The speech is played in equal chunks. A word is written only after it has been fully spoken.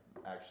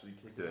actually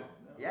kick Let's do it. off?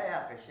 No.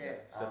 Yeah, for sure.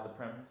 Set the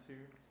premise here.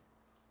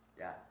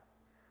 Yeah.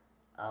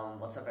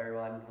 What's up,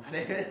 everyone?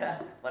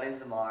 My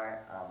name's Amar.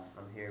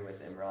 I'm here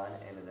with Imran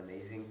and an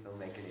amazing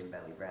filmmaker named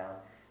Bentley Brown.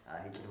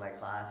 He came to my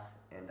class,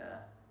 and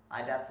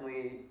I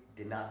definitely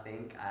did not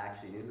think I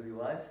actually knew who he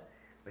was,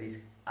 but he's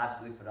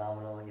absolutely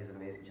phenomenal. He has an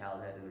amazing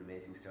childhood and an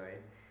amazing story,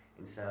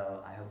 and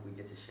so I hope we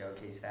get to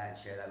showcase that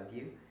and share that with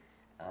you.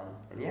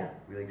 And yeah,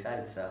 really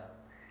excited. So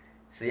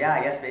yeah,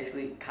 I guess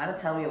basically, kind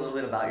of tell me a little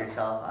bit about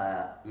yourself.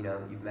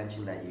 You've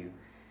mentioned that you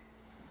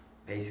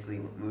basically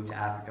moved to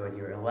Africa when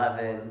you were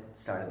 11,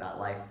 started that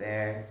life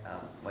there,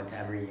 went to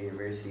Emory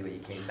University when you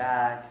came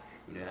back.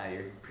 Now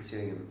you're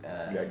pursuing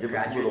a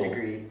graduate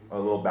degree. A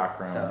little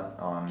background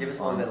on give us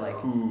a little bit like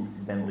who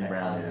Bentley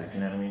Brown context. is.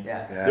 You know what I mean?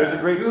 Yeah. There's a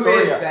great Who story.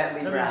 is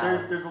Bentley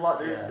Brown? There's a lot.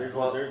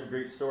 There's a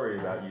great story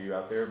about you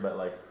out there, but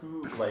like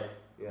who, like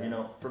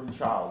from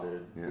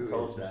childhood,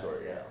 tell us your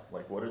story. Yeah.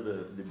 Like what are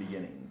the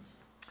beginnings,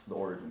 the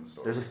origin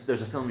story?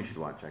 There's a film you should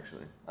watch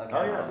actually. Okay.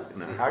 Oh yes.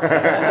 No.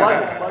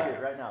 Actually, plug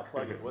it right now.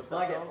 Plug it. What's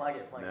that? Plug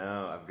it.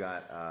 No, I've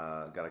got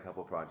a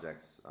couple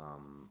projects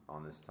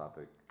on this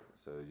topic.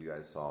 So you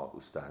guys saw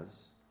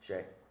Ustaz,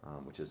 Sure.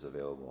 which is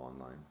available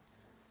online,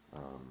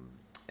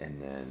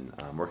 and then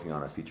I'm working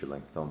on a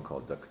feature-length film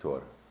called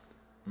Doctor.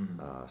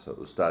 So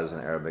Ustaz in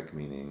Arabic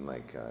meaning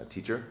like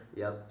teacher.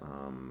 Yep.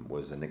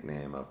 Was a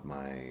nickname of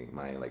my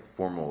like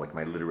formal, like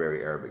my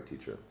literary Arabic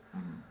teacher.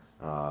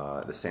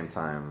 At the same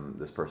time,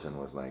 this person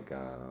was like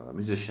a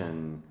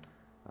musician,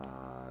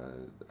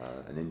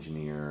 an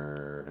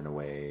engineer in a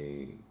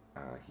way.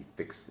 He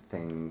fixed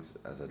things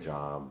as a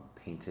job,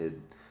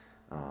 painted.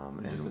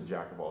 And just a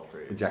jack of all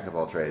trades. Jack of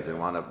all trades, and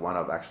wound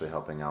up actually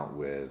helping out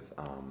with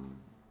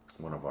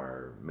one of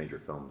our major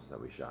films that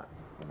we shot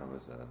when I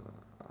was a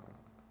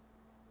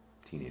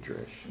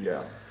teenager-ish.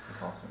 Yeah,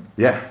 that's awesome.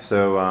 Yeah,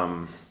 so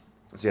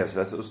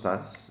that's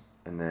Ustaz,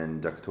 and then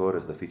Doctor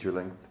is the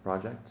feature-length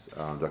project.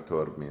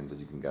 Doctor means,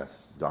 as you can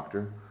guess,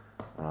 doctor,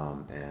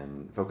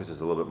 and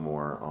focuses a little bit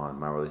more on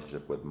my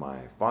relationship with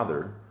my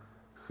father,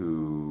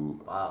 who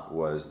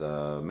was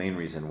the main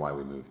reason why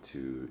we moved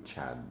to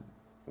Chad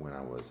when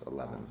I was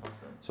 11. That's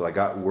awesome. So I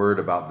got word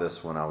about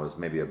this when I was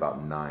maybe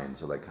about 9,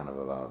 so like kind of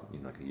about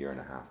like a year and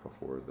a half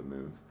before the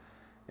move.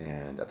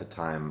 And at the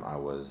time I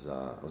was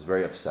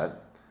very upset.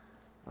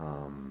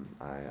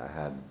 I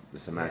had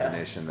this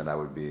imagination that I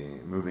would be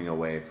moving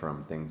away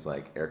from things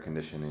like air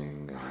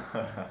conditioning,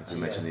 and like you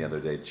mentioned the other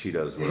day,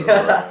 Cheetos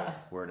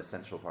were an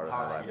essential part of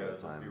my life at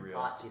the time.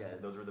 Hot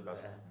Cheetos. Those were the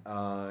best.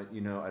 I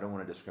don't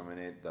want to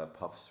discriminate. The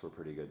Puffs were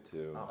pretty good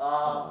too.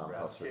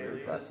 Puffs were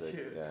pretty classic.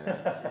 cute.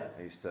 Yeah.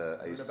 I used to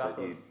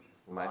eat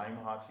lime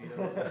hot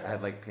Cheetos. I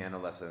had like piano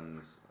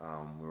lessons.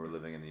 We were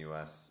living in the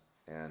U.S.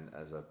 and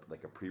as a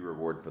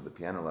pre-reward for the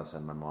piano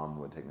lesson, my mom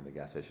would take me to the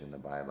gas station to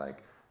buy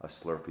like a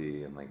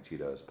Slurpee and like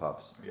Cheetos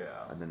Puffs. Yeah.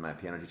 And then my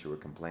piano teacher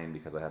would complain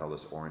because I had all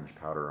this orange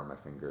powder on my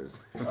fingers.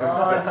 It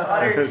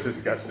was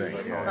disgusting.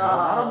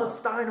 Not on the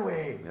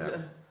Steinway.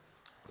 Yeah.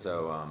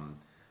 So,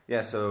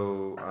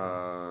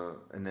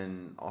 and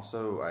then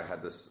also I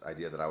had this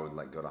idea that I would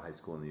like go to high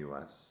school in the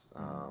U.S.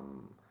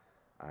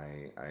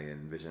 I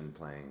envisioned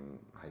playing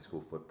high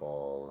school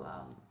football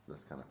and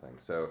this kind of thing.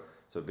 So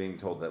being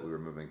told that we were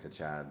moving to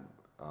Chad,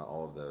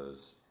 all of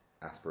those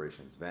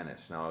aspirations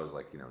vanished. Now I was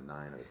like 9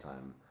 at the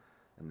time,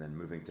 and then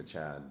moving to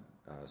Chad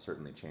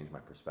certainly changed my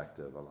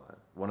perspective a lot.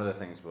 One of the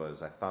things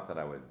was I thought that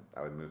I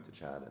would move to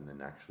Chad and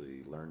then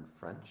actually learn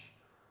French.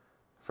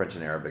 French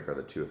and Arabic are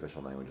the 2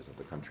 official languages of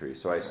the country.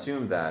 So I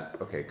assumed that,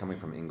 coming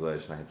from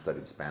English, and I had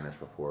studied Spanish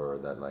before,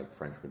 that like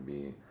French would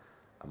be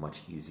a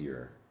much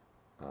easier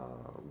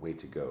way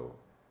to go,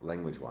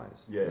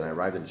 language-wise. And I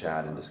arrived in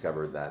Chad and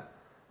discovered that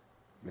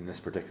in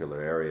this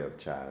particular area of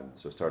Chad,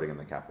 so starting in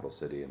the capital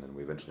city, and then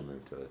we eventually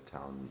moved to a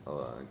town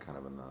kind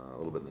of a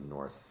little bit in the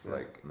north,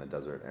 like in the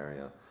desert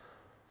area,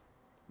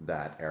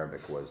 that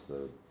Arabic was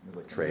the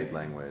trade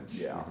language.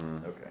 Yeah,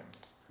 Mm-hmm. okay.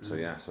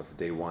 So for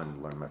day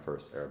 1, learned my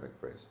first Arabic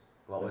phrase.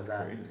 What was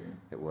that? Crazy.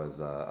 It was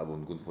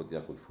Abun Gunfut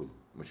Yakul Ful,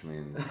 which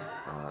means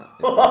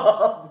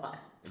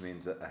it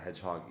means a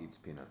hedgehog eats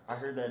peanuts. I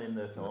heard that in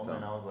the film,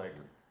 and I was like,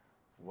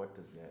 what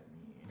does that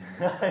mean?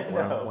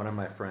 One of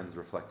my friends,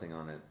 reflecting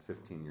on it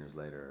 15 years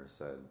later,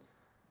 said,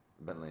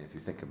 Bentley, if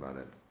you think about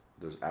it,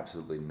 there's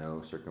absolutely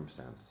no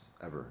circumstance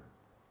ever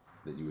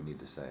that you would need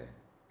to say.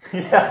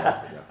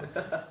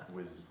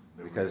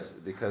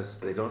 Because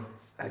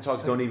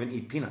hedgehogs don't even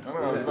eat peanuts.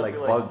 They're like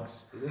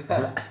bugs.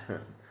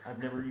 I've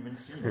never even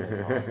seen a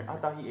hedgehog. I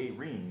thought he ate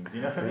rings,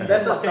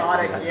 That's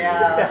exotic,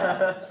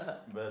 yeah.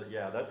 But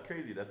yeah, that's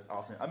crazy. That's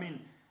awesome. I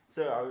mean,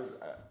 so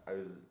I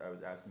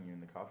was asking you in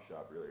the coffee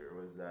shop earlier,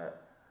 was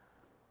that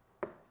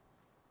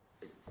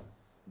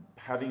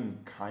having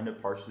kind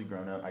of partially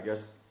grown up, I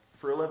guess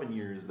for 11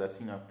 years, that's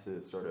enough to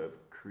sort of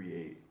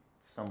create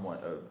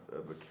somewhat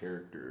of a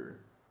character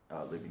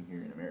living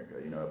here in America,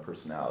 a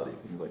personality,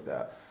 things like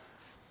that.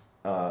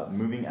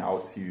 Moving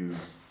out to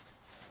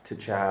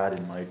Chad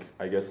and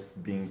I guess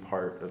being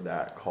part of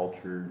that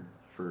culture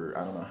for,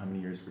 I don't know, how many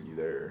years were you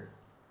there?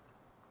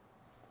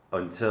 I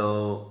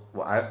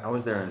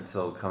was there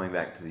until coming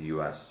back to the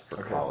U.S.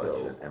 for college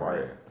so at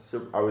Emory.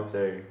 So I would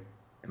say.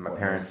 And my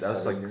parents, that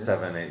was like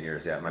 7-8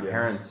 years. Yeah, my Yeah.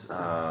 parents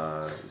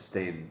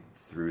stayed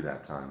through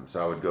that time,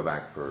 so I would go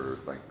back for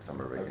like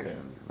summer vacation.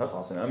 Okay. That's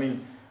awesome. I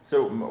mean,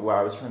 so what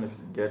I was trying to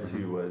get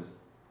to was,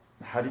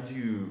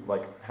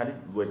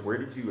 where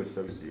did you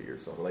associate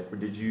yourself? Like,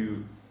 did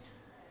you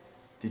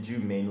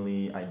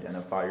mainly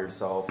identify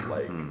yourself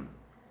like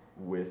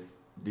with?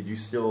 Did you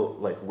still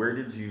like?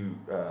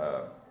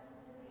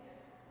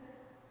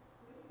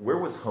 Where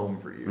was home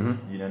for you?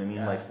 Mm-hmm. You know what I mean?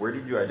 Yeah. Like, where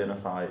did you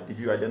identify? Did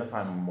you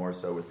identify more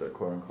so with the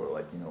quote unquote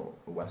like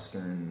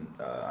Western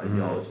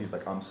ideologies?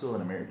 Like, I'm still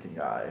an American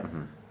guy.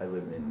 I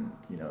live in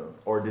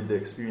or did the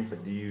experience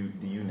like? Do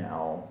you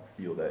now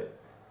feel that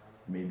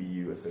maybe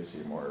you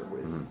associate more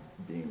with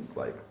being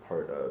like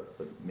part of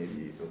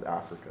maybe with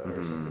Africa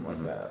or something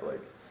like that?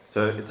 Like,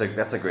 So it's like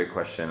that's a great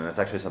question, and it's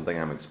actually something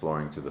I'm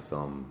exploring through the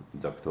film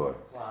Doctor.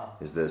 Wow.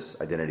 Is this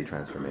identity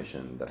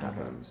transformation that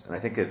happens, and I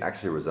think it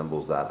actually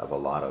resembles that of a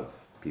lot of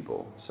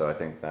people. So I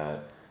think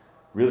that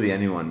really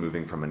anyone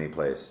moving from any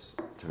place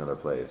to another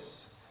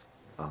place,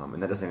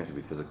 and that doesn't have to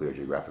be physically or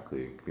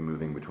geographically. It could be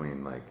moving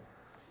between like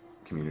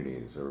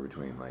communities or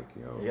between like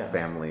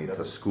family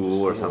to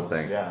school or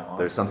something. Yeah,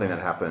 there's something that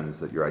happens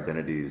that your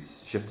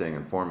identity's shifting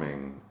and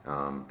forming,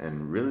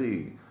 and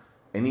really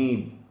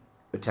any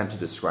attempt to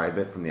describe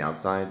it from the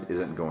outside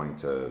isn't going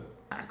to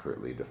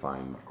accurately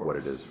define what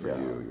it is for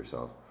you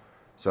yourself.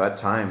 So at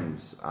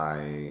times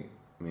I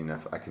mean,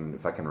 if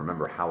I can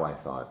remember how I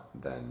thought,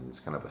 then it's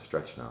kind of a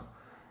stretch now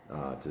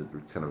to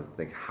kind of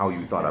think how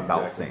you thought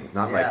about things,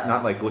 not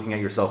like looking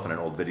at yourself in an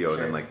old video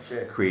and then like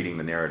creating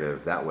the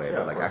narrative that way,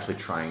 but like actually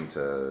trying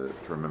to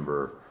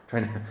remember,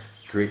 trying to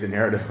create the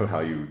narrative of how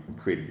you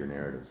created your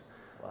narratives.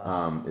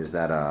 Wow. Is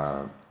that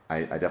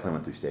I definitely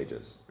went through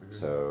stages.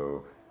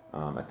 So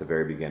at the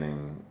very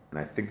beginning, and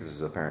I think this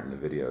is apparent in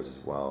the videos as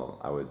well,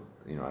 I would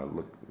I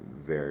look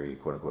very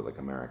quote unquote like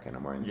American.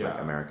 I'm wearing these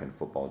like American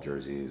football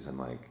jerseys and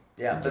like.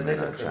 Yeah, but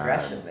there's a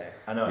progression there.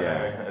 I know.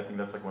 Yeah. I think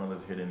that's like one of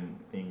those hidden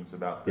things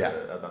about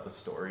the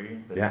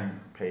story that if you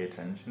pay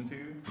attention to.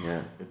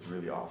 Yeah, it's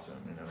really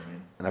awesome. You know what I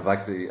mean? And I've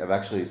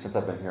actually since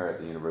I've been here at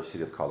the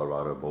University of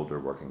Colorado Boulder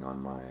working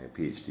on my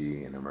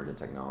PhD in emergent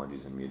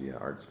technologies and media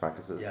arts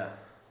practices. Yeah.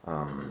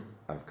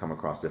 I've come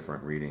across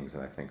different readings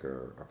that I think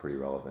are pretty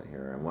relevant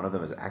here, and one of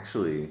them is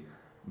actually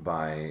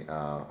by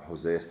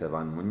Jose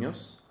Esteban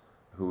Munoz,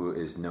 who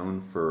is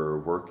known for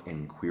work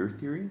in queer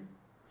theory.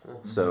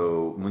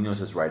 So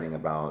Munoz is writing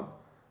about,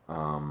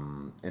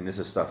 and this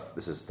is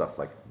stuff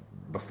like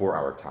before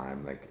our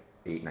time, like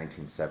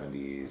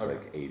 1970s,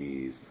 like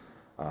 80s,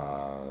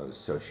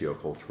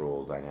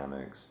 sociocultural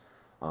dynamics,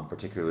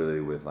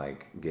 particularly with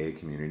like gay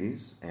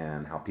communities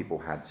and how people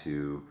had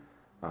to,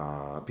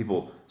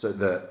 so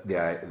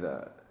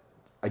the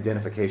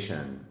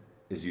identification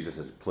is used as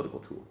a political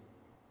tool.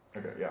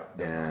 Okay, yeah.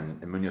 And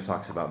Munoz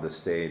talks about this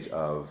stage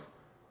of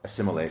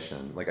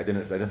assimilation, like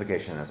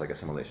identification as like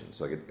assimilation.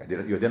 So like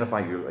you identify,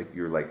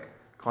 you're like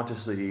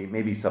consciously,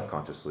 maybe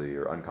subconsciously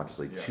or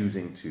unconsciously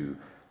choosing to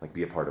like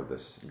be a part of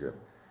this group.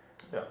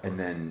 Yeah, and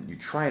then you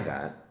try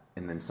that,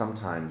 and then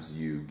sometimes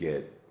you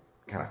get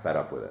kind of fed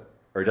up with it,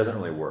 or it doesn't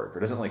really work, or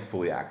it doesn't like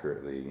fully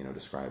accurately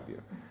describe you.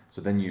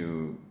 So then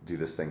you do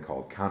this thing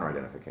called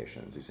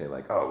counter-identifications. You say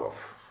like, oh, well,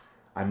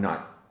 I'm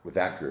not with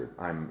that group.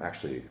 I'm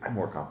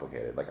more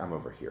complicated. Like I'm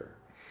over here.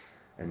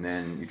 And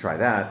then you try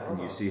that, and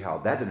you see how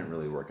that didn't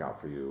really work out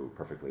for you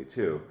perfectly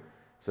too.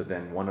 So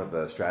then one of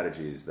the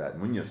strategies that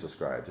Munoz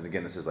describes, and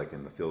again, this is like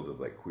in the field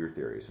of like queer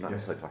theory, so not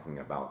necessarily talking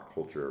about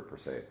culture per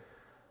se,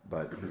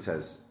 but he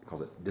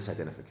calls it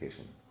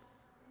disidentification.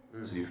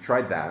 So you've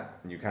tried that,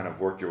 and you kind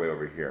of worked your way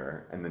over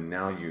here, and then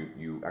now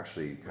you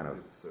actually kind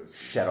of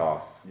shed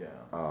off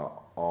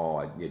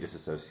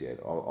disassociate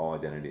all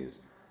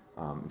identities,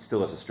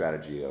 still as a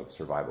strategy of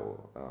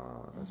survival,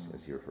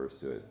 as he refers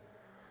to it.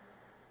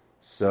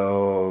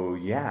 So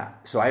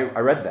I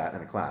read that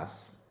in a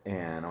class,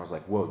 and I was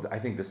like, whoa, I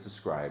think this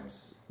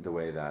describes the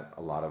way that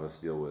a lot of us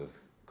deal with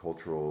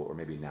cultural or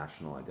maybe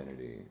national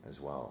identity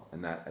as well.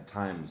 And that at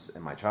times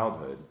in my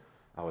childhood,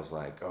 I was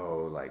like,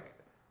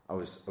 I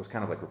was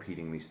kind of like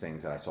repeating these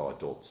things that I saw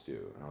adults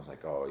do. And I was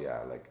like, oh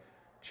yeah, like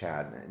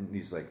Chad, and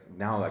these like,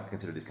 now I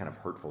consider these kind of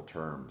hurtful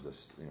terms,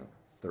 this,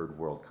 third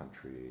world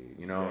country,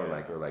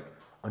 or like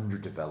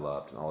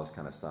underdeveloped and all this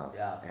kind of stuff.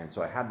 Yeah. And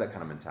so I had that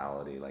kind of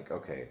mentality, like,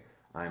 okay,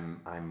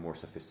 I'm more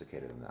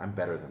sophisticated than them. I'm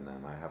better than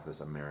them. I have this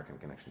American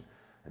connection.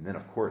 And then,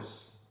 of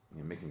course,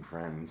 making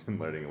friends and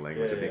learning a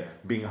language and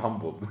being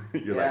humbled.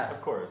 You're like,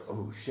 of course.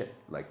 Oh, shit.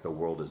 Like, the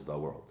world is the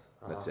world.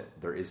 That's it.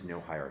 There is no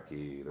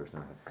hierarchy. There's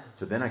no...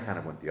 So then I kind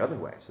of went the other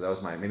way. So that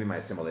was maybe my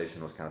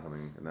assimilation was kind of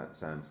something in that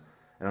sense.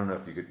 I don't know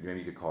if maybe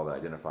you could call that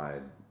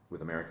identified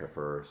with America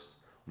first.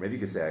 Maybe you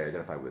could say I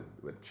identified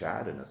with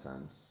Chad in a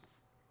sense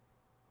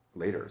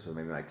later. So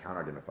maybe I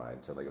counter-identified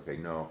and said like, okay,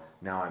 no,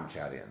 now I'm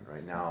Chadian,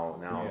 right? Now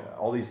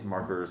all these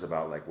markers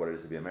about like what it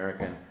is to be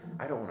American,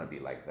 I don't want to be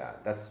like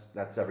that.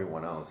 That's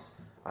everyone else.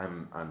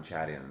 I'm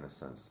Chadian in this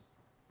sense.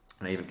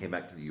 And I even came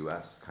back to the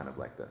U.S. kind of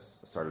like this.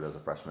 I started as a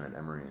freshman at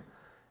Emory,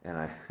 and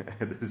I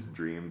had this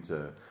dream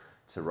to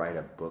write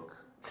a book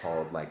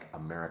called like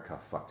America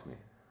Fucked Me.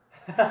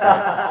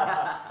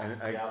 That's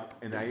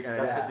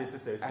the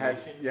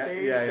disassociation stage.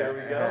 There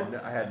we go.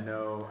 I had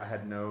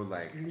no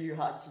like. Screw you,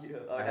 hot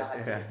Cheeto.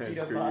 Cheeto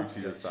screw puffs.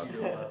 you,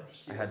 Cheeto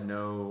puffs. I had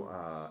no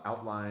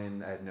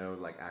outline. I had no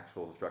like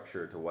actual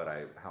structure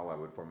to how I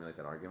would formulate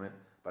that argument.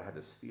 But I had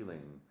this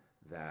feeling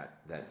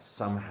that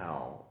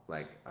somehow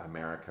like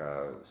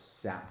America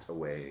sapped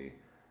away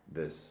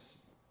this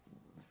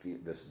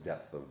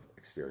depth of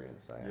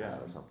experience I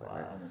had or something. Wow,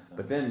 right?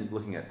 But then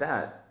looking at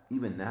that,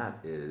 even that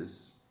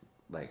is.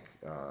 Like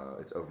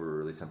it's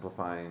overly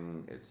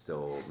simplifying. It's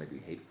still maybe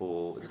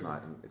hateful. It's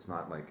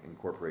not like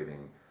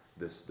incorporating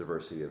this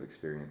diversity of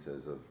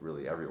experiences of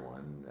really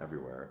everyone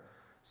everywhere.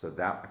 So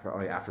that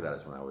probably after that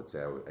is when I would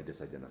say I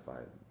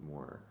disidentified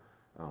more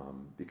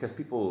because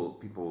people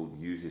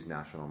use these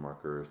national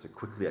markers to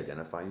quickly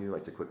identify you,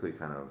 like to quickly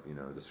kind of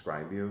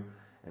describe you,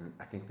 and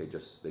I think they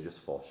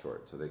just fall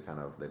short. So they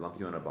lump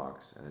you in a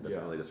box, and it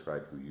doesn't really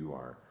describe who you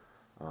are.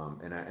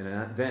 And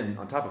then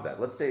on top of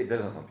that, let's say it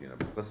doesn't lump you in a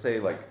box. Let's say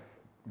like.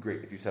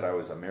 Great, if you said I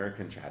was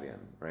American Chadian,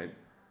 right?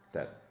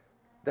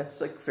 That's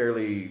like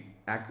fairly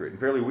accurate and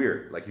fairly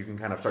weird. Like you can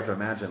kind of start to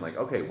imagine like,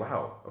 okay,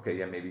 wow, okay,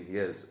 yeah, maybe he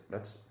is.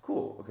 That's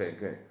cool. Okay,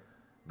 great.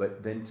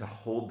 But then to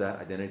hold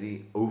that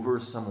identity over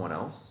someone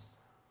else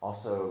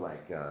also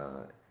like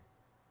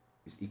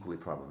is equally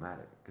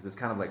problematic because it's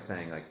kind of like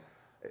saying like,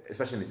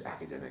 especially in these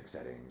academic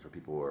settings where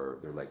people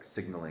they're like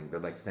signaling, they're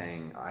like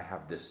saying, I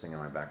have this thing in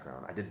my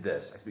background. I did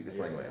this. I speak this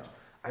language. Yeah.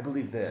 I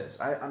believe this.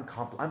 I'm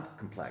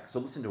complex.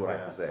 So listen to what I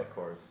have to say. Of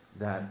course.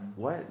 That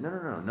what?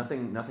 No.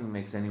 Nothing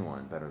makes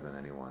anyone better than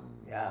anyone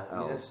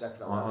else. That's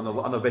the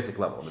on the basic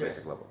level. Sure. Yeah.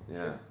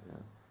 Sure. Yeah.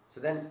 So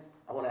then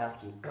I want to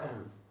ask you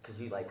because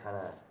you like kind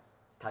of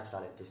touched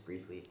on it just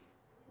briefly,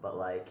 but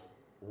like,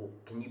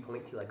 can you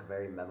point to like a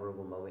very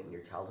memorable moment in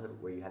your childhood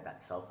where you had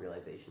that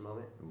self-realization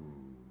moment?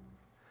 Ooh.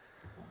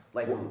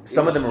 Like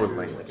some of them were with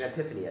language. Like an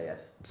epiphany, I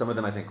guess. Some of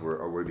them I think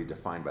would be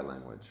defined by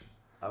language.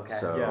 Okay.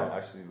 So, yeah,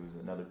 actually, it was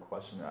another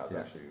question that I was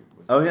actually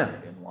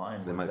in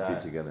line. They might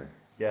feed together.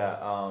 Yeah,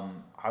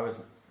 I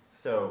was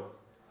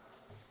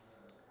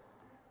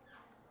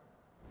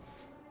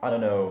I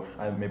don't know.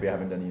 Maybe I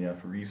haven't done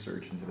enough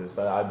research into this,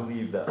 but I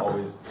believe that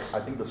I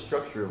think the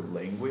structure of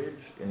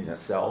language in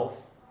itself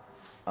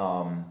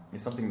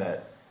is something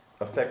that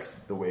affects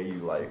the way you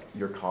like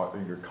your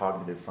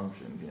cognitive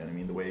functions. You know what I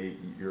mean? The way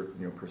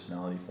your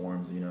personality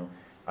forms.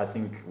 I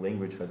think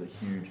language has a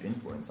huge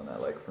influence on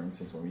that. Like, for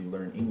instance, when we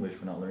learn English,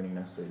 we're not learning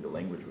necessarily the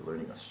language, we're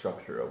learning a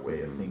structure, a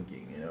way of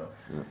thinking,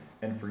 Yeah.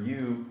 And for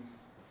you,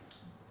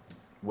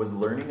 was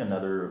learning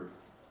another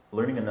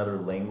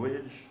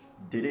language,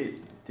 did it,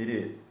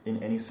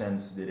 in any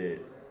sense, did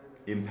it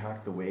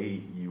impact the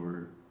way you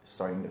were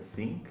starting to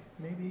think,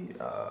 maybe?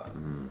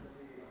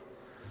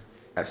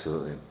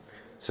 Absolutely.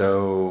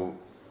 So,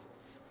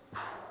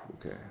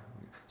 okay.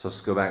 So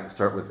let's go back,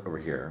 start with over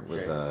here,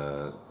 with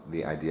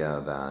the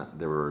idea that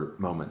there were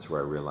moments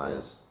where I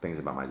realized things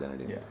about my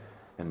identity. Yeah.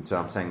 And so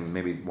I'm saying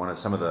maybe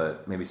some of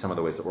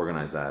the ways to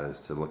organize that is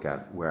to look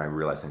at where I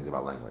realize things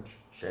about language.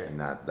 Sure. And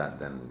that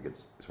then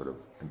gets sort of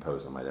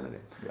imposed on my identity.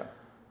 Yeah.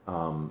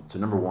 So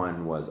number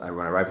one was when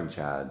I arrived in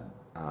Chad,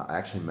 I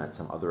actually met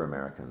some other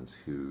Americans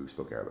who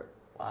spoke Arabic.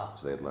 Wow.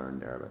 So they had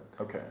learned Arabic.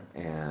 Okay.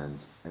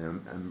 And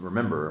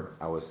remember,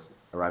 I was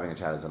arriving in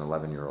Chad as an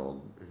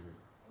 11-year-old,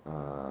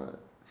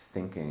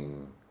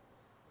 thinking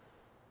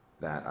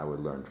that I would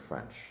learn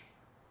French.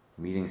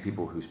 Meeting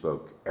people who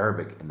spoke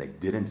Arabic and they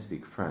didn't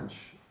speak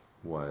French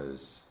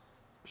was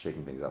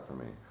shaking things up for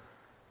me.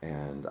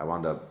 And I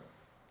wound up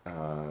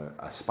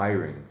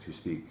aspiring to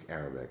speak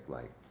Arabic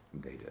like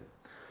they did.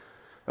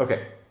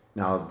 Okay,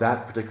 now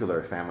that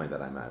particular family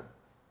that I met,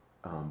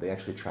 they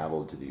actually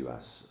traveled to the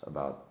U.S.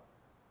 about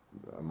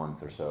a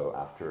month or so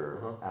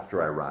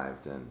after I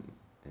arrived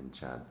in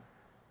Chad.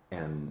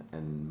 And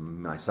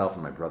myself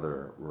and my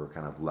brother were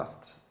kind of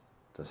left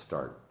to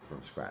start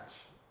from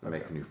scratch,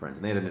 make new friends.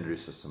 And they had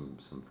introduced us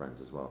some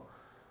friends as well.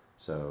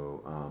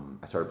 So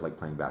I started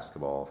playing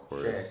basketball, of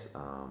course.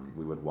 Sure.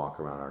 We would walk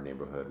around our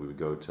neighborhood. We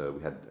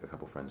had a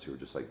couple friends who were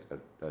just like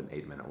an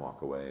 8-minute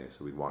walk away,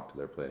 so we'd walk to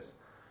their place.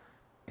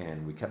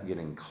 And we kept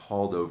getting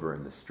called over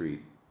in the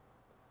street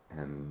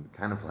and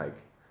kind of like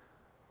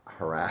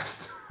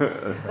harassed,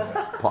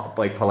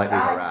 like politely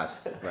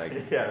harassed, like,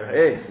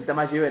 hey,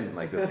 tamashiwin,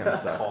 like this kind of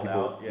stuff. Called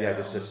people, out,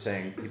 just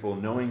saying, people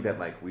knowing that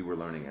like we were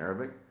learning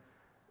Arabic,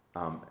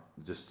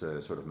 just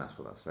to sort of mess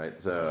with us, right?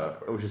 So,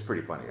 which is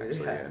pretty funny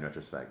actually in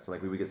retrospect. So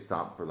like we would get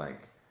stopped for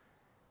like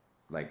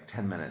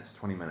 10 minutes,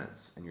 20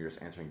 minutes, and you're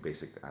just answering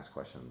basic ask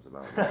questions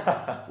about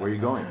like, where are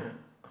you going?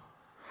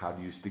 How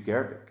do you speak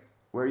Arabic?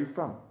 Where are you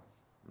from?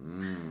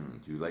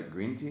 Do you like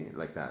green tea?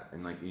 Like that.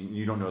 And like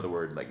you don't know the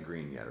word like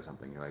green yet or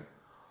something. You're like,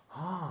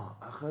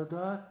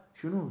 akhada,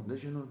 shunu.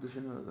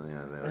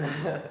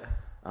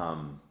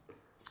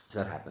 So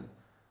that happened.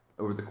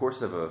 Over the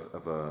course of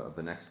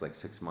the next like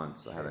 6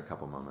 months, I had a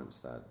couple moments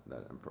that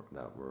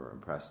were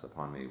impressed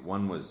upon me.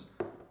 One was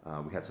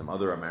we had some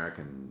other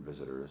American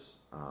visitors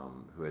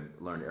who had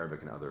learned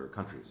Arabic in other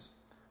countries.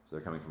 So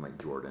they're coming from like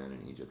Jordan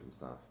and Egypt and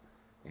stuff.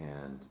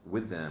 And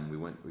with them,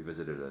 we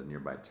visited a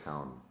nearby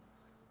town,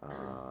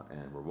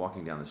 and we're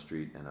walking down the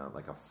street, and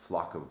like a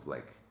flock of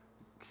like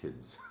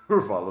kids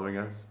were following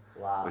us.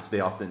 Wow. Which they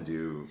often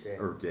do Sure.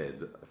 or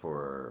did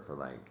for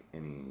like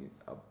any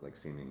like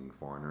seeming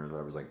foreigners,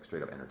 whatever. It was like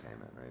straight up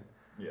entertainment, right?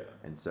 Yeah.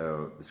 And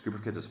so this group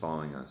of kids is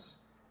following us,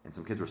 and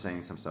some kids were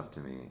saying some stuff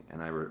to me,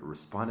 and I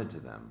responded to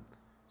them,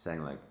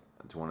 saying like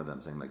to one of them,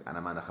 saying like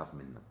 "Ana ma nakhaf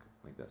minnak,"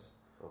 like this,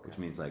 which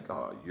means like,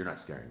 "Oh, you're not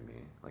scaring me.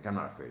 Like I'm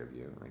not afraid of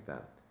you," like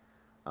that.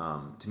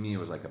 To me, it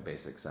was like a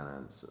basic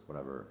sentence,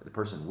 whatever. The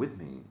person with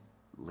me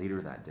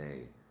later that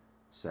day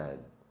said,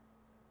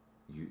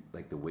 "You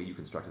like the way you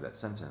constructed that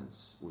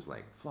sentence was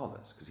like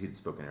flawless," because he'd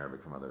spoken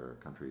Arabic from other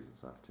countries and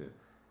stuff too.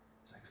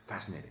 It's like, it's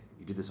fascinating.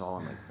 You did this all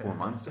in like 4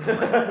 months. And I'm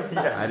like,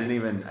 I didn't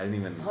even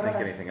think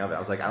anything of it. I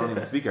was like, I don't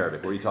even speak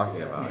Arabic. What are you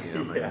talking about?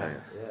 You know, Yeah.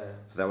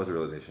 So that was a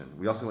realization.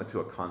 We also went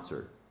to a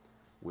concert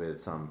with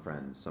some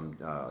friends,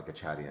 like a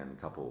Chadian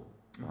couple,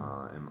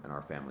 and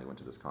our family went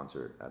to this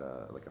concert at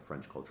a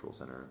French cultural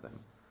center thing.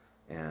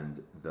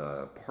 And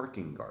the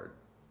parking guard,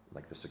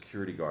 like the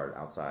security guard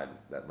outside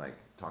that like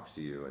talks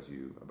to you as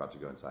you about to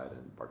go inside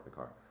and park the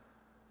car,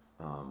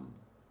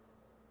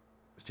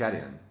 was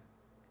Chadian.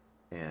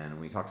 And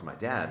when he talked to my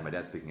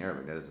dad's speaking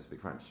Arabic. Dad doesn't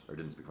speak French, or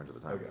didn't speak French at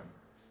the time. Okay.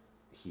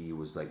 He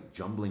was like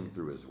jumbling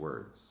through his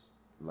words,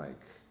 like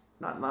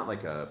not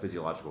like a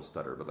physiological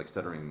stutter, but like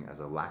stuttering as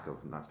a lack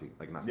of not speaking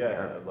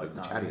Arabic, like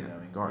the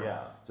Chadian guard.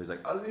 Yeah. So he's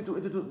like, I'm sure,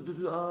 He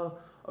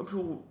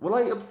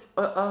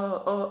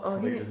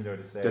doesn't know what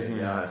to say. doesn't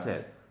even know how to say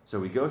it. So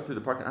we go through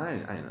the parking. I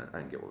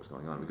didn't get what was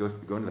going on. We go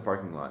into the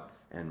parking lot,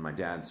 and my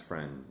dad's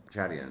friend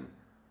Chadian,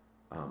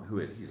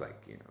 he's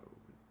like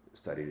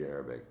studied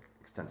Arabic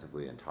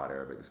extensively and taught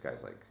Arabic. This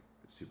guy's like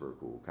super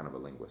cool, kind of a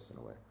linguist in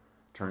a way.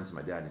 Turns to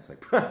my dad and he's like,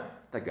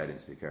 that guy didn't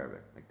speak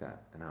Arabic, like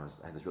that. And I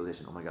had this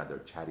realization, oh my God, there are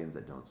Chadians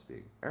that don't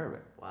speak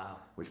Arabic. Wow.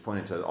 Which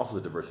pointed to also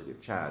the diversity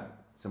of Chad,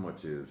 similar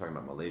to talking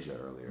about Malaysia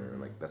earlier.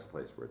 Like that's a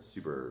place where it's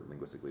super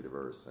linguistically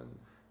diverse and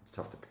it's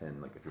tough to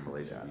pin. Like if you're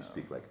Malaysian, you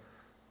speak like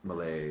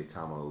Malay,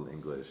 Tamil,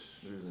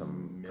 English, There's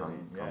some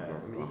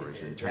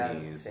conglomeration, Yeah,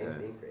 Chinese, same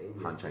thing for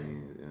India. Han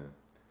Chinese, yeah.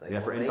 It's like,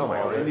 Yeah, for well, oh my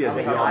God, they India's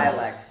all have beyond.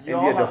 dialects. You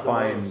all India have the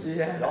defines.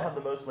 most- You all have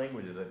the most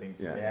languages, I think.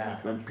 Yeah. in Yeah. any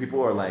When country.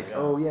 people are like, Yeah.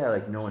 oh yeah,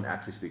 like no one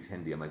actually speaks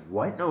Hindi. I'm like,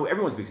 what? No,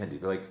 everyone speaks Hindi.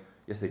 They're like,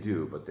 yes, they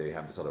do, but they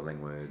have this other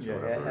language Yeah,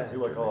 or whatever. yeah. It's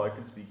You're like, German. oh, I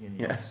can speak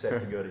Hindi. Yeah. I'm set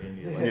to go to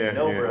India. Like, Yeah,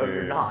 no, yeah, bro, yeah,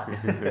 you're yeah.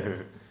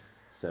 not.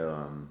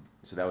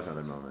 So that was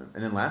another moment.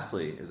 And then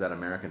lastly is that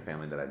American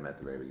family that I'd met at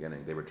the very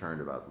beginning. They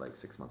returned about like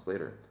 6 months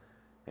later,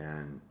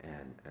 and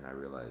I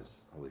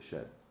realized, holy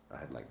shit, I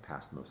had like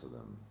passed most of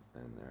them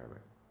in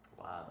Arabic.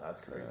 Wow. That's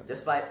crazy.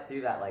 Just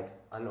through that like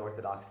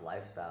unorthodox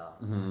lifestyle,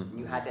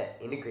 you had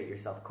to integrate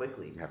yourself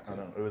quickly. You have I to. don't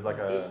know. It was like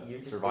a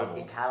survival.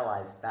 It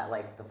catalyzed that,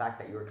 like the fact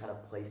that you were kind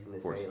of placed in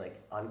this Forced. very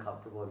like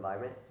uncomfortable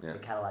environment. Yeah.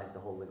 It catalyzed the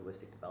whole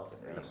linguistic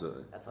development. For you.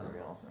 Absolutely. That's That's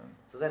unreal. awesome.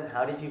 So then,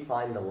 how did you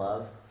find the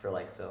love for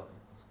like film?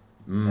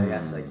 Mm. I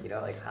guess like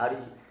like how did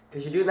you?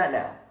 Because you're doing that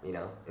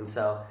now, and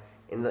so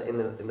in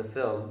the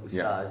film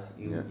Ustaz,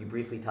 you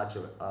briefly touch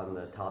on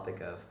the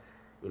topic of,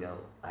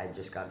 I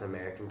just got an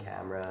American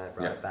camera, I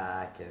brought it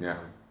back, and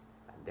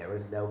there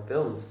was no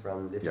films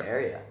from this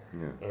area.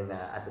 Yeah. And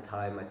at the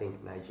time, I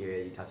think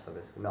Nigeria, you touched on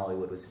this,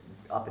 Nollywood was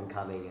up and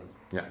coming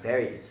and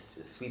very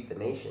sweep the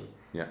nation.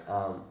 Yeah.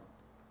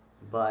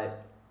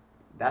 But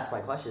that's my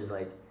question: is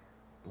like,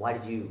 why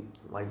did you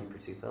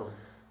pursue film?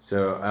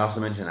 So I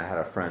also mentioned I had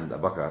a friend,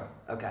 Abakar,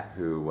 Okay.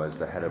 who was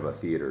the head of a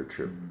theater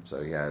troupe.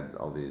 So he had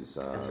all these,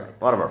 That's right.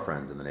 a lot of our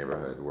friends in the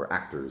neighborhood were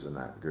actors in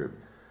that group.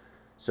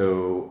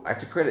 So I have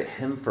to credit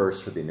him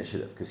first for the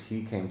initiative because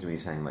he came to me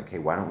saying like, hey,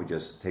 why don't we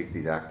just take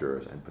these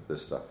actors and put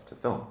this stuff to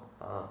film?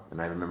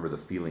 And I remember the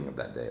feeling of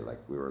that day. Like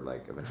we were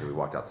like, eventually we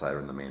walked outside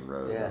on the main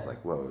road. And I was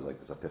like, whoa, it was like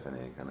this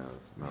epiphany kind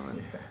of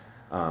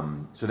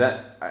moment. So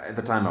that, at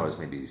the time I was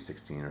maybe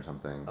 16 or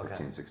something,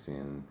 15,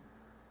 16.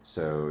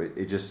 So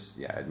it just,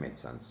 it made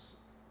sense.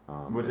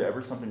 Was it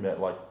ever something that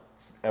like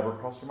ever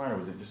crossed your mind, or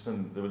was it just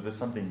was this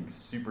something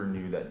super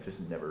new that just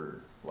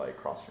never like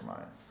crossed your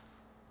mind?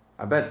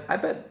 I bet, I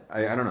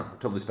don't know,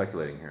 totally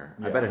speculating here.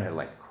 Yeah. I bet it had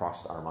like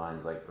crossed our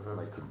minds, like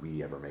could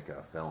we ever make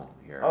a film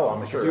here? Oh, I'm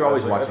Because sure. you're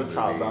always as watching a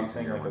child, movies. but I'm and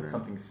saying you're like it's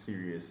wondering- something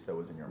serious that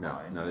was in your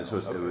mind. No, this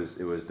was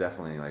it was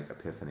definitely like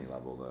epiphany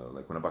level though.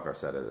 Like when Abakar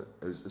said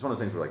it's one of those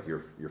things where like your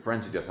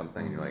friend suggests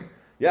something and you're like,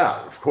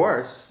 yeah, of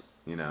course,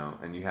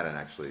 and you hadn't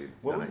actually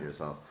done it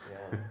yourself.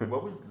 Yeah.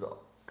 What was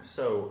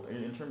so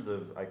in terms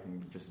of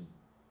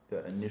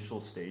the initial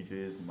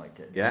stages and like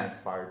getting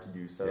inspired to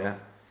do so? Yeah.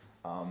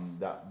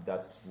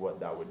 That's what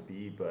that would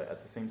be, but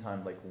at the same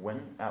time, like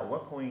at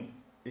what point,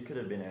 it could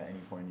have been at any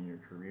point in your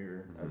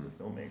career as a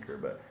filmmaker,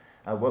 but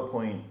at what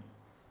point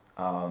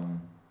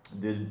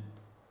did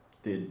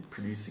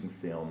producing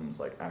films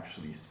like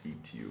actually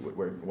speak to you?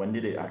 When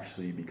did it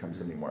actually become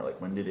something more? Like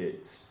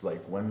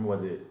when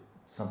was it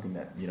something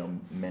that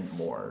meant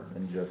more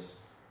than just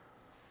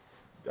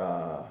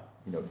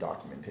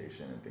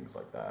documentation and things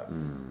like that?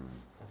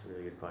 That's a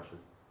really good question.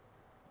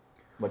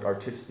 Like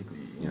artistically,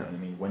 you know what I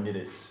mean? When did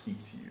it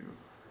speak to you?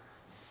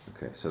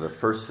 Okay, so the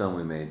first film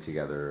we made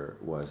together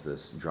was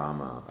this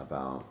drama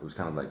about, it was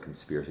kind of like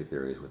conspiracy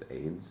theories with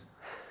AIDS.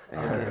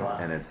 And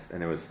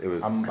it was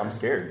I'm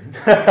scared.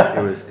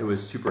 it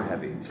was super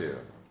heavy too.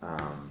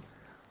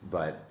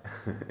 But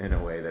in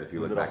a way that if you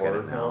look back at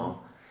it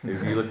now,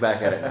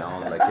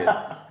 like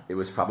it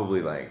was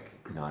probably like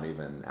not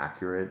even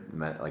accurate,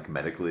 like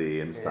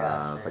medically and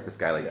stuff. Yeah. Like this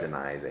guy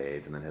denies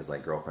AIDS, and then his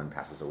like girlfriend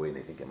passes away, and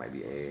they think it might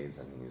be AIDS,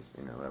 and he's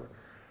whatever.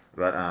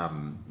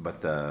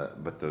 But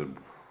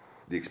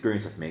the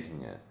experience of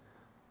making it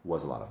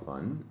was a lot of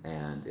fun,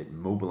 and it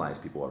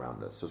mobilized people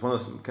around us. So it's one of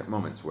those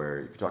moments where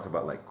if you talk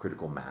about like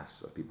critical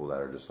mass of people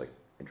that are just like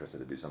interested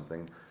to do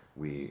something,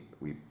 we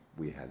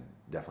had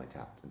definitely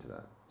tapped into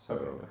that.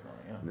 So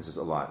and this is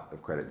a lot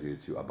of credit due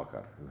to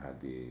Abakar, who had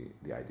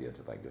the idea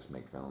to like just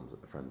make films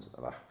with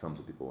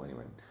people.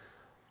 Anyway,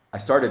 I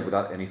started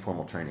without any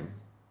formal training.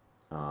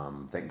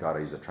 Thank God I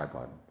used a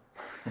tripod.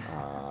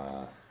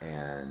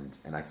 And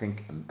I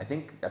think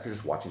after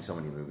just watching so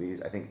many movies,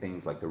 I think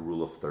things like the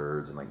rule of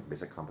thirds and like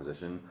basic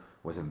composition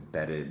was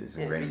embedded, is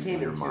ingrained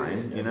in your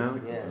mind,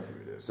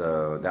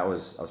 So I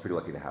was pretty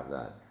lucky to have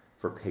that.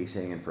 For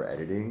pacing and for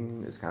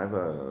editing, it's kind of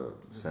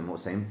a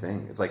same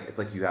thing. It's like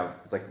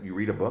you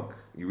read a book,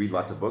 you read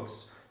lots of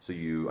books, so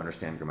you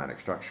understand grammatic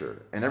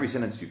structure, and every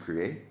sentence you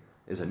create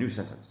is a new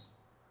sentence.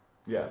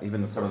 Yeah.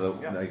 Even some of the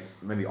like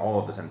maybe all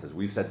of the sentences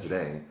we've said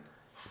today.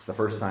 It's the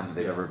first time that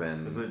they've ever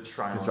been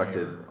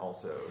constructed.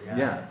 Also,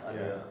 That's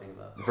unreal to think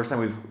about. The first time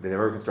they've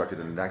ever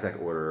constructed in the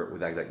exact order with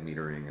the exact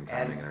metering and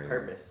timing and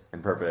everything.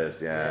 And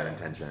purpose, and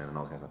intention and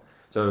all that kind of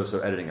stuff. So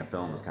editing a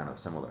film is kind of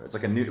similar. It's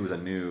like it was a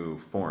new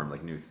form,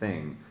 like new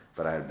thing,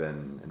 but I had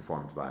been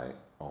informed by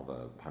all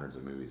the hundreds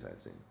of movies I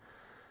had seen.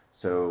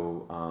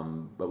 So,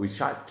 but we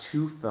shot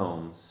 2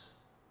 films.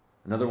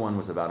 Another one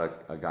was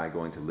about a guy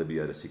going to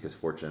Libya to seek his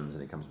fortunes,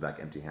 and he comes back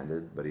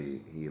empty-handed, but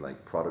he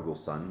like prodigal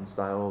son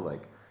style,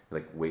 like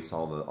wastes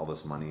all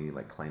this money,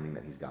 like claiming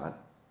that he's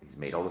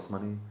made all this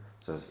money.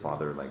 So his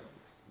father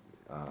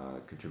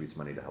contributes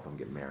money to help him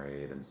get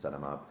married and set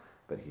him up,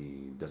 but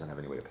he doesn't have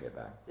any way to pay it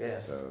back. Yeah.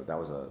 So that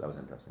was an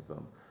interesting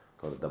film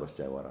called Dabash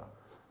Jaywara.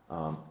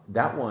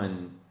 That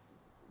one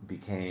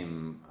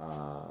became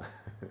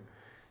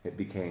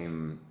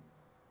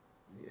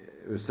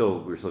we were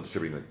still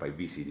distributing by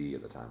VCD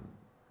at the time.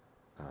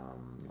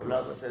 I'm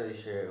not necessarily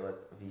sure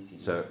what VCD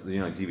is. So,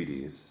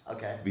 DVDs.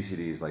 Okay.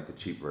 VCD is like the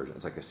cheap version.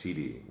 It's like a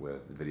CD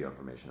with video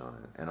information on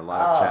it. And a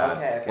lot of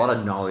a lot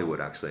of Nollywood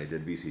actually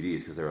did VCDs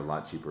because they were a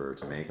lot cheaper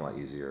to make, a lot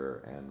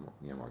easier, and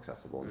more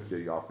accessible. So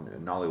you often, a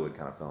Nollywood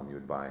kind of film you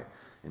would buy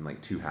in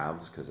like 2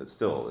 halves because it's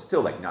still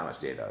like not much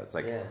data. It's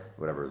like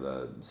whatever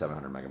the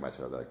 700 megabytes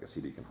or whatever like a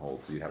CD can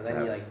hold. So you have to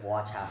you like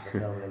watch half the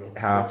film and then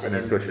half and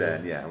then switch it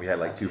in. Yeah, and we had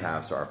like 2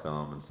 halves to our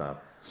film and stuff.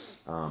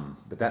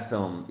 But that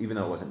film, even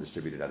though it wasn't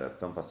distributed at a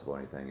film festival or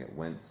anything, it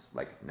went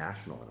like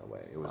national in a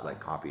way. It was like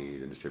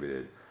copied and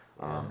distributed.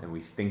 And we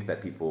think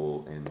that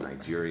people in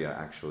Nigeria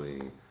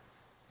actually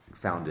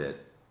found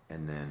it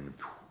and then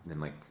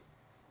like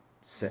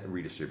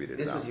redistributed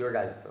it. This was your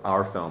guys' film.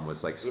 Our film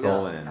was like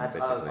stolen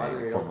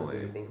basically formally.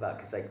 To think about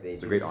because like they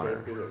it's do a great the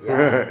honor. Same thing.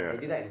 Yeah, they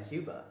do that in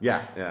Cuba.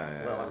 Yeah.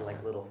 Well, on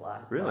like little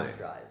flash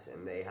drives,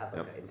 and they have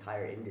like an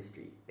entire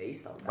industry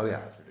based on that. Oh yeah,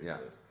 that's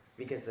ridiculous.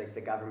 Because like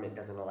the government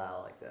doesn't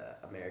allow like the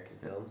American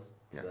films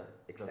to the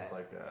extent. That's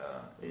like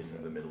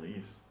in the Middle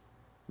East.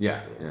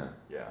 Yeah.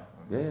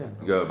 You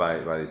go buy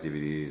these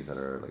DVDs that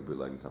are like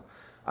bootleg and stuff.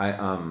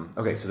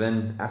 Okay, so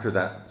then after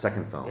that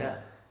second film,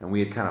 and we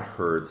had kind of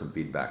heard some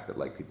feedback that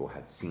like people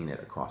had seen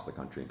it across the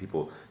country.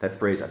 And that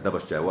phrase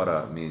 "Dabash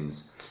Jaywara"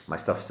 means my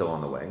stuff's still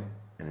on the way,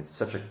 and it's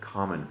such a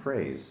common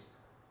phrase,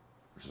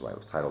 which is why it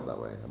was titled that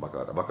way.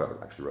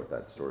 Abakar actually wrote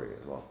that story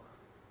as well.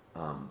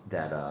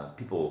 That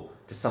people,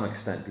 to some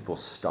extent, people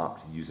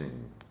stopped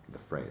using the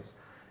phrase.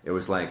 It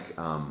was like,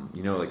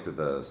 like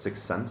the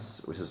Sixth Sense,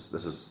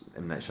 this is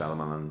M. Night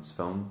Shyamalan's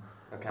film.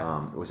 Okay.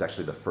 It was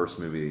actually the first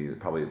movie,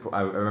 probably,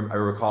 I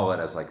recall it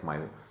as like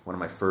one of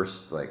my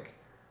first like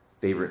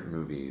favorite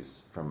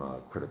movies from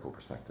a critical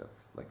perspective.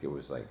 Like it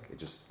was like, it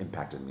just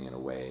impacted me in a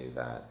way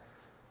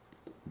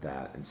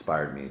that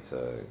inspired me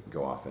to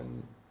go off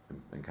and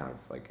kind of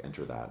like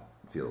enter that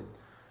field.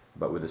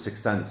 But with The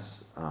Sixth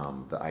Sense,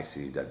 the I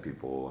see dead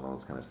people and all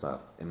this kind of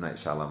stuff, M. Night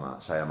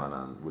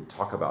Shyamalan would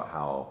talk about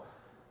how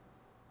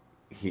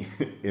he,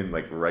 in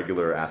like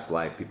regular ass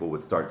life, people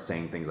would start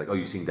saying things like, "Oh,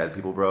 you seen dead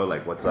people, bro?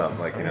 Like, what's up?"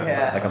 Like,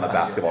 like on the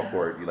basketball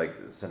court, you like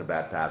send a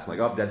bad pass, and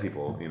like, "Oh, dead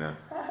people,"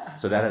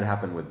 So that had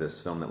happened with this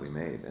film that we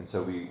made, and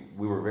so we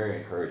were very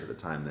encouraged at the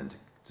time then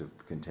to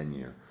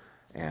continue.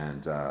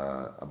 And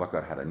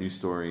Abakar had a new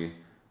story.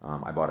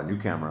 I bought a new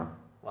camera.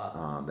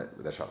 Wow.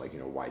 That shot like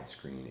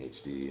widescreen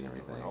HD and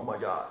everything. Oh my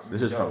god!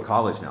 This is from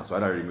college now, so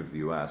I'd already moved to the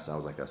U.S. I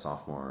was like a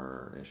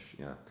sophomore-ish,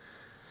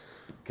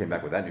 came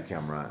back with that new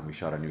camera, and we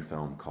shot a new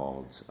film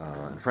called,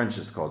 in French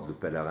it's called Le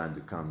Pèlerin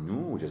du Camp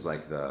Nou, which is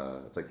like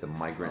the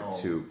migrant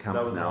to Camp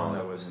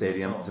Nou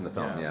stadium. It's in the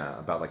film, yeah,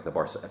 about like the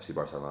FC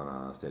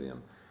Barcelona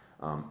stadium.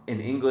 In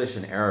English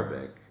and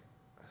Arabic,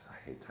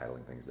 I hate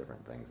titling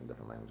different things in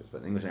different languages,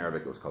 but in English and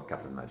Arabic it was called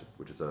Captain Majid,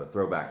 which is a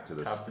throwback to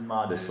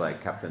this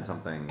like Captain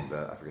something,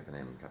 I forget the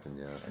name, Captain,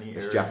 yeah.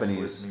 It's Japanese.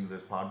 Listening to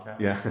this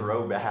podcast? Yeah.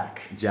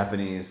 Throwback.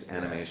 Japanese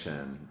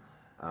animation.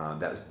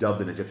 That was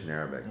dubbed in Egyptian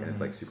Arabic, and it's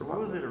like super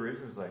popular. What was it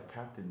originally? It was like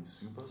Captain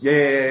Super?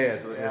 Yeah.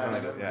 So,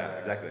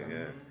 exactly.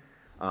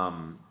 Yeah.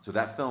 So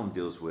that film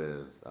deals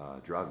with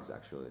drugs,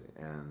 actually,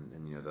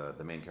 and you know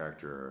the main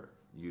character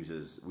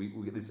uses we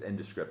get this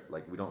indescript,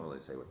 like we don't really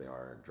say what they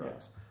are,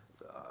 drugs.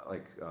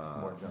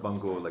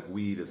 Bungo, like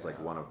weed is like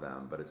one of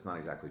them, but it's not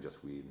exactly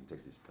just weed. He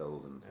takes these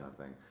pills and this kind of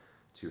thing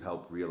to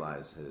help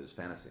realize his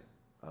fantasy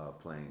of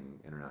playing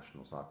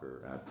international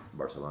soccer at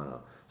Barcelona.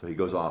 So he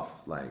goes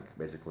off like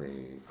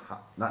basically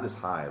not just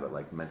high, but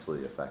like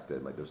mentally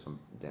affected. Like there's some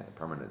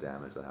permanent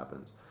damage that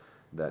happens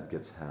that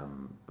gets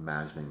him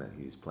imagining that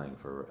he's playing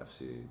for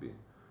FCB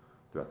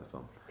throughout the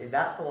film. Is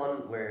that the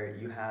one where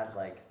you had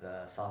like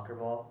the soccer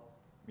ball?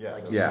 Yeah,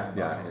 Like, yeah.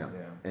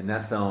 In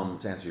that film,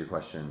 to answer your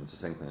question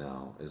succinctly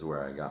now, is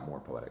where I got more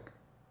poetic.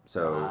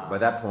 So by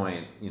that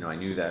point, you know, I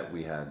knew that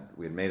we had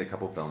made a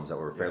couple films that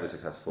were fairly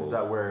successful. Is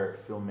that where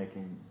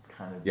filmmaking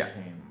kind of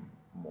became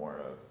more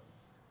of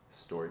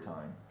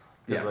storytelling?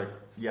 Because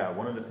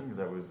one of the things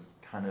I was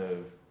kind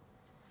of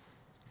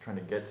trying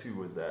to get to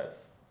was that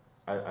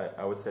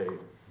I would say,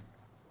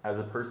 as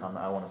a person,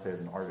 I don't want to say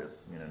as an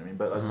artist, you know what I mean,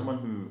 but as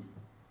someone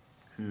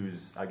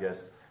who's I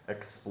guess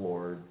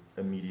explored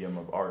a medium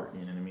of art,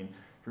 you know what I mean.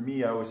 For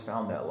me, I always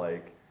found that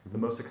like the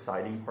most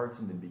exciting parts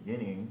in the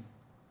beginning,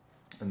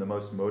 and the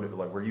most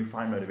where you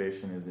find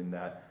motivation is in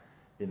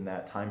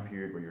that time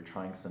period where you're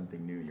trying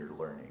something new and you're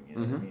learning, you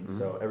know what I mean?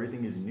 So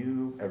everything is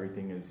new,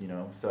 everything is,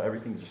 so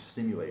everything's just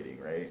stimulating,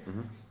 right?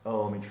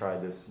 Oh, let me try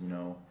this,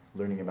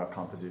 learning about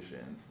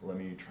compositions, let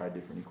me try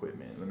different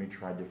equipment, let me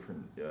try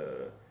different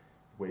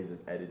ways of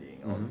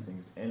editing, all these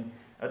things. And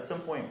at some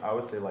point, I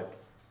would say like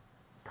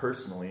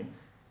personally,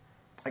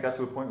 I got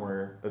to a point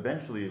where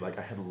eventually like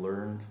I had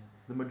learned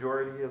the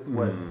majority of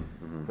what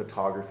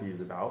photography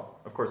is about.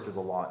 Of course, there's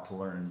a lot to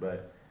learn,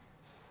 but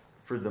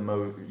for the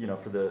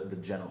for the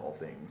general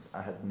things,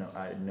 I had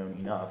known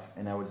enough,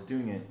 and I was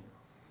doing it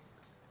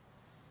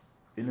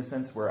in a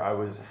sense where I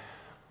was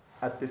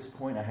at this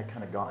point. I had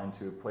kind of gotten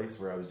to a place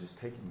where I was just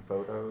taking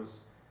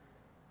photos.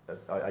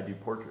 I do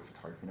portrait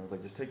photography, and I was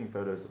like just taking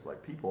photos of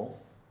like people,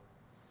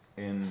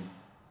 and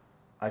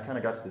I kind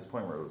of got to this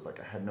point where it was like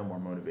I had no more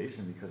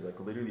motivation because like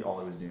literally all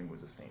I was doing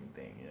was the same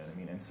thing, you know what I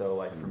mean? And so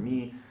like for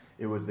me,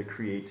 it was the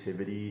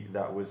creativity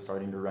that was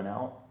starting to run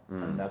out,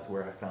 and that's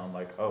where I found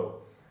like, oh,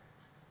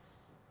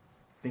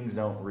 things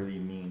don't really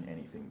mean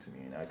anything to me.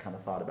 And I kind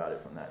of thought about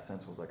it from that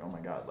sense, was like, oh my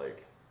God,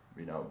 like,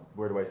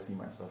 where do I see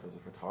myself as a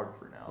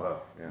photographer now?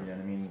 Wow, yeah. You know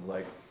what I mean? It's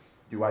like,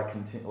 do I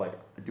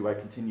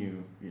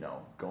continue,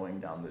 going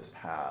down this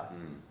path,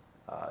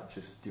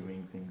 just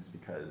doing things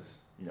because,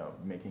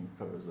 making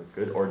photos look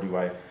good? Or do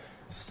I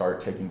start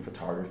taking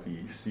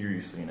photography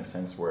seriously in a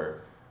sense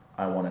where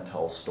I want to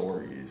tell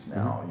stories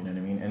now, you know what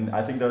I mean? And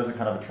I think that was a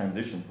kind of a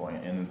transition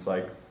point. And it's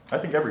like, I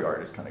think every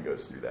artist kind of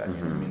goes through that, you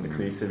know what I mean? The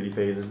creativity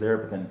phase is there,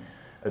 but then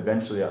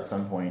eventually at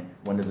some point,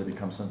 when does it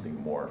become something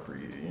more for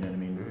you? You know what I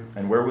mean?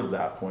 And where was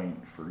that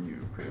point for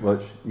you?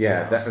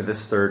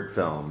 This third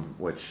film,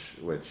 which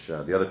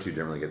the other two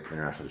didn't really get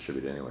internationally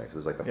distributed anyway. So it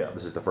was like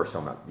this is the first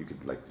film that you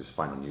could like just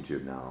find on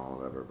YouTube now or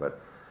whatever.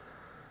 But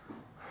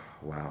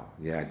wow,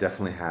 yeah, I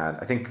definitely had.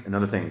 I think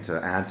another thing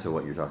to add to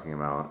what you're talking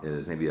about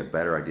is maybe a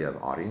better idea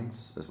of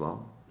audience as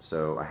well.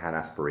 So I had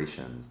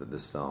aspirations that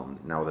this film,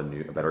 now with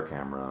a better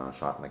camera,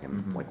 shot like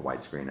in like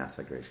widescreen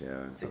aspect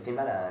ratio,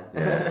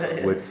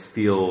 16:9, would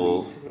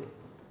feel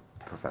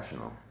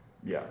professional.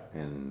 Yeah.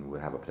 And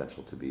would have a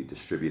potential to be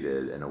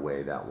distributed in a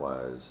way that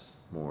was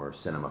more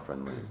cinema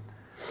friendly.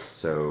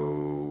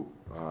 So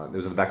it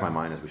was in the back of my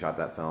mind as we shot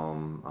that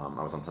film.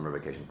 I was on summer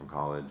vacation from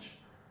college.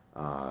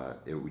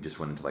 We just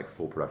went into like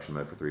full production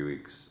mode for 3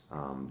 weeks.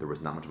 There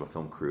was not much of a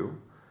film crew,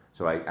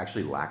 so I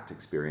actually lacked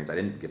experience. I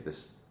didn't get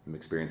this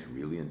experience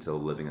really until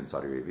living in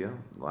Saudi Arabia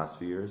the last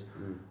few years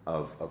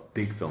of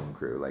big film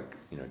crew, like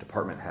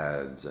department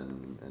heads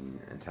and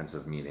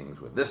intensive meetings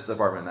with this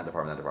department, that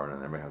department,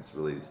 and everybody has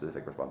really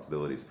specific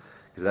responsibilities.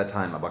 Because at that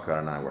time, Abakar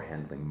and I were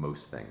handling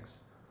most things.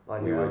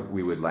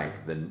 We would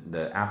like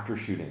the after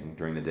shooting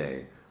during the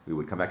day, we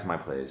would come back to my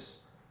place,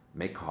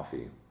 make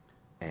coffee,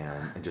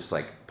 and just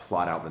like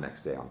plot out the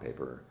next day on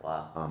paper.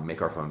 Wow.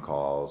 Make our phone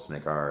calls,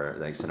 send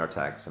our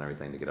texts and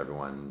everything to get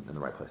everyone in the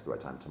right place at the right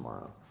time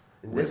tomorrow.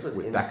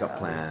 With backup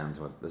plans.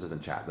 This is in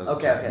chat. That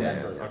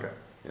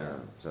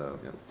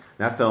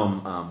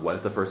film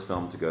was the first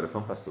film to go to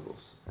film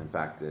festivals. In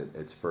fact,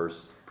 its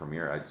first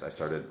premiere, I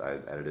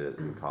edited it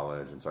in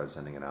college and started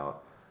sending it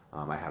out.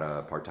 I had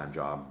a part-time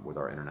job with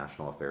our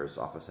international affairs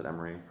office at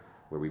Emory,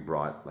 where we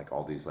brought like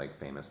all these like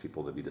famous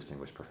people to be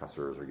distinguished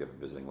professors or give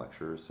visiting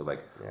lectures. So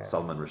like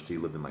Salman Rushdie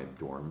lived in my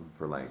dorm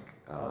for like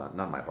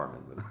not in my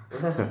apartment,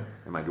 but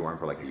in my dorm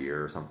for like a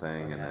year or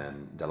something. And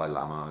then Dalai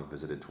Lama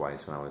visited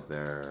twice when I was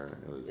there.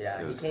 It was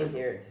he came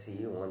here to see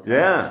you one time.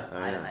 Yeah,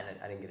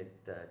 I didn't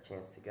get the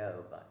chance to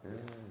go, but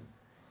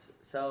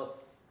so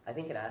I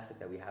think an aspect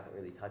that we haven't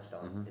really touched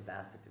on is the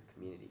aspect of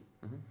community.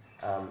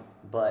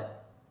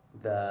 But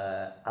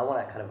I want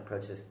to kind of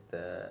approach this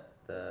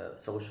the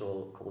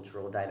social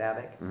cultural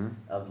dynamic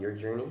of your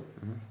journey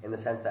in the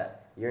sense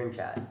that you're in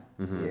Chad.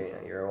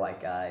 You're a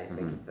white guy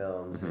making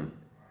films and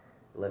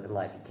living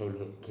life. You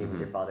came with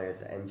your father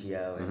as an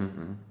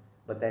NGO,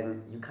 but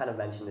then you kind of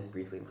mentioned this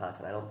briefly in class,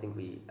 and I don't think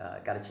we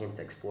got a chance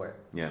to explore it.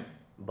 Yeah.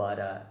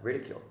 But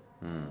ridicule,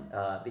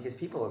 because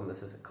people in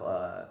this is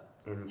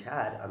in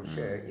Chad, I'm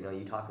sure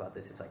you talk about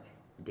this as like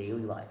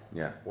daily life.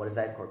 Yeah. What does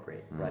that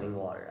incorporate? Running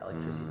water,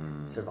 electricity,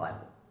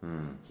 survival.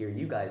 Here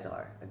you guys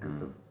are a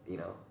group of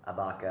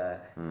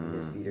Abaka,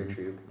 his theater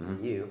troupe, and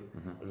you,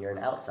 and you're an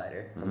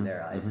outsider from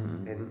their eyes.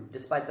 And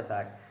despite the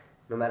fact,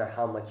 no matter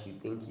how much you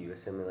think you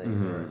assimilate,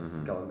 or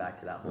going back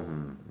to that whole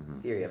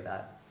theory of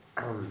that,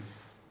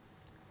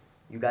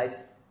 you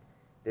guys,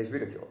 there's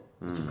ridicule.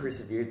 But you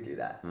persevered through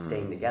that,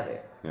 staying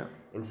together. Yeah.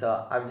 And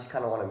so I just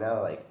kind of want to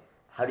know, like,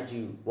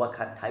 what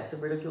kind of types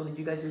of ridicule did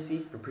you guys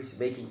receive for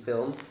making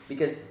films?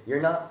 Because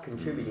you're not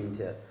contributing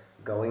to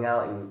going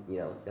out and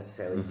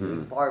necessarily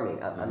doing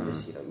farming. I'm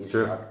just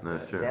using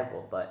an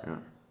example, but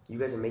you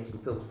guys are making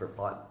films for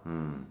fun,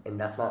 and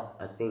that's not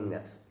a thing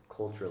that's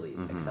culturally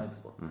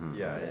acceptable.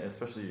 Yeah,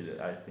 especially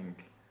I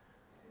think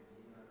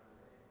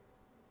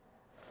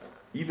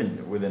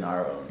even within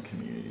our own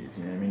communities.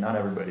 I mean, not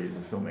everybody is a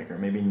filmmaker.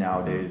 Maybe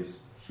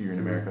nowadays here in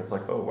America, it's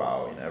like, oh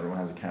wow, everyone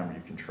has a camera,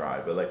 you can try.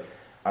 But like,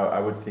 I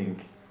would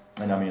think,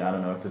 and I mean, I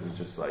don't know if this is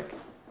just like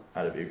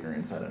out of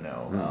ignorance, I don't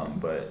know.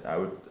 But I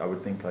would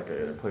think like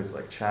in a place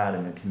like Chad,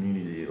 in a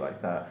community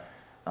like that,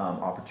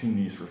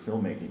 opportunities for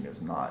filmmaking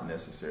is not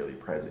necessarily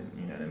present.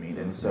 You know what I mean?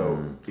 And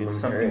so it's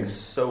something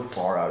so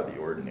far out of the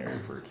ordinary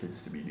for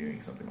kids to be doing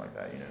something like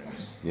that. You know what I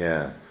mean?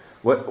 Yeah.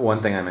 One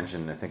thing I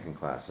mentioned, I think, in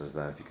class is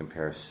that if you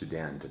compare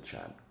Sudan to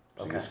Chad,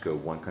 so you just go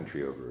one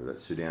country over, that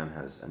Sudan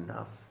has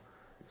enough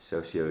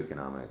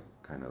socioeconomic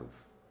kind of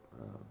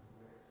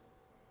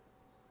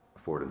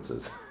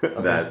affordances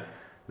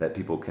that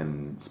people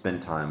can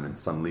spend time in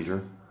some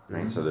leisure,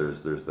 right? So there's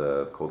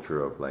the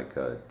culture of like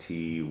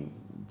tea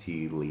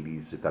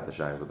ladies,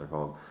 Tatashai is what they're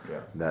called,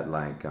 that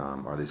like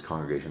are these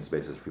congregation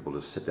spaces for people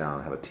to sit down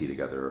and have a tea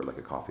together or like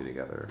a coffee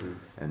together.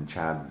 And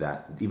Chad,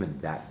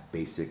 that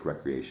basic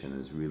recreation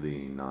is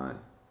really not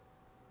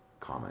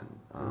common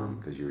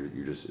because you're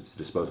just, it's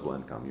disposable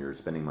income. You're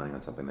spending money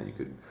on something that you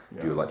could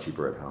do a lot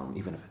cheaper at home,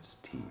 even if it's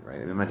tea, right?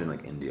 And imagine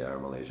like India or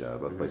Malaysia,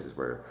 both places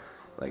where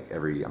like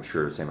I'm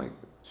sure same like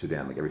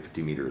Sudan, like every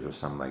 50 meters or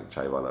some like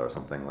chai wala or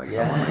something like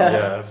someone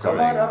like, Come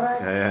on, all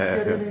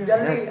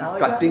right.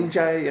 Cutting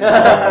chai.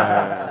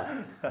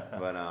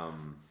 But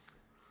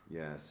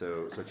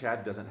so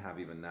Chad doesn't have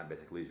even that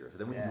basic leisure. So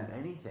then when you do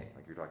anything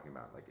like you're talking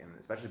about, like, and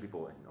especially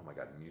people, and oh my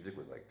god, music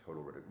was like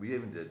total ridicule. We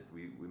even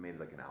we made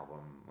like an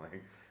album,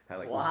 like had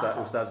like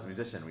Ustad's a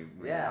musician. We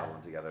made an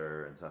album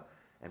together and stuff.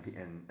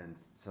 And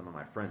some of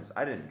my friends,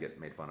 I didn't get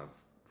made fun of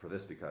for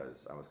this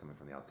because I was coming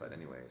from the outside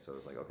anyway. So it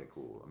was like, okay,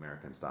 cool,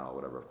 American style,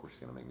 whatever. Of course,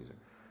 he's gonna make music.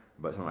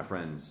 But some of my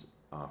friends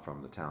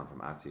from the town,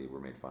 from Ati, were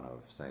made fun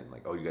of, saying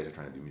like, "Oh, you guys are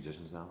trying to be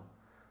musicians now,"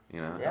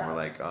 And we're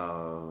like,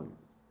 "Oh,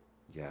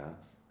 yeah."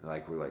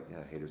 Like we're like,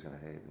 "Yeah, haters gonna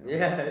hate."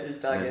 Yeah, you're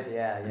talking.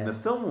 In the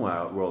film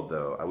world,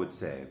 though, I would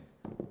say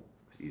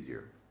it's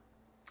easier.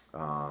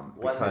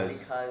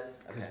 Because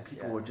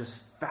people were just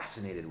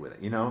fascinated with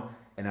it,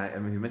 And I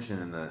mean, you mentioned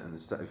in the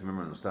if you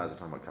remember in the Stars, I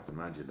talking about Captain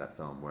Majid, that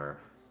film where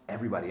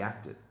everybody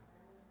acted,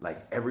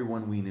 like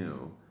everyone we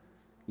knew,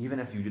 even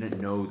if you didn't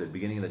know the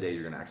beginning of the day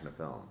you're going to act in a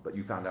film, but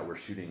you found out we're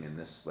shooting in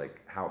this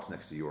like house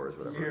next to yours,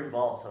 whatever. You're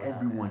involved somehow.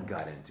 Everyone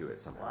got into it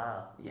somehow.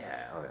 Wow.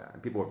 Yeah,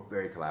 and people were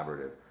very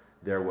collaborative.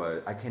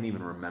 I can't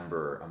even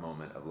remember a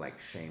moment of like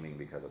shaming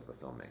because of the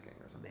filmmaking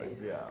or something.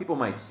 Amazing. Yeah. People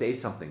might say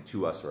something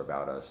to us or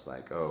about us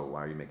like, "Oh,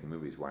 why are you making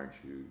movies? Why aren't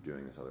you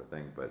doing this other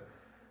thing?" But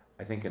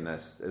I think it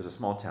was a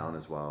small town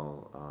as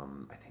well.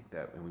 I think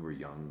that when we were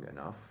young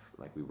enough,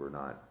 like we were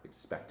not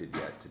expected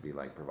yet to be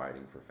like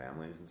providing for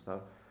families and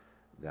stuff,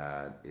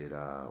 that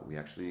we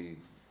actually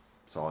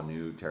saw a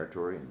new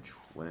territory and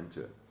went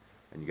into it.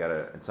 And you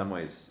gotta, in some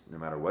ways, no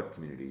matter what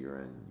community you're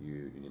in,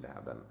 you need to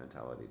have that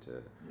mentality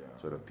to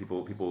sort of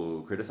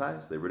people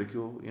criticize, they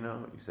ridicule, you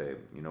say,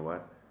 you know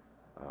what,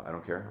 I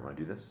don't care, I'm gonna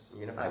do this.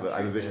 I have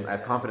a vision, I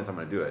have confidence, I'm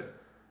gonna do it.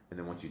 And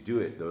then once you do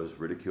it, those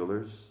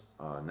ridiculers,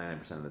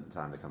 99% of the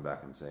time they come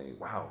back and say,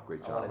 "Wow,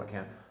 great job!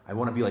 I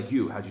want to be like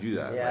you. How'd you do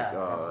that?" Yeah,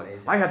 that's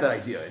amazing. I had that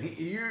idea, and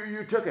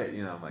you took it.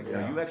 I'm like,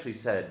 no, you actually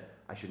said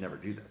I should never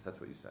do this. That's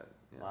what you said.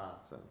 Yeah, wow.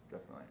 So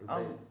definitely. Go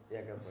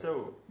for it.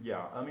 So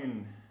I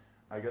mean,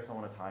 I guess I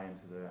want to tie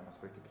into the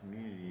aspect of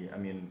community. I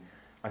mean,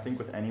 I think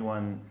with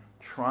anyone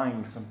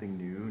trying something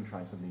new and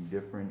trying something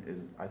different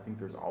is, I think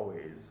there's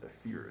always a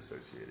fear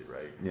associated,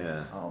 right?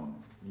 Yeah.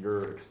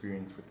 Your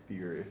experience with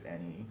fear, if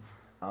any,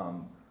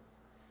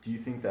 do you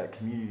think that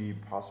community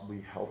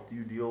possibly helped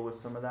you deal with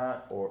some of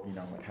that, or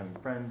like having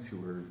friends who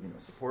were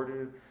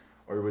supportive,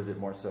 or was it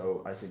more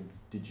so? I think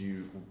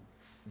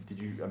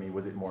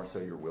was it more so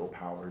your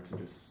willpower to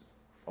just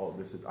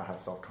I have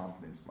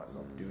self-confidence in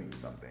myself doing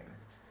something?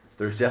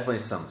 There's definitely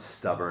some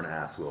stubborn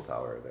ass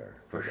willpower there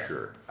for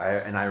sure. I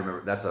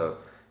remember if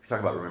you talk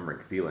about remembering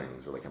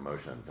feelings or like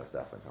emotions, that's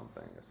definitely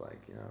something. It's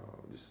like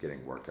just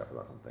getting worked up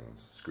about something.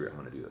 Screw it, I'm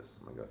going to do this.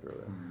 I'm going to go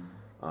through it.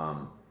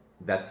 Mm-hmm.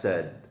 That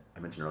said, I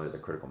mentioned earlier the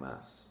critical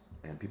mass,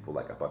 and people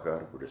like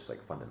Abakar were just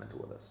like fundamental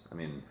with us. I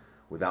mean,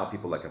 without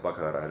people like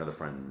Abakar, I had another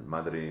friend,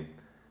 Madri,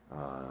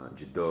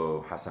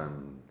 Jiddo,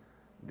 Hassan,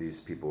 these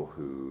people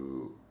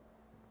who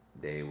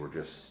they were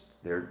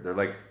just they're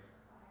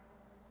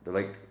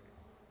like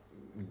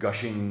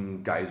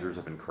gushing geysers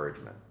of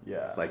encouragement.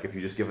 Yeah. Like if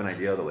you just give an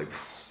idea, they're like,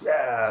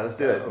 yeah, let's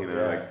do it.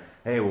 Like,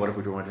 hey, what if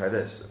we want to try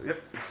this?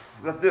 Yep,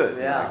 let's do it.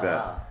 Yeah. Like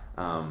that.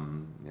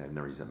 I've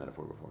never used that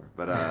metaphor before,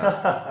 but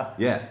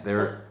yeah,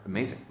 they're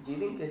amazing. Do you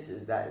think this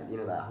is that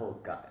that whole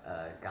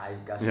guys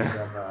gushing of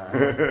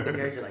the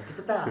character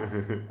like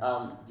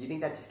da-da-da. Do you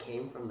think that just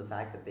came from the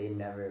fact that they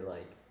never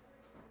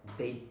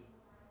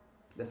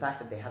the fact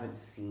that they haven't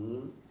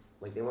seen,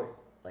 like they weren't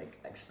like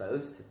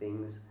exposed to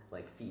things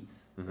like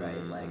feats,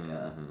 right?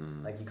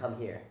 Like you come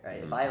here,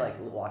 right? If I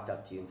walked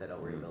up to you and said, "Oh,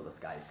 we're gonna build a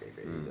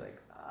skyscraper," you'd be like,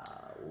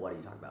 "What are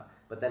you talking about?"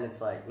 But then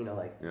it's like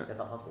that's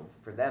not possible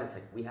for them. It's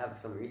like we have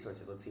some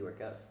resources. Let's see where it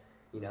goes.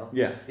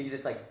 Yeah. Because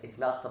it's like it's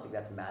not something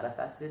that's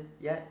manifested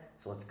yet.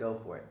 So let's go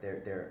for it.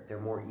 They're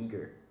more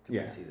eager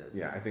to pursue those.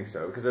 Yeah, I think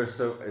so because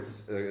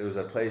it was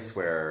a place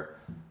where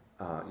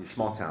you're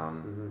small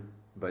town,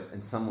 but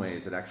in some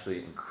ways it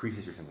actually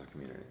increases your sense of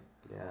community.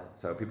 Yeah.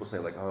 So people say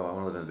like, oh, I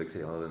want to live in a big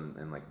city. I want to live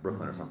in like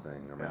Brooklyn or something,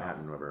 or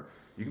Manhattan, or whatever.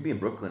 You can be in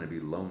Brooklyn and be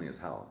lonely as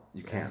hell.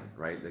 You can,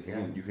 right? Like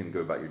you can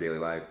go about your daily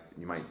life.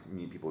 You might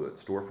meet people at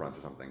storefronts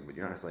or something, but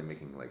you're not necessarily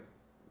making like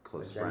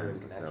close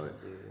friends necessarily.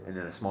 And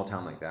in a small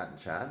town like that in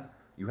Chad,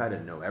 you had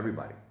to know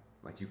everybody.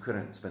 Like you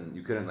couldn't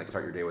like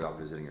start your day without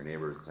visiting your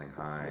neighbors and saying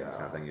hi and this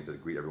kind of thing. You have to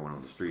greet everyone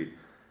on the street.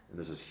 And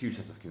there's this huge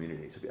sense of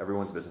community. So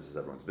everyone's business is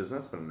everyone's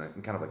business, but in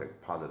kind of like a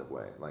positive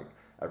way. Like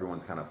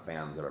everyone's kind of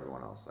fans of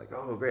everyone else. Like,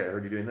 oh, great, I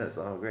heard you doing this.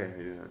 Oh, great,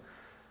 you're doing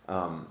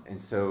that.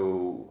 And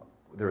so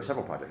there were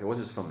several projects. It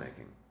wasn't just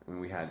filmmaking. I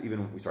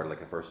mean, we started like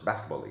the first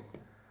basketball league.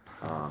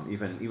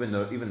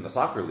 Even the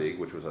soccer league,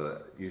 which was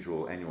a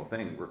usual annual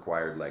thing,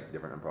 required like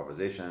different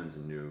improvisations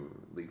and new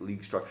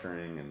league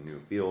structuring and new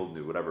field,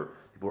 new whatever.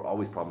 People were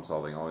always problem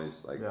solving,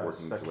 always like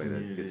working to way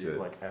to get to it.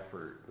 Like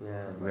effort.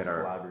 Yeah. We had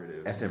our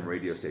FM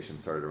radio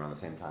station started around the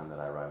same time that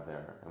I arrived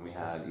there, and we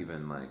had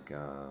even like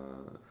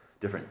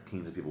different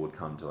teams of people would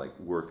come to like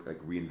work, like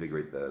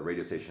reinvigorate the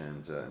radio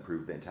station to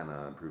improve the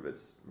antenna, improve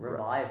its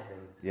revive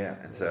things. Yeah,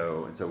 and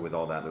so with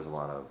all that, there's a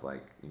lot of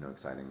like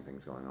exciting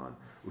things going on.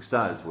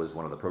 Ustaz was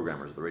one of the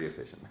programmers of the radio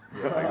station.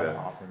 Yeah, like that's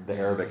awesome. The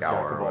Arabic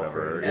hour or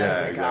whatever.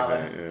 Yeah,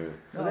 exactly. Yeah.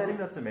 So I think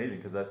that's amazing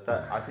because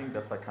I think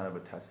that's like kind of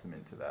a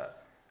testament to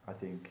that. I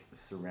think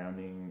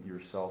surrounding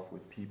yourself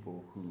with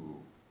people who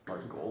are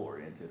goal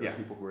oriented or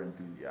people who are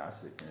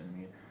enthusiastic.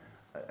 And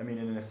I mean,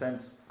 in a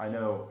sense, I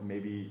know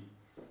maybe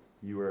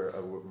you were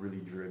a really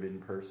driven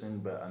person,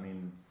 but I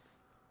mean,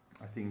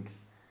 I think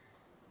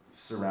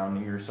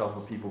surrounding yourself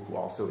with people who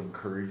also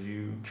encourage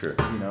you, sure.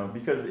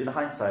 Because in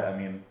hindsight, I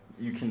mean,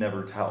 you can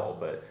never tell,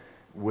 but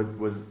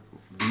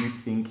do you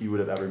think you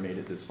would have ever made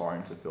it this far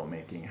into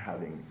filmmaking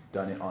having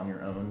done it on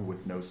your own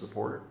with no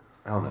support?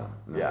 Hell no.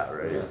 Yeah,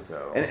 right. Yeah.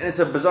 So and it's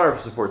a bizarre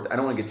support. I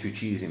don't want to get too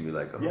cheesy and be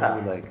like,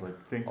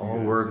 all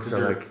works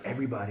are like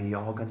everybody,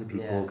 all kinds of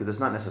people, because it's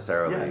not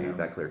necessarily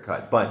that clear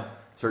cut. But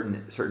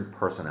certain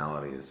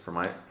personalities, for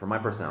my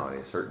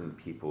personality, certain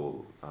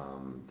people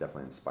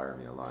definitely inspire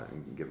me a lot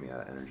and give me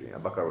that energy.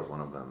 Abakar was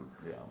one of them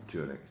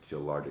to a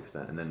large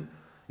extent. And then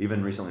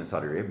even recently in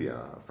Saudi Arabia,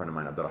 a friend of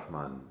mine,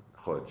 Abdurrahman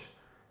Khoj,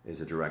 is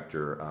a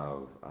director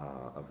of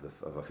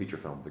a feature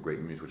film, The Great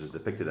Muse, which is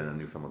depicted in a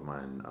new film of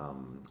mine,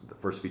 the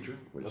first feature,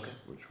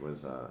 which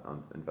was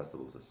in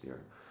festivals this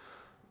year.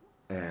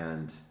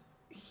 And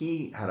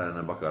he had an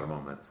Abakar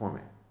moment for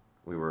me.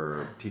 We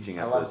were teaching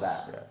at this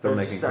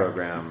filmmaking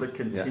program. It's the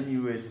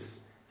continuous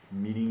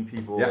meeting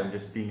people and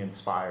just being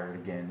inspired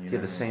again. He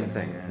had the same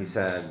thing.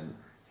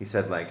 He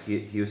said like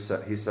he's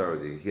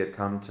Saudi. He had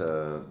come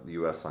to the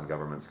U.S. on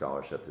government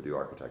scholarship to do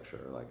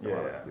architecture, like a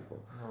lot of people,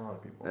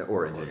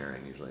 or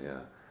engineering usually,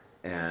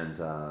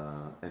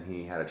 And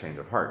he had a change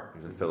of heart. He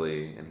was in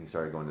Philly, and he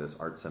started going to this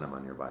art cinema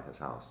nearby his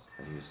house,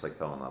 and he just like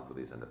fell in love with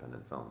these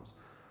independent films.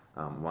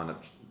 Wound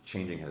up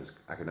changing his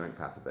academic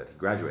path a bit. He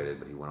graduated,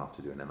 but he went off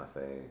to do an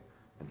MFA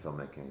in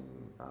filmmaking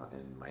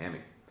in Miami.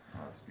 Oh,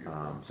 that's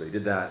beautiful. So he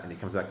did that, and he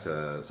comes back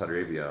to Saudi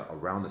Arabia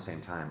around the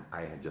same time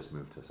I had just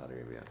moved to Saudi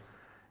Arabia.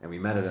 And we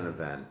met at an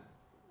event,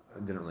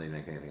 didn't really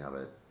make anything of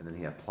it, and then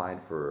he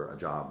applied for a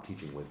job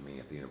teaching with me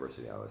at the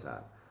university I was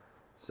at.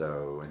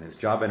 So in his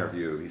job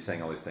interview, he's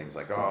saying all these things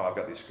like, "Oh, I've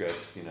got these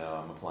scripts.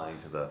 I'm applying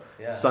to the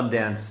Yeah.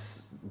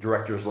 Sundance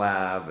Directors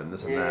Lab and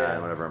this and that Yeah.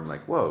 and whatever." I'm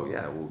like, "Whoa,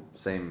 yeah, well,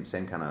 same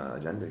kind of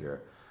agenda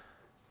here."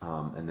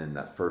 And then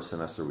that first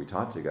semester we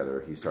taught together,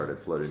 he started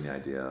floating the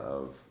idea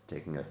of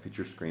taking a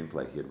feature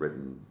screenplay he had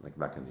written like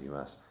back in the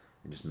U.S.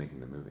 and just making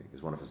the movie.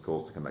 Because one of his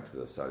goals to come back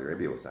to Saudi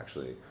Arabia was to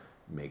actually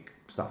make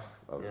stuff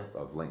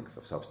of length,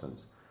 of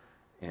substance.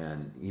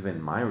 And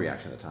even my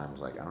reaction at the time was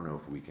like, I don't know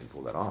if we can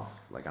pull that off.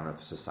 Like, I don't know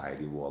if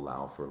society will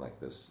allow for like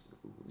this,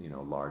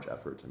 large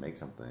effort to make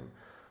something.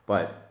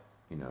 But,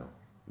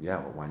 yeah,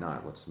 well, why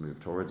not? Let's move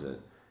towards it.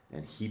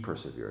 And he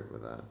persevered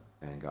with that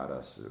and got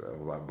us,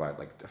 by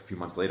like a few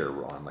months later,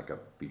 we're on like a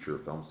feature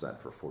film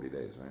set for 40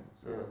 days, right?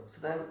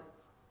 So then,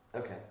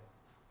 okay.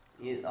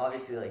 You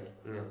obviously,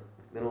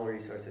 minimal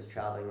resources,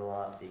 traveling a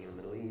lot, being in the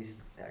Middle East,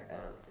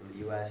 in the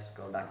U.S.,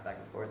 going back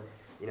and forth.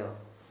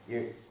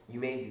 You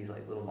made these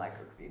like little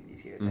micro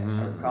communities here and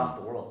there, across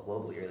the world,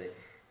 globally, really.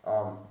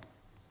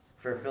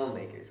 For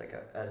filmmakers, like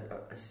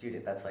a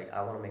student that's like,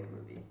 I want to make a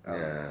movie.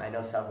 I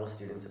know several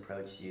students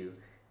approached you.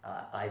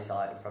 I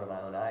saw it in front of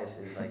my own eyes.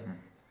 It was like,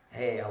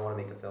 hey, I want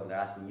to make a film. They're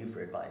asking you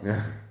for advice.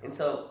 Yeah. And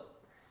so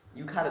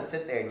you kind of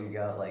sit there and you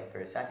go, like, for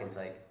a second, it's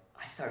like,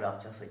 I started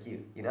off just like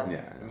you,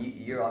 Yeah. And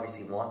you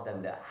obviously want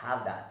them to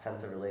have that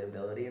sense of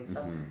relatability and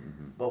stuff.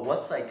 But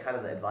what's like kind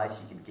of the advice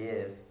you could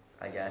give,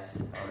 I guess,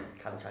 I'm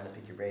kind of trying to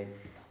pick your brain,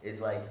 is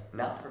like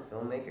not for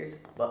filmmakers,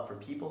 but for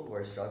people who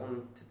are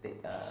struggling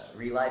to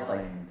realize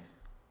like,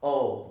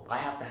 oh, I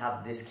have to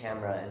have this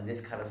camera and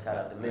this kind of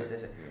setup and this.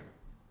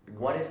 Yeah.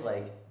 What is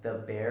like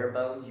the bare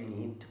bones you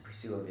need to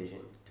pursue a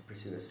vision, to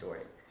pursue a story?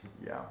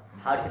 Yeah.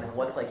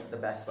 What's like the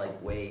best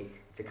like way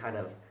to kind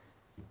of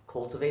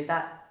cultivate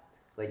that?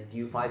 Like, do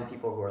you find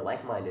people who are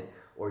like-minded,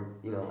 or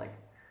like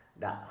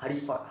that? How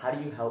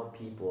do you help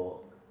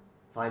people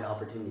find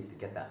opportunities to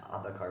get that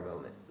Abakar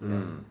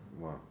moment?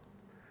 Wow.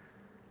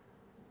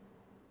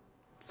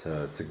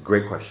 It's a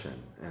great question,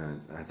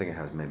 and I think it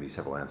has maybe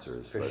several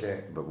answers.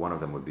 Sure. But one of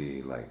them would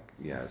be like,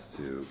 is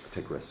to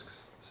take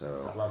risks.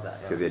 So I love that.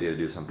 if you have the idea to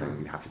do something,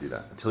 you have to do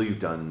that. Until you've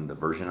done the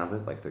version of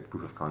it, like the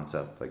proof of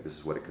concept, like this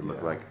is what it could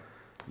look like,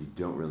 you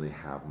don't really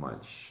have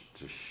much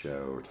to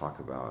show or talk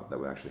about that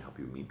would actually help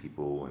you meet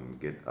people and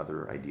get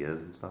other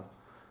ideas and stuff.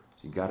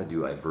 So you got to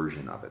do a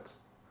version of it.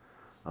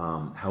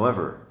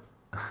 However,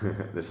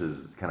 this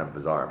is kind of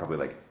bizarre, probably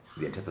like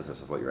the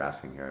antithesis of what you're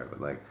asking here,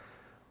 but like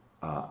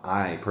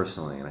I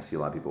personally, and I see a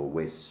lot of people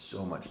waste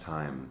so much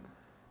time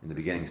in the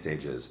beginning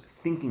stages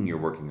thinking you're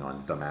working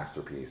on the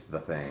masterpiece, the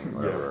thing,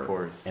 whatever. Of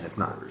course. And it's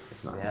not.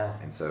 It's not. Yeah.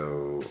 And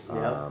so,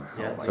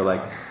 So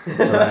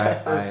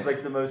that's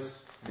like the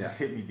most just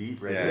hit me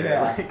deep, right?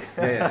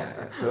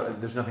 Yeah. So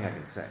there's nothing I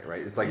can say,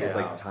 right? It's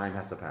like time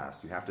has to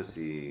pass. You have to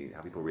see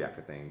how people react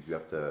to things. You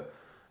have to.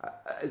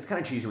 It's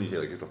kind of cheesy when you say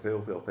like you have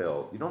to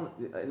fail. You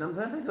don't.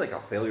 Nothing's like a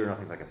failure.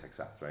 Nothing's like a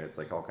success, right? It's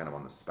like all kind of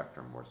on the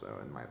spectrum more so,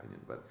 in my opinion.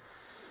 But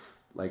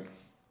like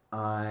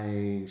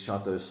I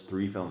shot those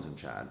 3 films in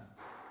Chad,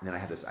 and then I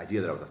had this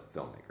idea that I was a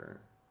filmmaker.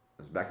 I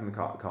was back in the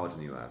college in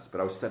the U.S., but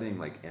I was studying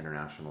like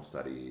international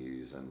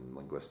studies and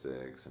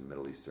linguistics and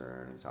Middle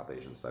Eastern and South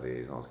Asian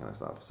studies and all this kind of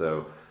stuff.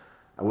 So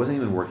I wasn't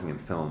even working in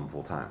film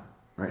full time.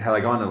 Right? Had I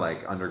gone to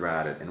like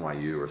undergrad at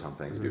NYU or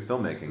something to do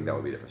filmmaking, that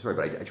would be a different story.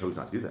 But I chose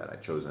not to do that.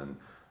 I'd chosen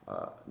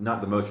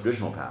not the most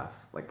traditional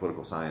path, like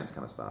political science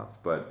kind of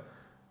stuff, but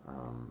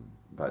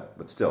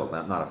still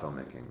not a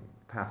filmmaking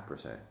path per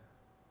se.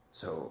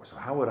 So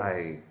how would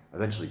I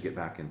eventually get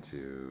back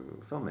into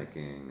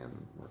filmmaking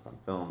and work on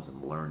films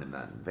and learn in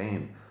that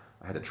vein?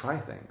 I had to try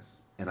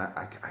things, and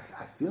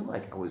I feel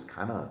like I was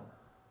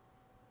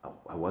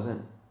I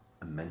wasn't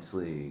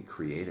immensely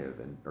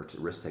creative or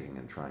risk taking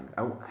and trying.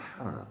 I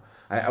don't know.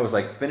 I was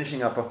like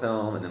finishing up a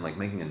film and then like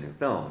making a new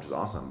film, which was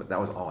awesome. But that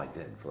was all I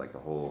did for like the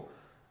whole,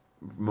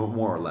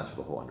 more or less for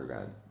the whole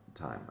undergrad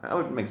time. I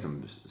would make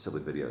some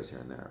silly videos here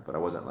and there, but I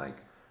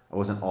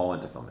wasn't all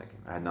into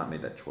filmmaking. I had not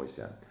made that choice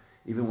yet.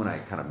 Even when I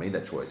kind of made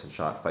that choice and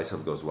shot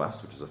Faisal Goes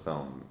West, which is a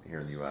film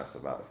here in the U.S.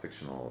 about a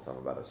fictional film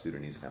about a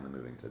Sudanese family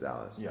moving to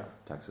Dallas,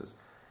 Texas,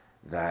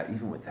 that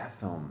even with that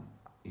film,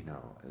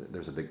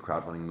 there's a big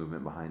crowdfunding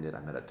movement behind it. I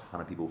met a ton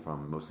of people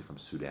mostly from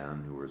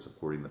Sudan who were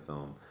supporting the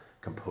film.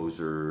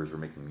 Composers were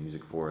making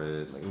music for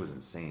it. Like, it was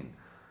insane.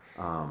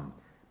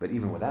 But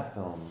even with that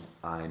film,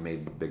 I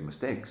made big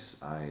mistakes.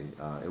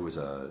 It was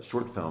a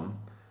short film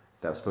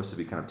that was supposed to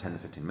be kind of 10 to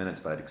 15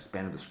 minutes, but I'd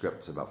expanded the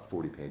script to about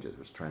 40 pages,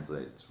 which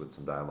translates with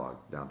some dialogue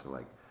down to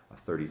like a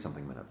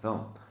 30-something minute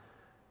film.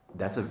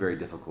 That's a very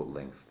difficult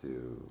length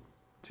to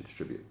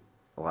distribute.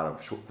 A lot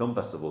of film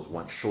festivals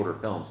want shorter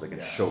films so they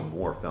can show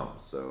more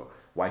films. So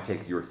why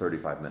take your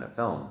 35-minute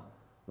film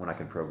when I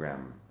can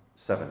program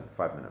 7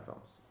 5-minute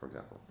films, for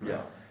example? Yeah,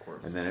 of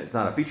course. And then it's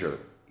not a feature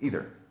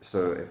either.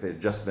 So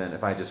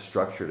if I just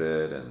structured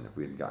it, and if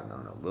we had gotten, I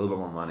don't know, a little bit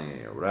more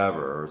money or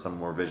whatever, or some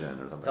more vision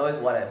or something. It's always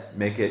what ifs.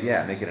 Make it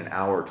an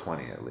hour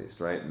 20 at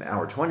least, right? An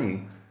hour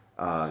 20,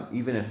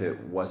 even if it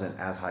wasn't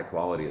as high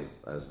quality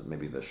as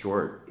maybe the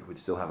short, it would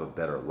still have a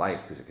better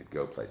life because it could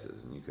go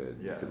places and you could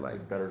it's a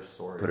better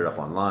story. put it up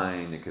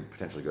online. It could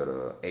potentially go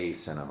to a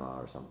cinema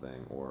or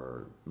something,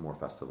 or more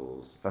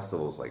festivals.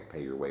 Festivals like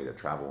pay your way to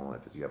travel,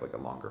 and if you have like a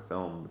longer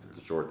film, if it's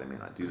a short, they may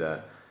not do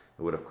that.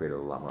 It would have created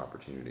a lot more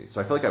opportunities.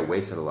 So I feel like I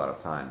wasted a lot of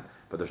time,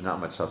 but there's not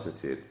much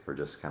substitute for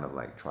just kind of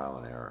like trial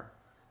and error.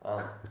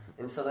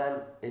 And so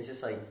then it's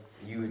just like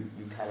you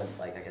kind of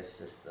like, I guess,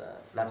 just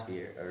not to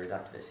be a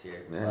reductivist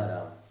here,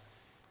 but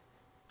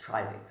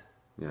try things.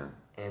 Yeah.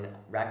 And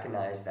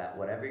recognize that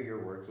whatever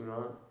you're working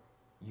on,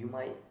 you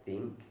might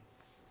think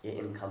it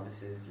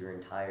encompasses your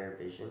entire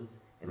vision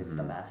and it's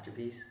the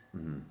masterpiece,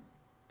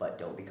 but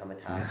don't become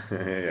attached.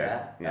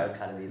 That would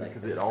kind of be like,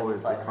 because it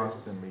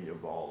constantly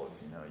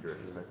evolves. Your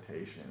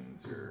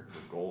expectations, your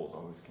goals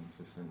always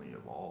consistently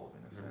evolve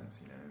in a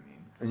sense. You know what I mean?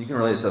 And you can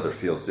relate this to other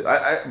fields too.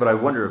 But I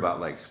wonder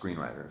about like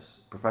screenwriters,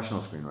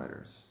 professional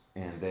screenwriters,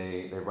 and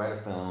they write a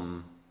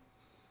film,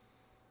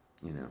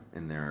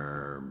 in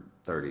their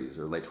 30s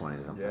or late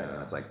 20s or something,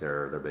 and it's like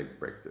their big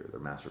breakthrough,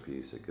 their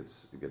masterpiece. It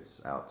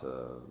gets out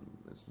to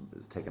it's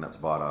taken up, it's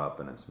bought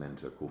up, and it's made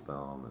into a cool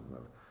film, and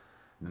whatever.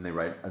 And then they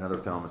write another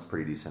film that's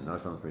pretty decent, another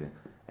film that's pretty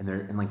decent. And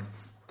they're in like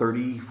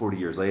 30, 40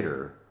 years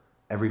later,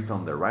 every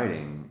film they're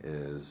writing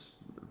is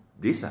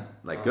decent,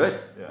 like good,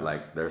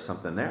 like there's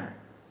something there.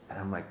 And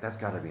I'm like, that's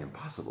got to be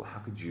impossible. How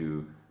could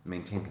you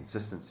maintain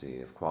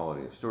consistency of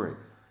quality of story?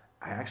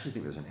 I actually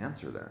think there's an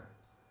answer there.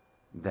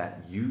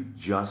 That you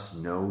just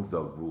know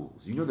the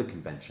rules. You know the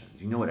conventions.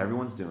 You know what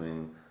everyone's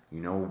doing. You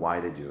know why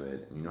they do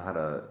it. You know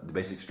the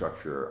basic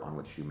structure on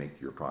which you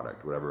make your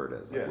product, whatever it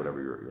is, like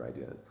whatever your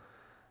idea is.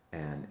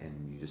 And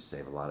you just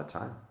save a lot of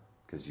time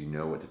because you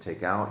know what to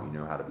take out. You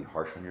know how to be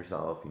harsh on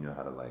yourself. You know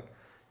how to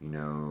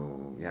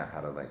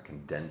how to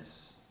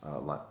condense a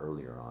lot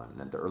earlier on.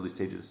 And at the early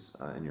stages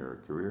in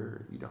your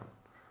career, you don't.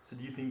 So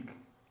do you think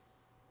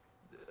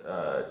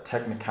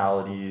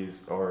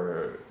technicalities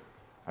or,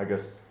 I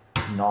guess,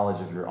 knowledge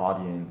of your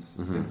audience,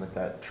 things like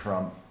that,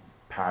 trump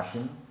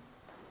passion?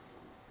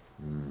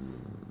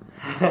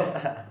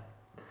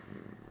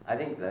 I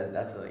think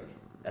that's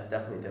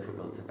definitely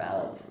difficult to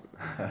balance.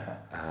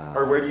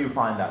 Or where do you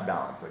find that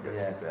balance, I guess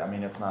you could say? I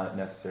mean, it's not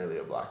necessarily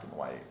a black and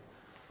white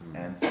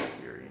answer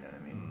here, you know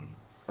what I mean?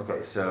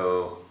 Okay,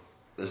 so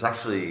there's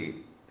actually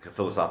a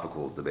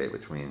philosophical debate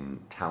between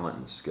talent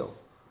and skill.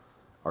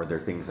 Are there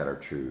things that are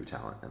true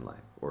talent in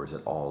life, or is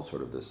it all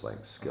sort of this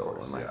like skill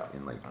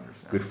and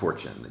good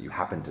fortune that you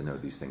happen to know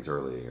these things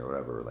early or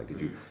whatever? Like, did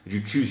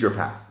you choose your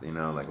path?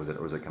 Like was it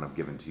kind of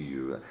given to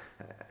you?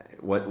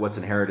 What's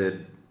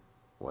inherited?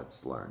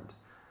 What's learned?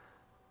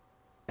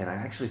 And I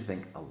actually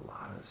think a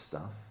lot of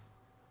stuff.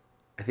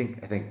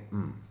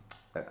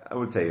 I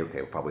would say,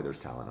 okay, probably there's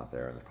talent out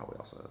there, and there's probably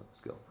also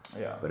skill.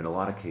 Yeah. But in a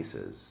lot of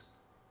cases,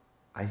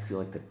 I feel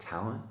like the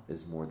talent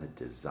is more the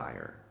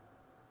desire.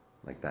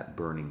 Like that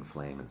burning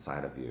flame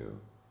inside of you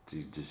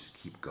to just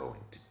keep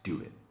going, to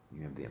do it.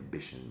 You have the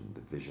ambition,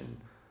 the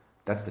vision.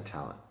 That's the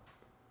talent.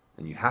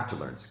 And you have to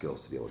learn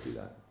skills to be able to do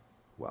that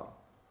well.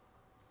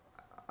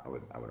 I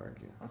would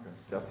argue. Okay.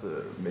 That's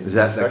a amazing Is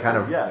that kind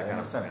of in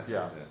a sense,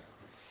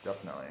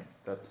 definitely.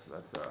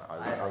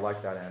 I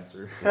like that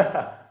answer.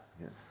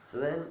 So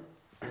then,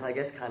 I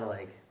guess kind of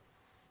like,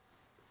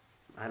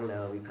 I don't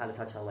know, we've kind of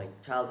touched on like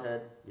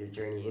childhood, your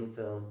journey in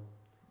film,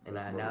 and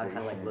now kind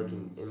of like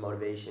looking in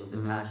motivations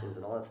and passions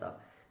and all that stuff.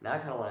 Now I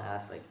kind of want to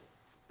ask like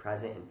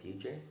present and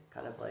future,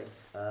 kind of like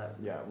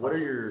What are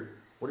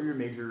your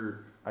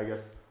major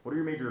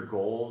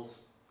goals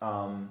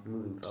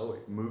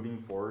moving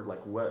forward?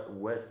 Like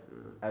what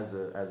as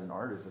an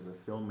artist, as a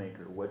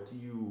filmmaker, what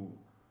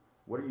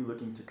are you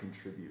looking to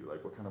contribute?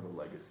 Like what kind of a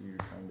legacy are you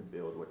trying to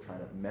build? What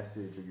kind of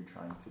message are you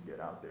trying to get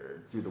out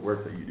there through the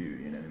work that you do?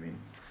 You know what I mean?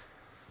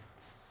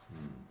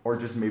 Or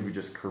just maybe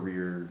just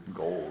career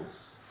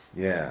goals.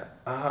 Yeah,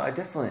 I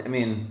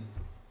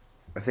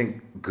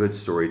think good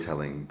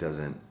storytelling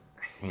doesn't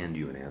hand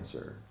you an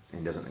answer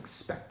and doesn't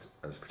expect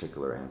a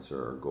particular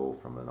answer or goal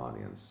from an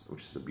audience,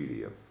 which is the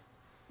beauty of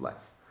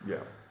life. Yeah.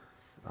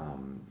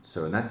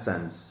 So in that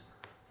sense,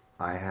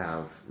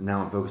 I'm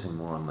focusing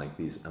more on like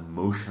these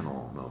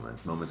emotional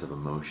moments of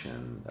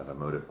emotion, of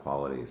emotive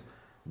qualities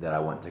that I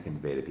want to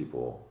convey to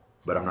people,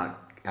 but I'm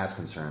not as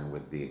concerned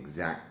with the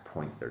exact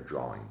points they're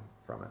drawing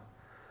from it.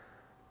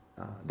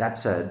 That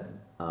said,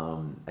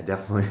 I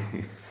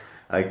definitely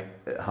like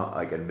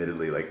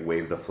admittedly like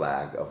wave the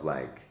flag of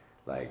like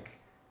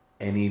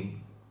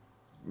any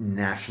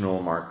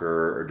national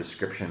marker or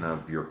description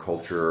of your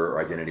culture or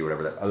identity,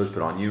 whatever that others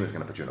put on you, is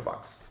going to put you in a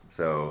box.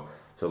 So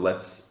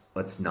let's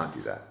not do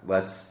that.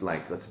 Let's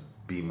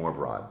be more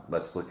broad.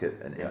 Let's look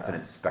at an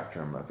infinite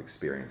spectrum of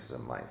experiences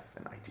in life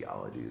and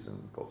ideologies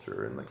and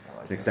culture, and to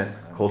an extent,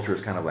 culture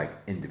is kind of like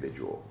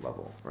individual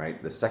level,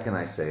 right? The second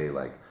I say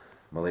like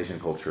Malaysian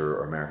culture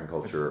or American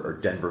culture or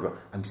Denver,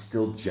 I'm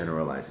still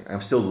generalizing.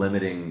 I'm still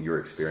limiting your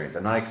experience.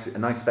 I'm not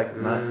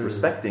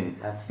respecting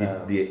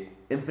the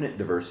infinite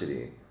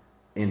diversity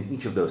in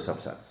each of those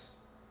subsets.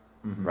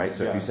 right?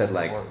 So if you said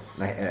like,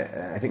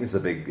 and I think this is a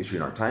big issue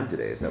in our time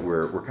today, is that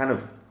we're kind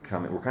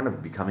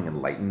of becoming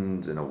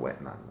enlightened in a way.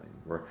 Not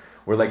enlightened.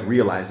 We're like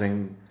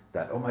realizing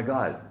that, oh my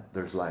God,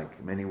 there's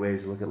like many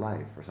ways to look at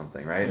life or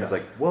something, right? And it's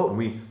like, well,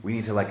 we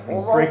need to like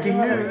breaking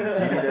news.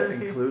 You need to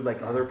include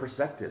like other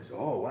perspectives.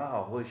 Oh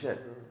wow, holy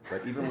shit!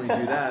 But even when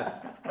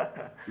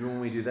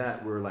we do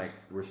that,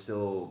 we're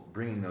still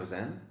bringing those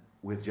in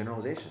with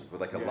generalizations, with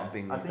like a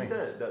lumping. I think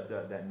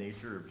that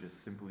nature of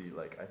just simply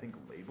like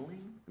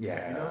labeling.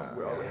 Yeah, you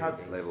know, we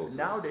have labels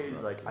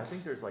nowadays. Like I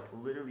think there's like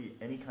literally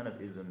any kind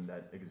of ism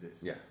that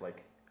exists. Yeah.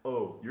 Like,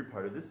 oh, you're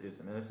part of this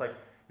ism, and it's like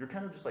you're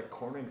kind of just like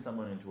cornering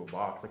someone into a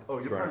box. Like, oh,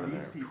 you're part of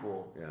these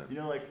people. Yeah. You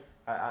know, like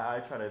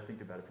I try to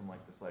think about it from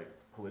like this like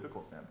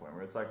political standpoint,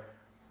 where it's like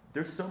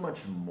there's so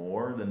much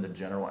more than the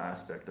general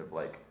aspect of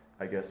like,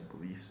 I guess,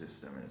 belief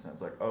system in a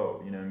sense. Like,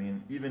 oh, you know what I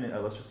mean? Even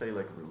let's just say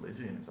like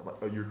religion and stuff. Like,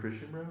 oh, you're a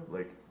Christian, bro?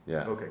 Like,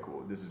 okay,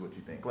 cool. This is what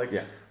you think. Like,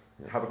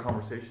 have a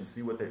conversation,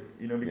 see what they,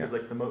 you know, because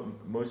like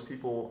most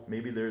people,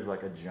 maybe there's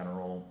like a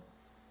general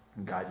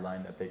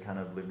guideline that they kind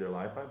of live their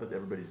life by, but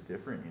everybody's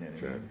different, you know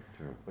what I mean?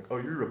 True. It's like, oh,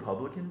 you're a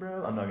Republican,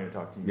 bro? I'm not going to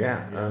talk to you.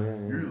 Yeah.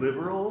 You're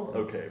liberal?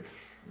 Okay.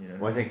 You know,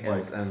 well, I think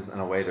like, in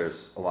a way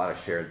there's a lot of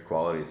shared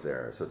qualities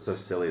there. So it's so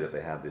silly that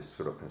they have this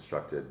sort of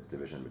constructed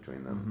division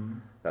between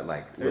them. That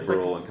like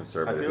liberal and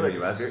conservative in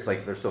the US, it's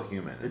like they're still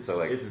human. It's so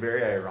like it's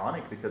very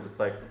ironic because it's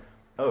like,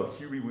 oh,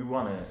 here we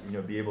want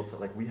to be able to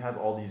like, we have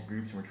all these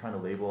groups and we're trying to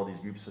label all these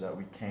groups so that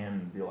we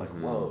can be like,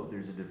 whoa,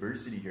 there's a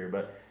diversity here,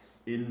 but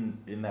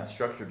in that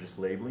structure, just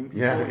labeling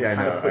people, kind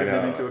of putting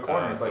them into a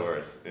corner. It's like,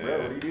 bro,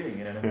 what are you doing?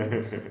 You know what I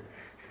mean?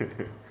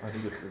 I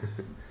think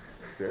it's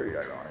very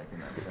ironic in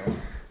that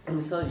sense.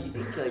 And so you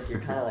think like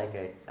you're kind of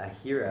like a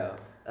hero?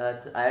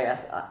 I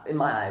guess in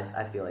my eyes,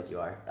 I feel like you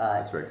are.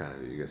 That's very kind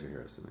of you. You guys are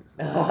heroes to me.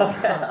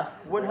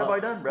 What have I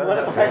done, bro? What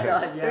have I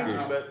done? Yeah.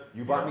 Thank you, but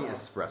you bought me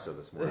espresso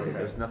this morning.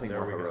 There's nothing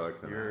more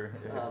heroic than you're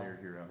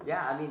a hero.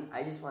 Yeah, I mean,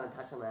 I just want to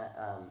touch on that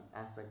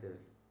aspect of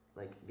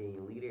like being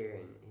a leader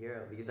and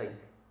hero, because like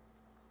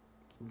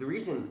the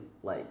reason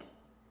like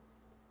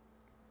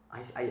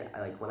I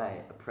like when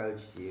I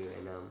approached you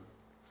and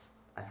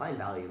I find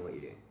value in what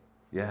you do.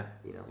 Yeah.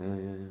 You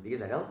know.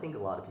 Because I don't think a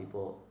lot of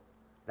people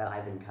that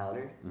I've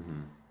encountered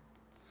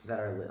that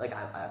are like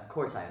I of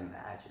course I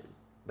imagine,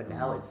 but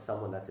now it's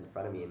someone that's in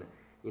front of me, and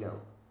you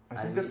know.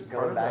 I think that's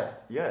part of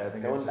that. Yeah, I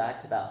think going back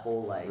to that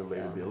whole like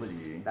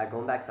relatability.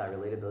 Going back to that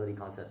relatability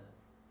concept.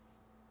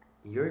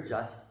 You're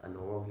just a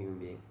normal human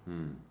being.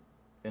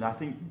 And I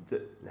think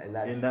that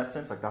in that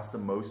sense, like that's the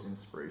most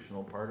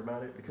inspirational part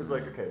about it, because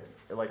like okay,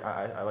 like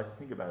I like to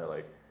think about it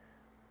like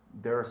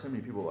there are so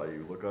many people that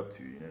you look up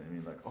to, you know what I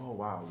mean? Like, oh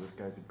wow, this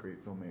guy's a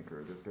great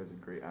filmmaker, this guy's a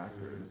great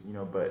actor, you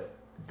know, but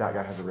that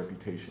guy has a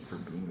reputation for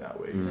being that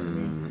way, you know what I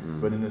mean?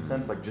 But in a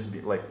sense, like just be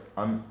like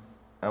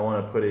I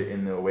want to put it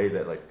in a way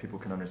that like people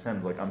can understand.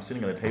 It's like I'm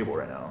sitting at a table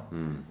right now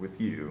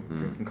with you,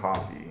 drinking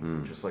coffee,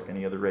 just like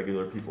any other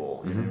regular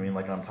people. You know what I mean?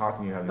 Like I'm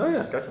talking to you, having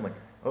this discussion. Like,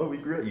 oh, you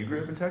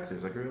grew up in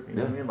Texas. I grew up. You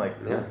know what I mean? Like,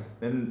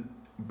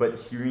 but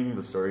hearing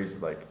the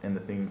stories like and the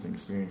things and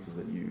experiences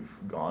that you've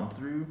gone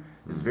through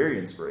is very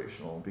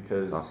inspirational,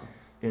 because awesome.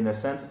 In a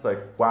sense, it's like,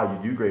 wow, you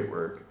do great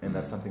work, and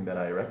that's something that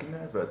I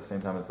recognize. But at the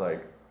same time, it's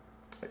like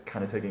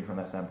kind of taking from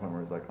that standpoint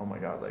where it's like, oh my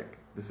God, like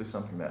this is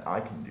something that I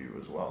can do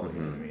as well. You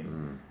know what I mean?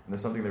 And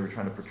that's something that we're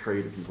trying to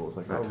portray to people. It's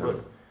like, oh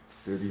look,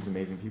 there are these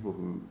amazing people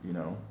who, you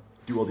know,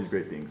 do all these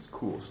great things.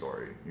 Cool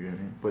story. You know what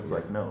I mean? But it's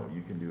like, no,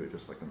 you can do it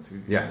just like them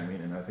too. You know what I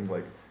mean? And I think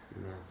like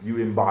you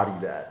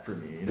embody that for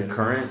me. You know the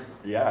current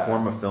I mean?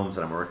 form of films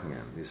that I'm working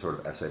in, these sort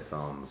of essay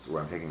films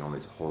where I'm taking all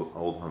these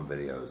old home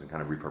videos and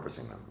kind of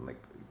repurposing them, like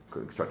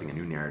constructing a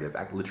new narrative,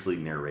 literally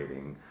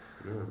narrating.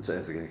 So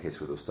as in the case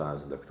with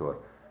Ustaz and Doctor,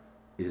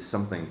 is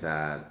something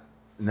that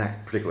in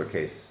that particular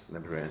case, in that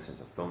particular instance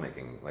of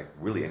filmmaking, like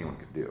really anyone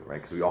could do, right?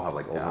 Because we all have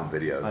like old home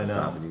videos and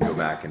stuff, and you can go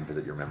back and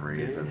visit your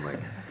memories and like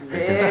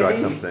reconstruct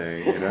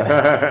something, you know?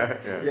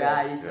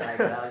 I used to like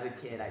when I was a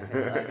kid.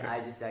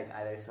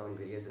 There's so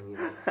many videos of me.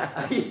 Like,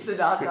 I used to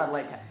knock on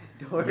like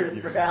doors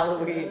for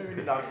Halloween.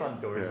 He knocks on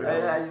doors. And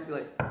I just be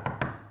like,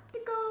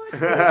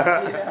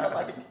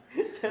 like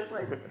just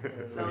like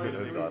so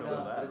serious stuff.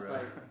 But it's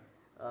like.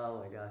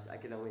 Oh my gosh, I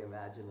can only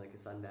imagine like a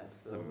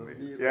Sundance film.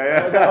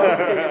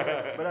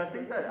 But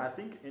I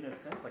think in a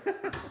sense, like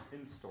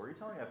in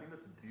storytelling, I think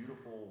that's a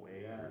beautiful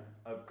way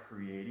of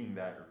creating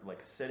that,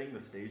 like setting the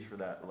stage for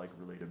that, like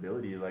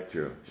relatability, like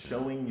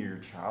showing your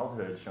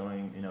childhood,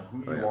 showing, you know,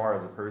 who you are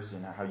as a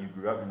person, how you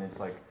grew up. And it's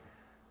like,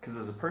 because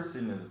as a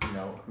person is, you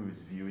know, who's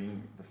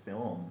viewing the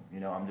film, you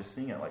know, I'm just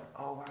seeing it like,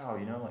 oh wow,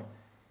 you know, like,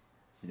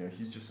 you know,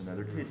 he's just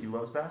another kid. He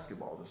loves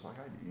basketball just like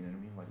I do. You know what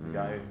I mean? Like the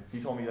guy, he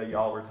told me that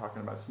y'all were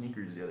talking about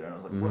sneakers the other day, and I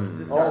was like, "What?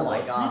 This guy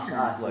loves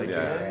sneakers!" Like, you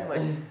know what I mean?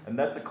 Like, and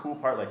that's a cool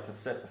part, like to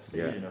set the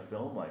stage in a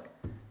film. Like,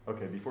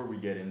 okay, before we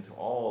get into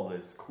all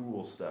this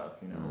cool stuff,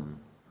 you know,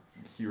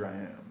 here I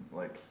am.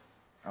 Like,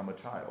 I'm a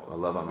child. I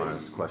love I'm a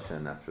Amar's baby.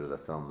 question after the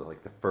film.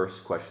 Like the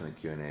first question in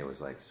Q&A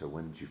was like, "So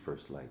when did you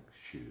first like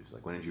shoes?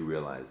 Like when did you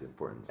realize the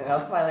importance?" And I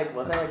was probably like,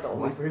 was I like the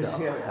only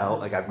person? the hell?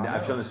 Like I've I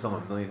know. shown this film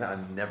a million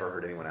times. I've never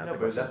heard anyone ask No, that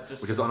but question, that's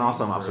just which is the an thing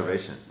awesome for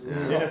observation. us.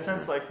 Yeah. In a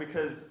sense, like,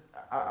 because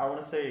I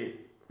want to say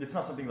it's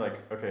not something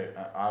like, okay,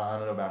 I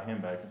don't know about him,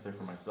 but I can say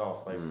for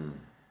myself, like,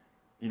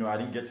 you know, I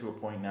didn't get to a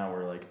point now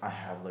where like I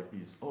have like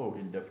these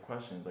in-depth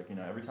questions. Like, you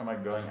know, every time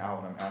I'm going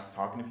out and I'm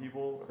talking to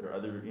people or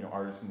other, you know,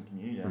 artists in the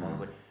community, I'm always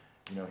like,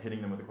 you know,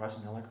 hitting them with a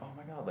question. They're like, oh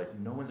my god, like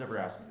no one's ever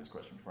asked me this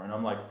question before. And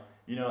I'm like,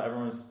 you know,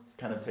 everyone's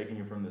kind of taking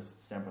you from this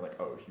standpoint,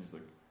 like, oh, he's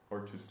like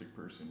artistic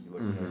person. You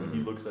look, you know, when he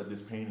looks at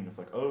this painting, it's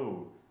like,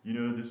 oh, you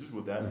know, this is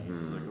what that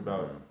means. It's like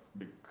about,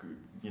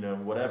 you know,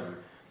 whatever.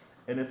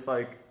 And it's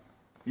like,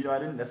 you know, I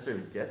didn't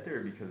necessarily get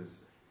there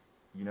because,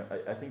 you know,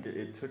 I think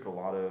it took a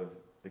lot of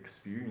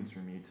experience for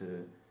me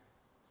to,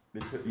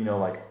 you know,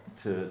 like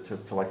to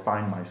like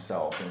find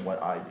myself and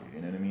what I do.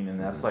 You know what I mean? And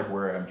that's like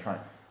where I'm trying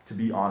to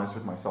be honest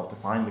with myself, to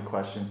find the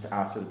questions to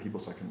ask other people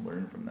so I can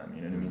learn from them.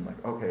 You know what I mean?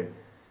 Like, okay,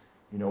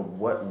 you know,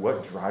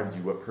 what drives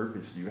you? What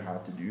purpose do you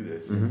have to do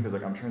this? Because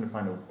like I'm trying to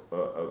find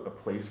a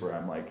place where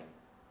I'm like,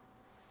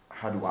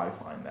 how do I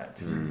find that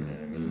too? You know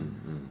what I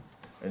mean?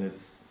 And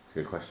it's a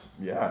good question.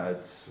 Yeah,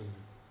 it's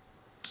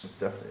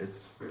definitely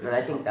and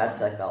I think that's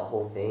like the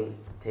whole thing.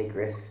 Take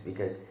risks,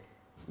 because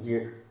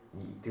you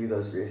through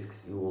those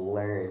risks you will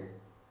learn.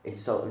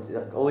 It's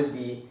always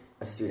be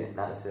a student,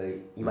 not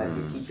necessarily. You might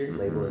be a teacher,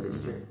 labeled as a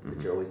teacher,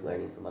 but you're always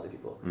learning from other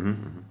people.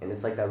 And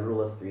it's like that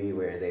rule of 3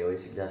 where they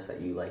always suggest that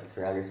you like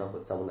surround yourself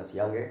with someone that's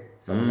younger,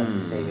 someone that's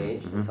your same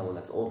age, and someone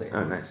that's older.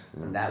 Oh, nice.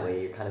 Yeah. And that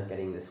way you're kind of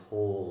getting this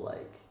whole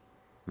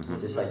like,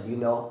 just like, you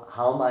know,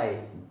 how am I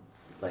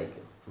like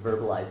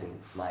verbalizing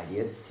my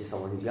ideas to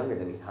someone who's younger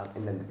than me,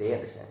 and then they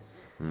understand.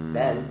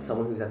 Then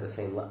someone who's at the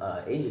same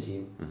age as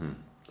you,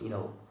 you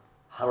know,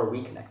 how are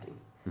we connecting?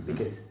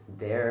 Because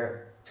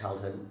their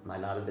childhood might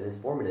not have been as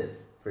formative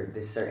for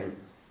this certain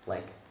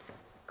like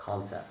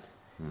concept,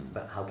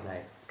 but how can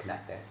I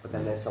connect there? But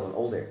then there's someone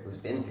older who's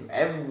been through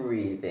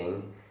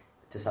everything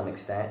to some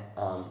extent,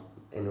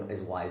 and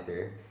is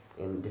wiser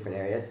in different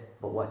areas,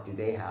 but what do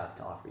they have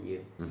to offer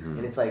you?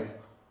 And it's like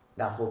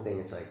that whole thing,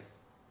 it's like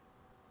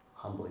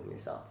humbling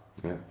yourself.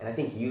 Yeah. And I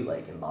think you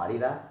like embody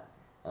that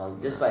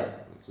just by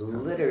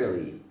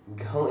literally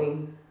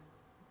going.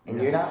 And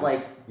you're not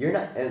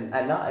and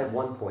not at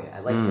one point,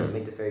 I'd like to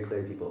make this very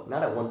clear to people,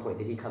 not at one point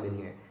did he come in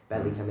here,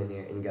 Bentley come in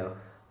here and go,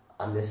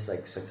 I'm this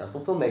like successful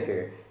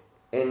filmmaker.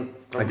 And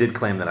I did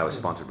claim that I was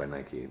sponsored by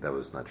Nike. That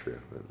was not true.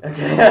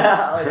 Okay.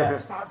 Oh, yeah.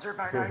 Sponsored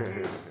by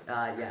Nike.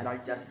 Yes,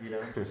 Nike, just, you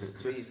know, please.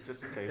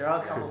 just in case. There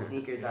are a couple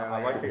sneakers I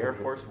I like the Air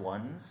Force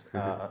Ones.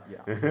 Yeah.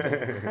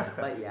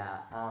 But yeah,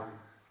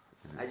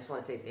 I just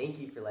want to say thank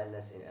you for letting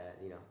us,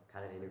 you know,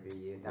 kind of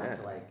interview you. Not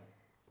to like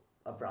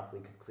abruptly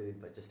conclude,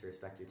 but just to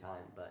respect your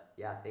time. But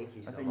yeah, thank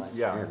you so much.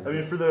 Yeah, I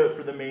mean, for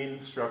the main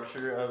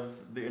structure of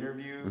the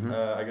interview,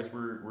 I guess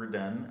we're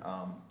done.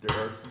 There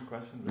are some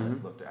questions that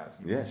I'd love to ask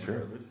you. Yeah, sure.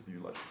 Regardless, if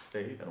you'd like to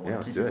stay, I don't Yeah, want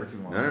let's to keep do you it. for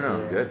too long. No, Yeah.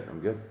 I'm good. I'm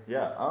good.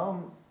 Yeah.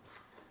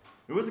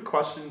 It was a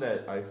question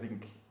that I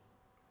think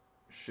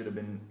should have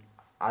been.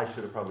 I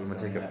should have probably I'm gonna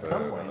done take a at photo,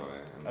 some by point. the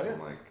way. And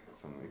Okay.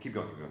 some keep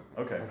going.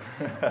 Okay.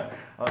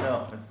 Oh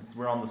no,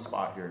 we're on the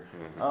spot here.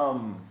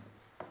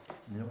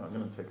 You know, I'm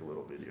gonna take a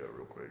little video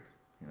real quick.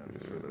 You know,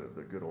 just for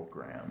the good old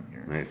gram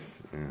here.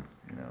 Nice. Yeah.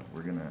 You know,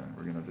 we're gonna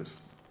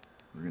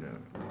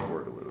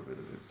record a little bit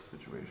of this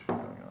situation going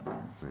on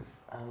here. Nice.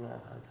 I don't know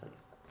how to touch.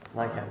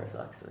 My camera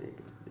sucks, so you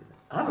can do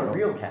that. I have a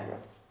real camera.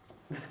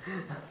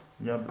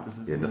 Yeah, but this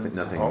is Yeah,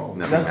 nothing Oh,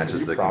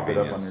 matches you the prop it up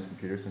on your convenience.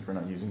 computer since we're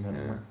not using that Yeah.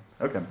 anymore.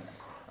 Okay.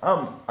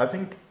 I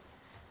think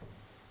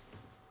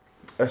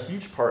a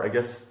huge part, I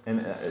guess, and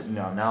you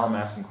know, now I'm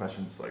asking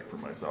questions like for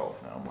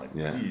myself. Now I'm like,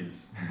 Yeah.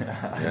 please,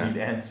 I Yeah. need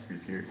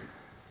answers here.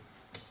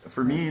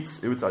 For me,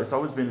 it's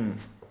always been,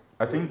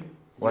 I think,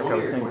 like I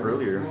was saying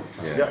earlier.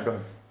 Yeah. Yeah, go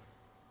ahead.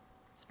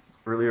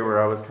 Earlier,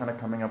 where I was kind of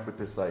coming up with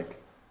this like,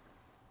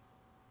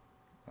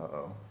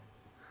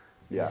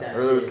 yeah.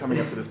 Exactly. Earlier, was coming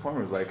up to this point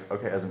where it was like,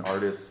 okay, as an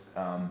artist,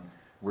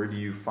 where do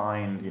you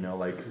find, you know,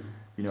 like,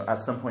 you know, at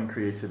some point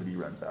creativity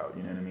runs out.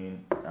 You know what I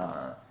mean?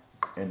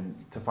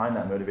 And to find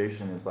that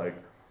motivation is like,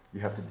 you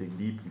have to dig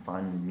deep and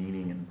find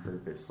meaning and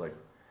purpose. Like,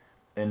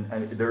 and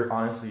there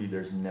honestly,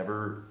 there's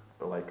never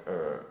like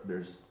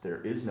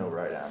there is no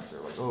right answer.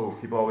 Like, oh,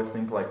 people always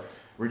think like,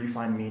 where do you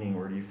find meaning?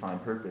 Where do you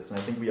find purpose? And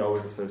I think we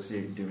always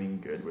associate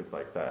doing good with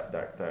like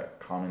that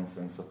common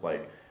sense of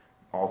like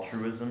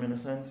altruism in a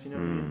sense, you know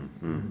what I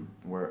mean?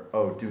 Where,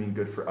 oh, doing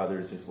good for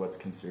others is what's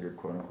considered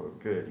quote unquote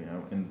good, you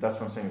know? And that's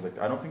what I'm saying is like,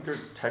 I don't think there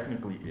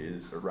technically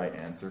is a right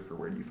answer for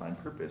where do you find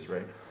purpose,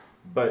 right?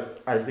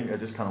 But I think I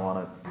just kind of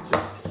want to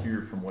just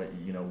hear from what,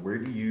 you know, where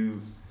do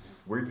you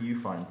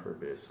find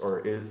purpose?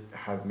 Or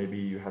maybe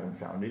you haven't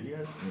found it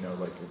yet? You know,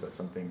 like, is that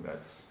something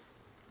that's...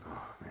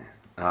 Oh,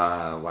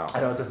 man. Wow. I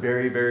know it's a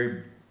very,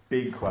 very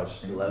big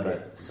question.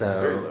 Loaded. It's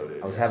very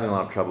loaded. I was having a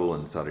lot of trouble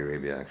in Saudi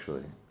Arabia,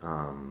 actually,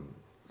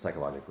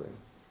 psychologically.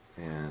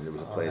 And it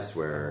was a place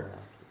where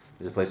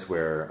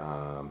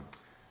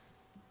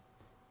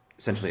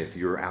essentially if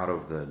you're out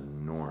of the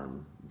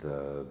norm,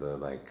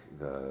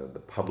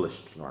 the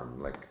published norm,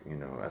 like, you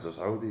know, as a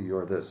Saudi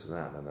you're this and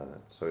that and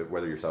that. So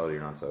whether you're Saudi or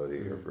non-Saudi,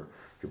 or if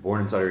you're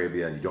born in Saudi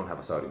Arabia and you don't have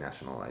a Saudi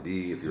national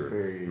ID, if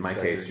you're, in my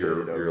case,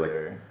 you're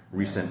like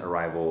recent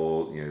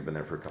arrival, you know, you've been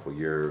there for a couple of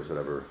years,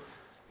 whatever,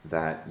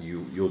 that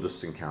you'll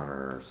just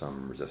encounter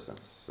some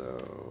resistance.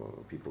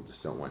 So people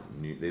just don't want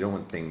they don't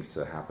want things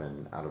to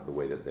happen out of the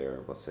way that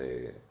they're, let's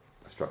say,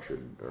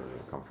 structured or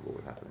comfortable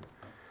with happening.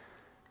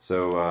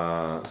 So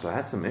I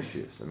had some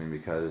issues. I mean,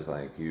 because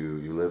like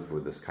you live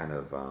with this kind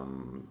of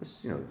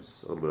this, you know,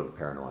 a little bit of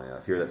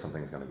paranoia, fear that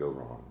something's going to go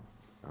wrong.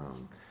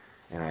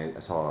 And I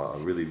saw a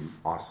really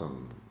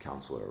awesome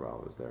counselor while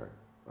I was there,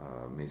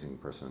 amazing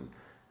person,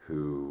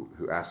 who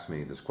asked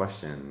me this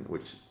question,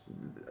 which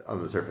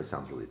on the surface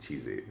sounds really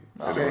cheesy.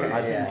 Sure,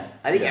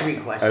 I think every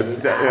question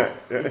you ask,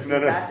 it's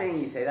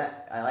fascinating you say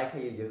that. I like how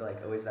you give like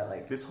always that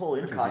like this whole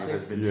interview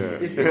has been cheesy.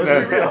 cheesy. It's been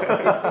cheesy.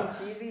 It's been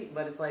cheesy,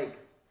 but it's like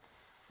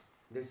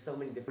there's so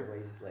many different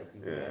ways like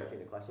you can answer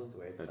the questions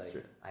where it's that's like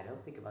true. I don't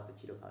think about the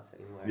Cheeto Puffs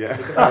anymore. Yeah. I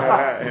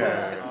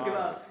think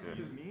about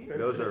Excuse me.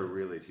 Those are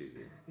really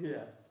cheesy.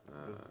 Yeah.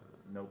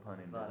 No pun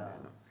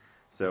intended.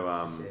 So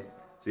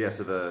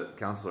the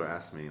counselor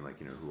asked me, like,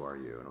 you know, who are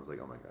you? And I was like,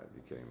 oh my God,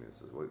 you're kidding me.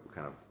 This is what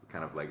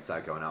kind of like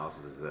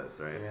psychoanalysis is this,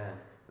 right? Yeah.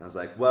 And I was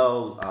like,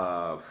 well,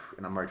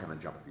 and I'm already trying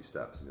to jump a few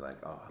steps and be like,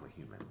 oh, I'm a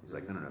human. He's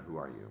like, no, who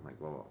are you? I'm like,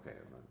 well, okay,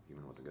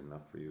 human wasn't good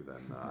enough for you,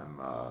 then I'm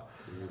a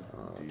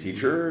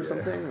teacher or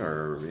something,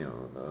 or, you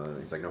know,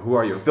 he's like, no, who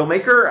are you? A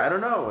filmmaker? I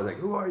don't know. I was like,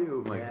 who are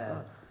you? I'm like,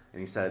 and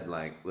he said,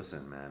 like,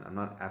 listen, man, I'm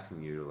not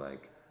asking you to,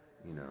 like,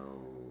 you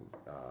know,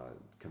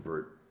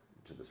 convert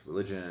to this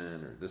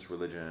religion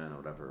or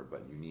whatever,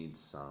 but you need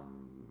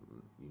some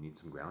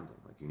grounding.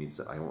 Like, you need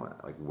some,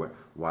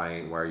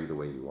 why are you the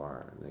way you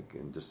are? Like,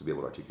 and just to be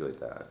able to articulate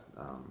that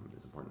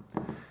is important.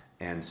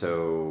 And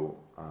so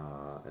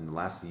in the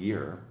last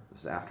year,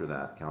 this is after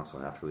that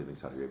counselor and after leaving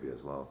Saudi Arabia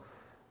as well,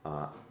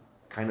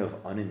 kind of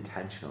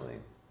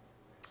unintentionally,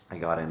 I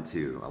got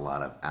into a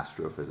lot of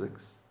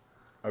astrophysics.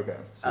 Okay.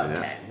 So,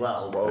 okay.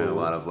 Well. And a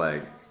lot of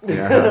like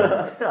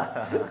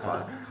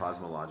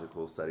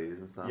cosmological studies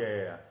and stuff.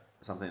 Yeah.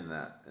 Something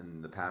that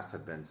in the past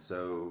had been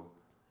so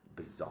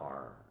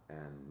bizarre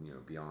and, you know,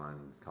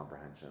 beyond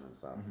comprehension and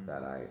stuff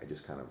that I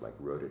just kind of like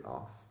wrote it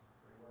off.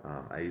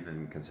 I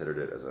even considered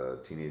it as a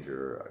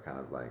teenager kind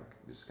of like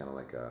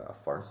a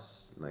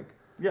farce. Like,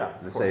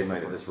 the same way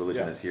that this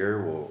religion is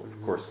here. Well,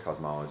 of course,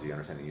 cosmology,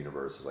 understanding the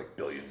universe is like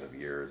billions of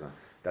years. And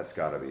that's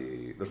got to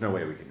be. There's no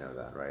way we can know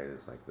that, right?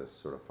 It's like this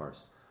sort of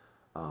farce.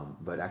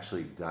 But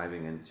actually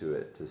diving into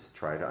it to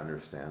try to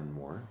understand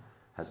more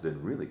has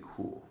been really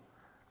cool.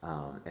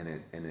 And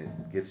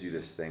it gives you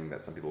this thing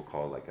that some people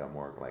call like a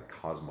more like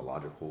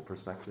cosmological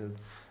perspective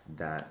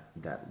that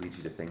leads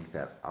you to think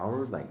that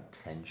our like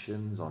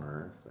tensions on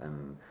Earth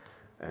and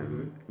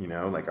you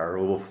know, like our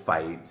little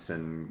fights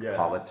and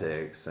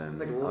politics and it's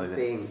like a little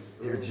thing.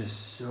 They're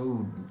just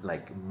so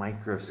like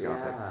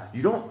microscopic.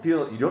 You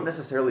don't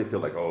necessarily feel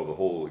like, oh, the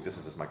whole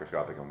existence is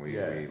microscopic and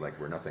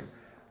we're nothing.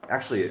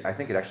 Actually, I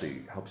think it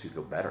actually helps you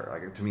feel better.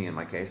 Like, to me, in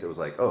my case, it was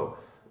like, oh,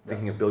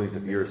 thinking of billions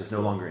of years is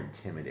no longer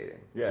intimidating.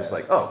 It's just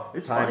like, oh,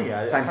 it's time, funny.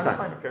 I time's kind of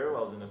time. find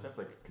parallels in a sense,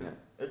 like, because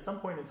at some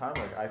point in time,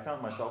 like, I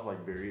found myself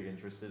like very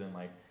interested in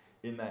like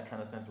in that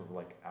kind of sense of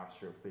like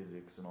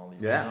astrophysics and all these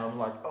things. And I'm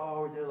like,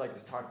 oh, they're like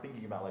just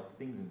thinking about like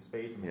things in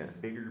space and these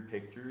bigger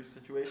picture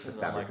situations.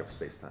 The fabric of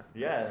space time.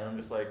 Yeah, and I'm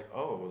just like,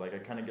 oh, like I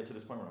kind of get to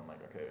this point where I'm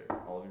like, okay,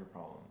 all of your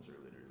problems are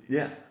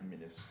literally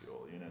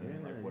minuscule. You know what I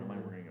mean? Like, what am I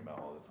worrying about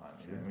all the time?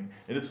 You know what I mean?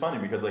 It is funny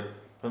because like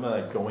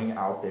going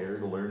out there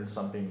to learn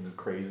something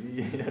crazy,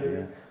 you know what I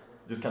mean?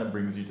 Just kind of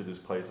brings you to this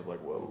place of like,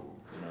 whoa,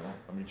 you know,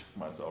 let me check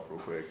myself real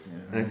quick. You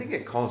know? And I think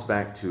it calls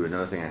back to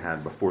another thing I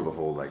had before the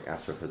whole like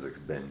astrophysics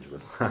binge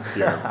was last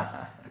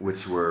year,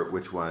 which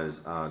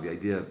was the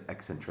idea of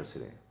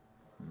eccentricity,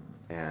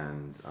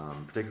 and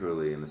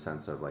particularly in the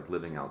sense of like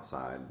living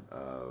outside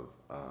of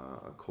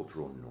a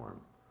cultural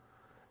norm.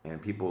 And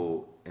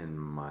people in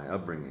my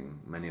upbringing,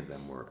 many of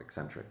them were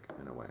eccentric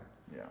in a way.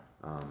 Yeah.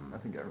 I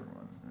think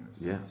everyone in a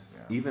sense.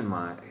 Yeah.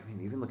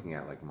 Even looking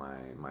at like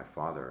my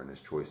father and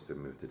his choice to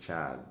move to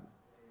Chad,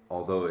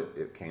 although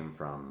it came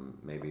from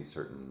maybe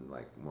certain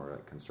like more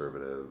like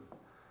conservative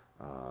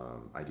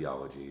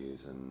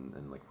ideologies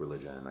and like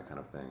religion, that kind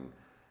of thing,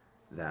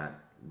 that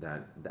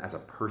as a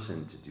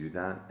person to do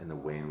that in the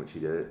way in which he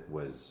did it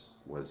was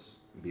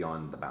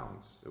beyond the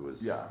bounds. It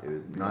was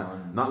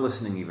not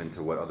listening even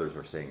to what others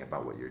were saying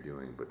about what you're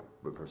doing, but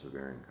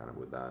persevering kind of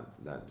with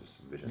that just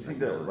vision. You think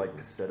that like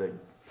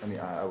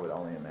I would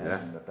only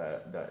imagine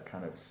that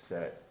kind of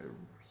set a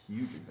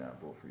huge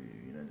example for you.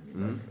 You know what I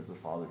mean? Like, as a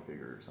father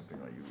figure or something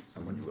like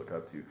someone you look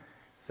up to,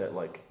 set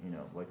like, you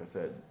know, like I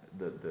said,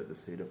 the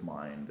state of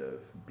mind of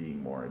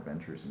being more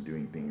adventurous and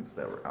doing things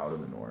that were out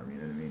of the norm.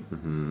 You know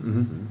what I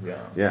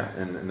mean? Yeah,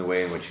 and the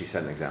way in which he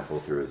set an example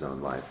through his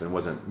own life, and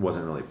wasn't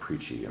really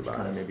preachy which about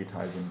kind it. of maybe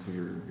ties into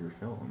your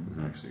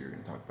film. Actually, you're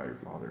going to talk about your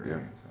father,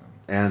 right? So.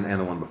 and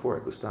the one before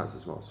it, Ustaz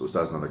as well. So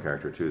Ustaz is another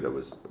character too that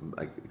was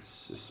like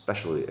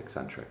especially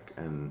eccentric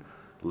and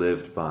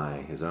lived by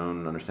his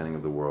own understanding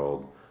of the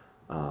world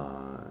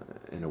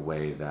in a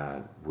way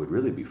that would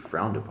really be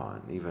frowned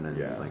upon, even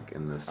in like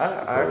in this.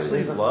 I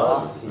actually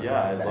loved.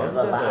 I loved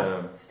the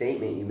last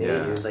statement you made.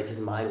 Yeah. It was like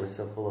his mind was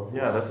so full of.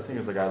 Yeah, that's the thing.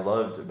 Is like I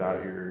loved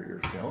about your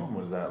film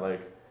was that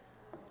like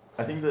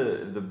I think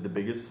the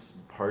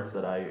biggest parts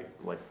that I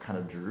like kind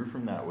of drew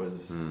from that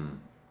was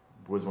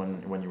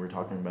when you were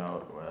talking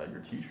about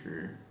your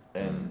teacher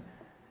and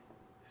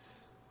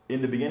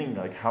in the beginning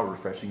like how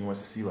refreshing it was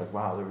to see like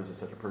wow there was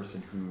such a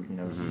person who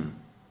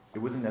it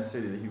wasn't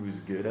necessarily that he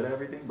was good at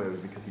everything, but it was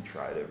because he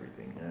tried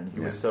everything and he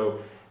was so.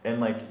 And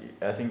like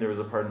I think there was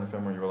a part in the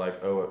film where you were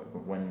like, oh,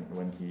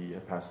 when he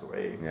had passed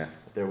away,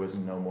 there was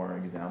no more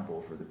example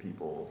for the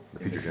people, the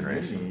future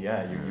generation.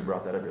 Yeah, you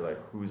brought that up. You're like,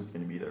 who's going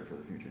to be there for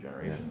the future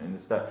generation? And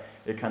it's that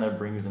it kind of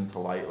brings into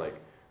light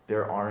like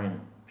there aren't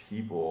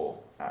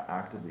people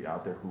actively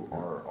out there who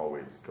are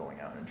always going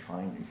out and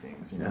trying new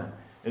things, you know.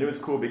 And it was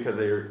cool because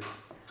they were.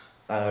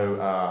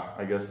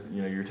 I guess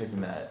you're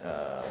taking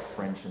that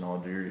French in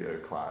Algeria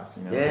class,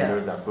 and there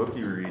was that book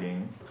you were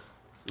reading.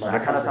 I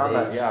kind of found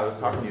that. I was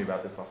talking to you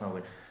about this last night. I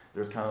was like,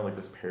 there's kind of like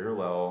this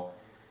parallel,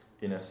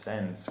 in a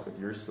sense, with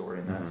your story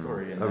and that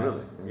story. And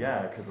really?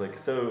 Yeah, because like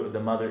so the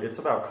mother. It's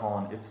about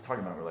It's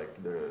talking about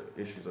like the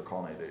issues of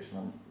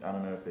colonization. I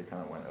don't know if they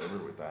kind of went over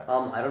with that.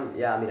 I don't.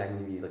 Yeah, I mean, I can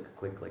give you like a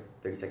quick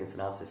 30-second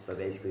synopsis, but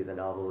basically the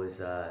novel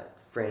is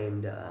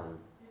framed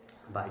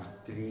by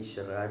Dries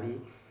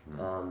Rabi.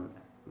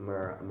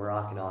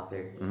 Moroccan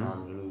author,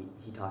 and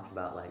he talks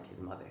about like his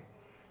mother,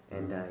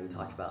 and he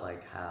talks about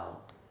like how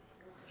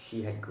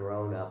she had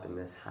grown up in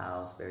this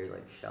house very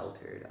like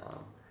sheltered,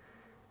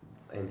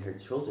 and her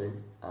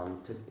children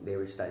they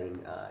were studying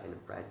in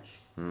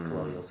French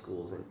colonial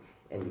schools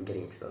and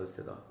getting exposed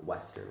to the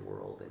Western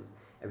world and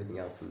everything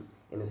else, and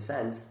in a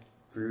sense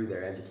through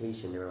their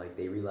education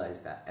they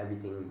realized that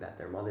everything that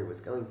their mother was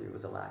going through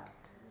was a lack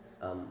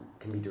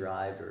can be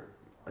derived or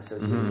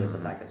associated with the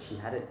fact that she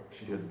had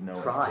no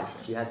tried.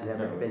 Education. She had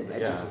never been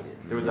educated.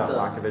 There was that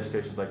lack of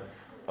education. It's like,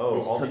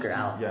 all these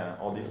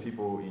all these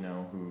people,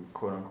 who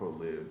quote unquote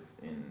live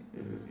in,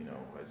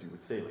 as you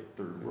would say, like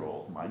third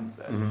world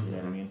mindsets. You know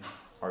what I mean?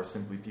 Are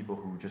simply people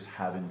who just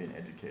haven't been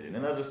educated,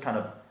 and that's just kind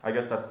of, I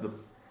guess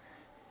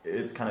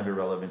it's kind of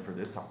irrelevant for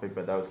this topic,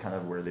 but that was kind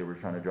of where they were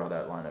trying to draw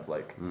that line of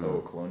like,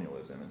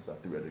 colonialism and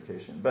stuff through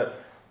education.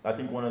 But I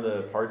think one of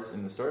the parts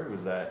in the story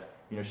was that.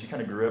 She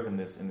kind of grew up in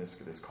this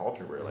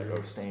culture where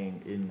like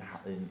staying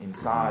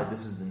inside,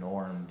 this is the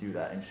norm, do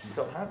that, and she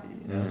felt happy,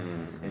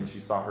 and she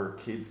saw her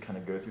kids kind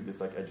of go through this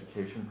like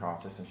education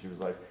process, and she was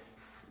like,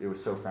 it was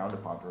so frowned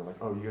upon for her, like,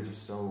 oh, you guys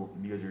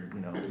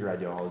are your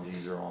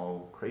ideologies are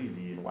all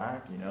crazy and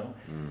whack,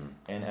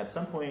 and at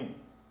some point,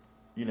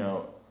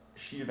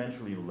 she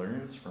eventually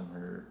learns from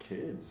her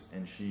kids,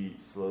 and she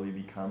slowly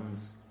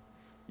becomes,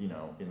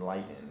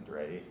 enlightened,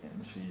 right,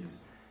 and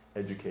she's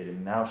educated,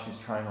 and now she's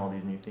trying all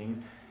these new things.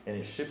 And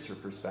it shifts her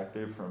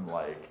perspective from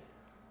like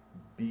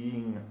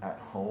being at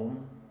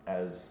home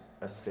as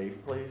a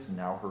safe place.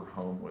 Now her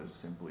home was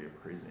simply a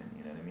prison.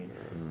 You know what I mean?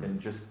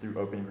 And just through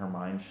opening her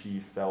mind,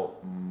 she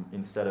felt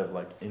instead of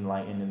like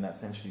enlightened in that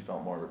sense, she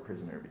felt more of a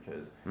prisoner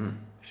because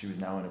she was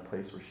now in a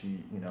place where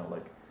she,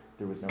 like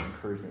there was no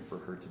encouragement for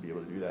her to be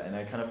able to do that. And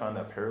I kind of found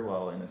that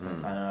parallel in a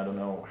sense. I don't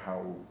know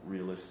how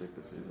realistic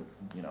this is.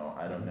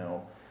 I don't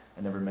know.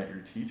 I never met your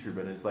teacher,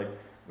 but it's like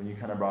when you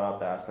kind of brought up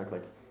the aspect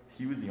like.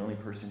 He was the only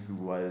person who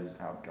was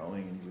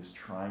outgoing and he was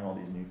trying all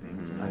these new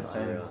things. And in a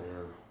sense,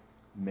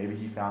 maybe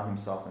he found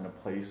himself in a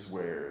place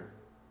where,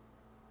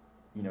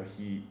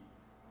 he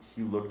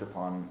looked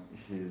upon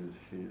his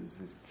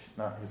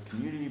not his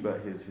community,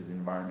 but his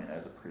environment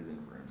as a prison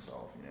for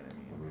himself. You know what I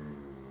mean?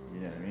 You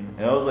know what I mean?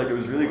 And I was like, it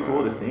was really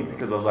cool to think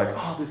because I was like,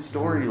 oh, this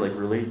story like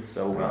relates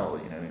so well.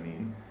 You know what I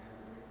mean?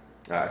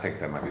 I think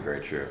that might be very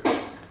true.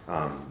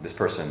 This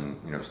person,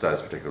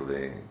 Ustaz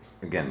particularly,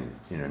 again,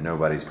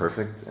 nobody's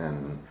perfect,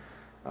 and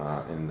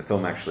in the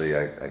film actually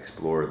I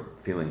explored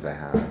feelings I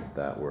had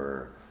that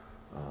were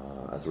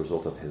as a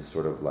result of his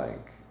sort of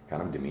like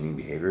kind of demeaning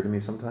behavior to me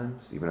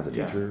sometimes, even as a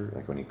teacher,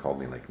 like when he called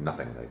me like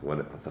nothing, like what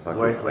the fuck,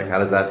 like how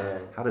does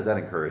that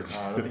encourage?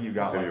 I don't think you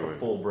got like the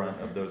full brunt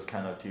of those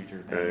kind of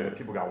teacher things.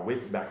 People got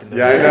whipped back in the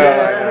day.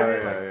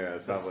 Yeah,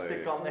 it's probably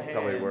stick on the hand.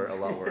 Probably were a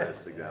lot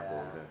worse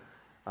examples.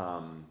 Yeah.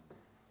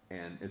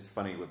 And it's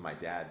funny with my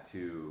dad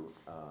too,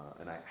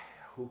 and I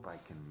hope I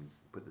can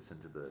put this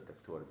into the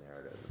Doctor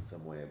narrative in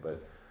some way,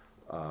 but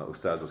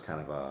Ustaz was kind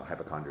of a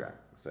hypochondriac,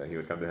 so he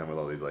would come to him with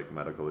all these like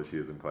medical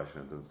issues and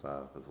questions and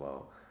stuff as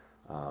well.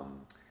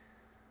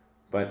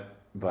 But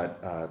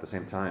at the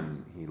same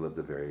time, he lived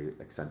a very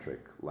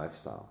eccentric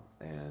lifestyle,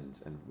 and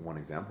one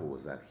example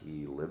was that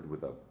he lived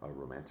with a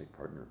romantic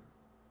partner.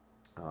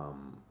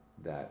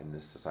 That in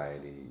this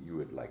society you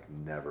would like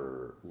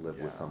never live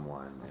with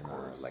someone in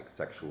a like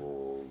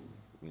sexual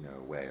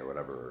way or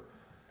whatever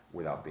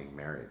without being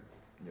married.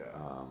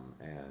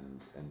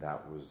 And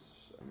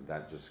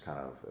that just kind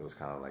of, it was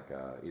kind of like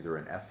either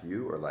an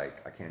FU or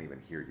like, I can't even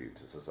hear you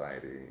to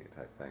society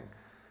type thing.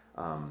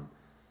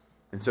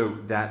 And so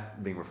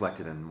that being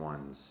reflected in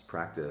one's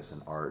practice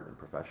and art and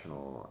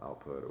professional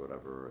output or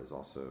whatever is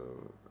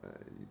also,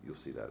 you'll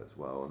see that as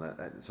well.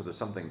 And so there's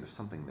something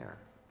there.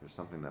 There's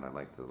something that I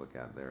like to look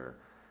at there.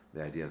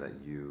 The idea that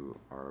you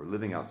are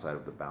living outside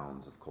of the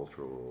bounds of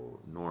cultural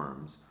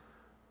norms,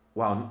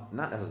 while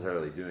not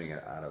necessarily doing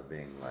it out of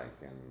being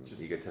like an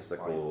Just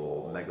egotistical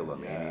spiteful,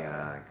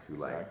 megalomaniac who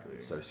exactly.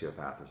 like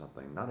sociopath or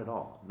something. Not at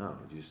all. No,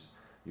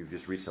 you've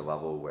just reached a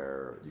level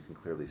where you can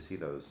clearly see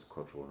those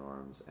cultural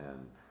norms,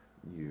 and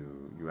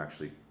you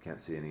actually can't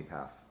see any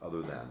path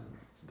other than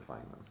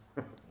defying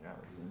them. Yeah,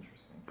 that's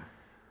interesting.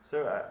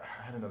 So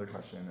I had another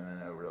question, and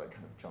I know we're like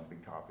kind of jumping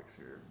topics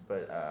here,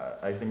 but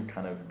I think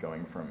kind of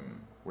going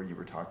from where you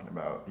were talking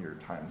about your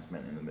time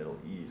spent in the Middle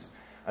East,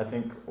 I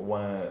think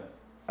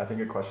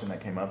a question that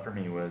came up for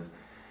me was,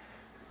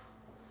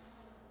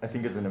 I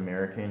think as an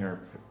American or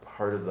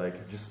part of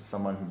like just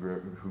someone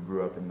who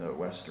grew up in the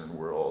Western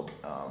world,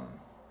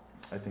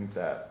 I think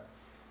that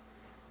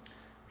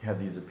you have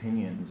these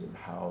opinions of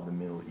how the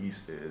Middle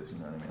East is, you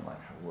know what I mean,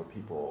 like what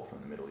people from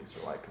the Middle East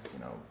are like, because, you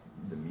know,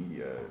 the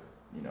media,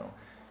 you know,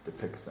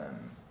 depicts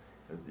them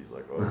as these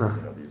like, oh,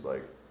 you know, these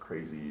like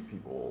crazy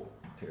people,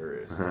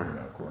 terrorists, you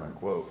know, quote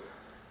unquote.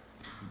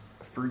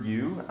 For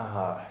you,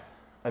 I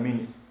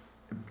mean,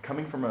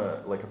 coming from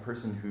a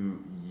person who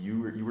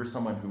you were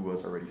someone who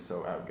was already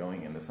so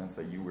outgoing in the sense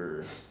that you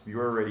were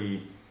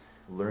already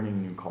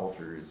learning new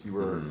cultures. You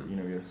were, you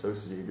know, you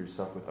associated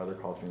yourself with other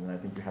cultures, and I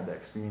think you had that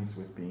experience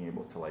with being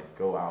able to like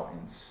go out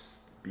and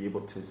be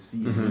able to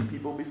see and meet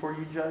people before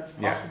you judge,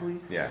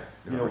 possibly. Yeah.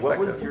 You know, what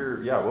was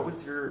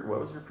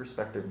your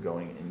perspective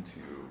going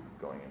into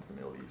the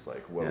Middle East?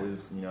 Like, what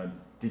was, you know,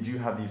 did you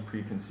have these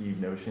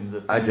preconceived notions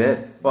of things? I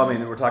did. Well, I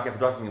mean, if we're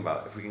talking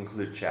about, if we can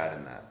include Chad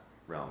in that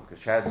realm, because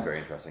Chad is very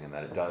interesting in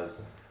that it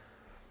does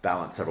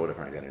balance several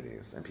different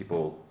identities, and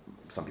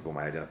some people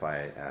might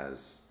identify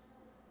as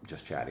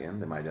just Chadian.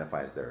 They might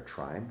identify as their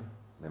tribe.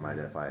 They might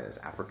identify as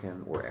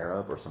African or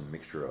Arab or some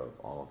mixture of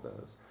all of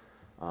those.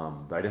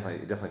 But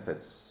it definitely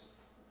fits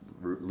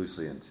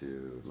loosely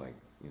into like,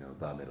 you know,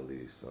 the Middle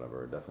East,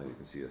 whatever. Definitely you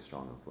can see a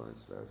strong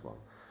influence there as well.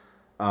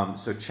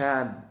 So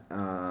Chad,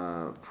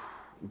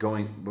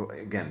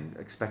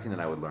 expecting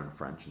that I would learn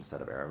French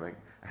instead of Arabic,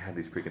 I had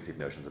these preconceived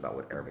notions about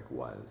what Arabic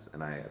was,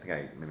 and I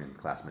think maybe in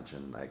class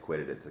mentioned I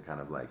equated it to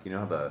kind of like, you know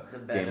how the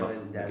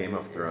Game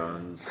of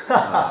Thrones,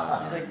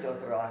 like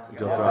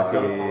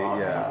Dothraki.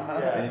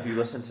 Yeah. And if you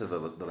listen to the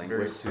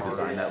linguists who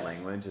designed that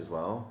language as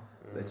well,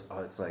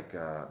 it's like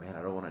man,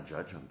 I don't want to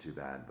judge him too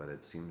bad, but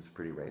it seems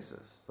pretty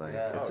racist. Like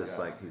it's just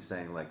like he's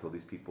saying like, well,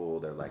 these people,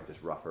 they're like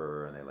just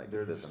rougher, and they like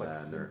do this and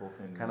that, and they're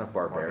kind of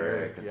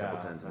barbaric and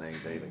simpletons, and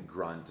they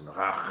grunt and that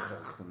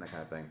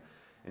kind of thing.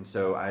 And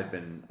so I had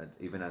been,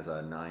 even as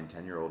a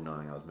 9-10-year-old,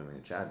 knowing I was moving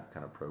to Chad,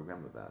 kind of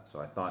programmed with that. So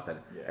I thought that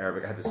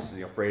Arabic, I had this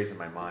phrase in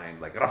my mind,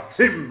 like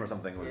Raftim or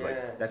something, was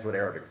like, that's what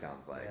Arabic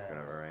sounds like,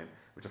 whatever, right?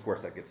 Which of course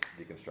that gets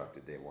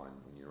deconstructed day one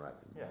when you arrive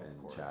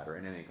in Chad or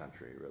in any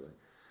country, really,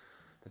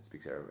 that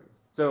speaks Arabic.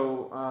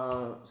 So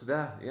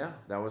that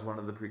was one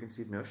of the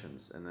preconceived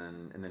notions. And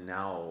then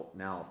now,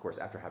 of course,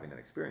 after having that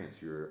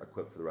experience, you're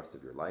equipped for the rest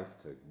of your life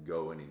to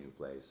go any new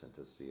place and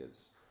to see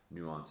its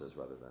nuances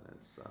rather than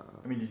its...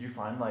 I mean, did you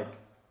find like,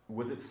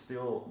 was it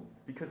still,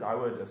 because I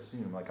would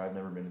assume, like, I've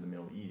never been to the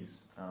Middle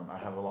East. I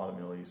have a lot of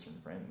Middle Eastern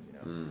friends, you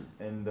know.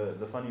 And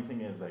the funny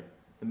thing is, like,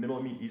 the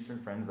Middle Eastern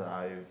friends that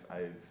I've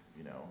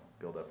you know,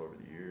 built up over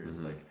the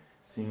years, like,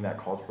 seeing that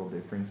cultural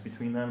difference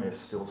between them is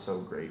still so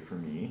great for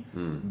me.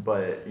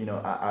 But, you know,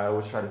 I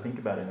always try to think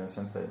about it in the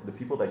sense that the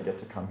people that get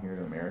to come here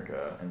to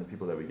America and the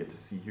people that we get to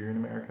see here in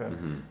America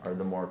are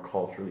the more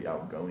culturally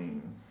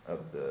outgoing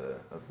of the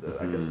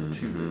I guess the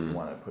two, if you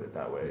want to put it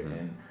that way.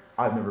 And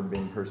I've never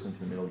been personally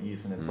to the Middle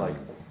East, and it's like,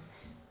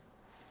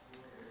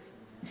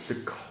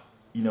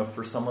 you know,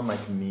 for someone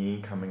like me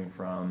coming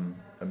from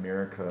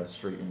America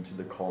straight into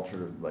the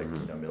culture of like,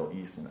 you know, Middle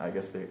East, and I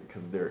guess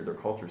because their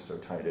culture is so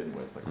tied in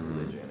with like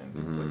religion and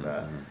things like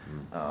that.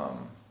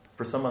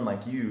 For someone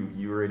like you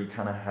already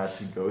kind of had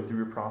to go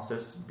through a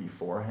process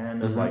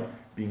beforehand of like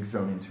being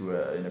thrown into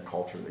in a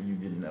culture that you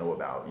didn't know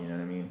about. You know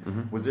what I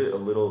mean? Was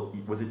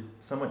it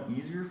somewhat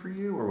easier for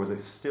you, or was it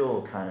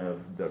still kind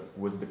of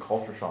was the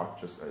culture shock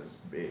just as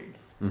big?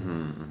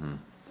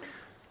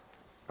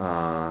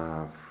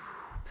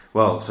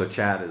 Well, so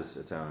Chad is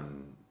its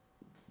own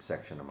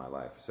section of my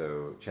life.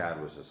 So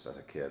Chad was just as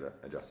a kid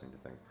adjusting to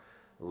things.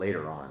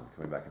 Later on,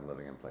 coming back and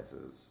living in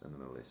places in the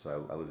Middle East.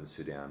 So I lived in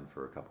Sudan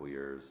for a couple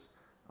years.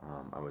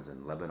 I was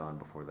in Lebanon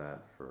before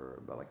that for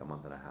about like a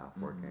month and a half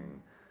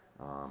working.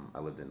 I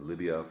lived in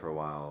Libya for a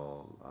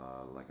while,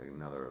 like a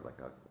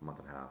month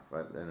and a half.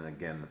 Right? And then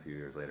again, a few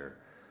years later,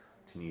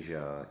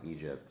 Tunisia,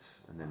 Egypt,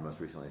 and then most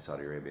recently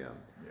Saudi Arabia.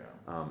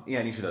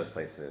 In each of those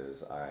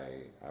places,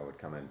 I would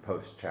come in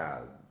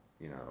post-Chad,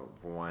 you know,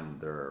 for one,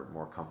 they're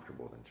more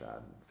comfortable than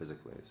Chad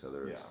physically. So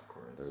of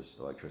course. there's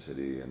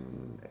electricity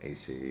and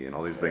AC and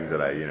all these things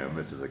that I, you know,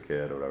 missed as a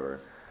kid or whatever.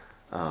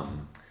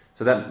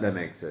 So that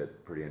makes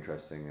it pretty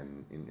interesting,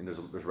 and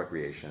there's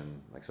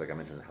recreation. Like I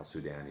mentioned, how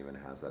Sudan even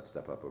has that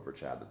step up over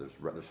Chad. That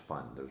there's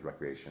fun, there's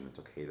recreation. It's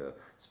okay to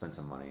spend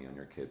some money on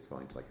your kids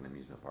going to like an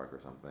amusement park or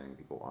something.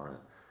 People aren't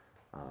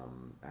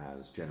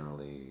as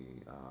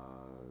generally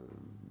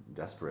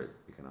desperate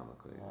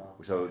economically. Wow.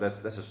 So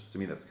that's just, to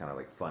me, that's kind of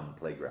like fun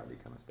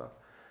playgroundy kind of stuff.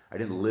 I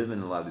didn't live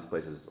in a lot of these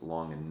places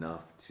long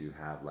enough to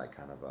have like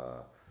kind of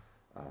a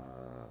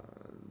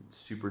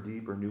super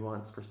deep or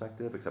nuanced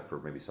perspective, except for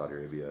maybe Saudi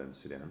Arabia and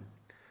Sudan.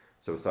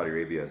 So Saudi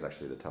Arabia is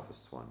actually the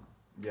toughest one.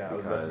 Yeah, I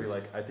was about to be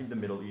like, I think the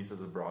Middle East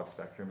is a broad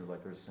spectrum. Is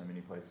like there's so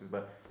many places,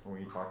 but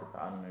when you talk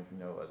about, I don't know if you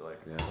know,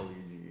 like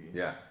Khaliji,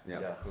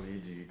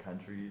 Khaliji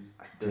countries,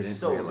 they're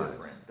so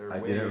different.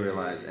 They're didn't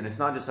realize, and it's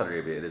not just Saudi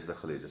Arabia; it is the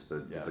Khalij, just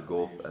the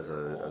Gulf as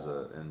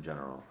a in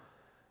general,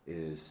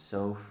 is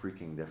so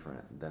freaking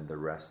different than the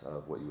rest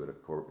of what you would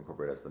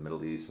incorporate as the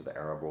Middle East or the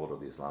Arab world or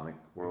the Islamic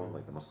world,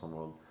 like the Muslim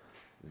world.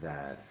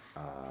 That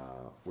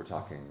we're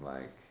talking.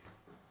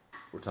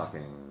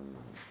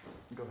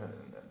 Go ahead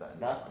and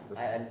not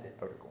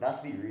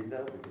to be rude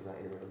though, because my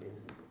internet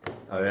games.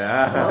 Oh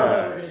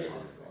yeah. We're gonna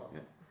get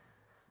disqualified.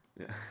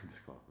 Yeah.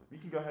 Disqualified. You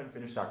can go ahead and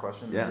finish that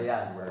question. Yeah.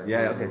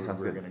 Okay,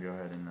 sounds good. We're gonna go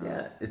ahead and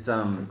it's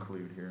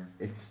conclude here.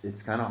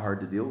 It's kind of hard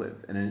to deal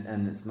with,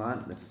 and it's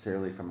not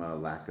necessarily from a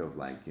lack of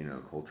like, you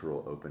know,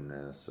 cultural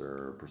openness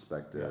or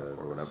perspective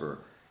or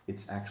whatever.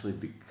 It's actually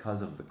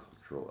because of the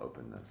cultural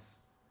openness.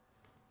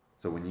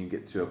 So when you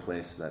get to a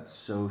place that's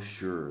so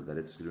sure that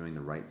it's doing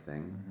the right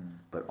thing,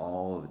 but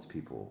all of its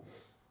people,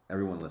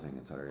 everyone living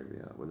in Saudi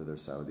Arabia, whether they're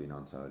Saudi,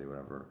 non-Saudi,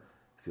 whatever,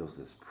 feels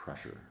this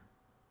pressure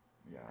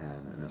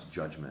and this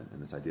judgment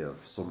and this idea of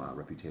sum'a,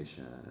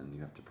 reputation, and you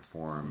have to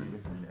perform,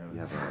 and you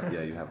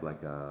have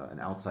like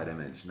an outside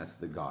image, and that's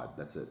the God.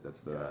 That's it.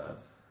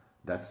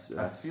 That's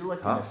I feel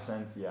like tough. In a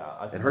sense,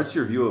 it hurts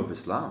your view of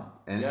Islam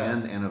and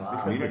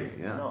of community.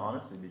 No,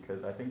 honestly,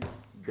 because I think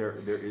there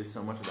is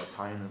so much of that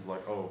tie-in is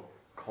like,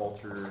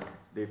 culture,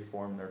 they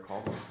form their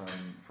culture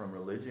from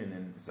religion,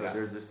 and so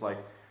there's this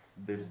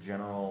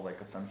general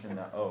like assumption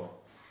that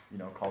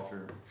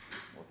culture,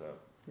 what's up?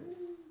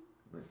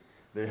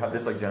 They have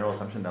this like general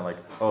assumption that like,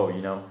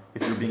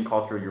 if you're being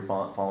cultural, you're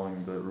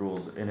following the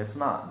rules, and it's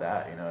not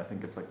that. I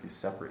think it's like these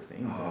separate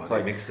things. And it's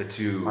like mix the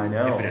two. I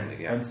know.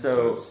 Infinitely, and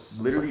so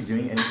literally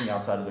doing anything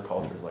outside of the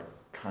culture is like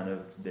kind of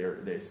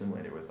they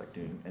assimilate it with like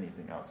doing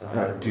anything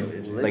outside of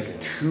religion. Like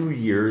 2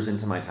 years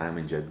into my time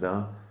in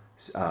Jeddah,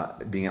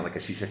 being at like a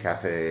shisha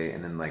cafe,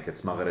 and then like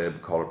it's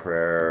Maghrib, call a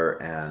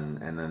prayer,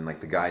 and then like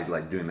the guy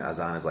like doing the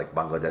azan is like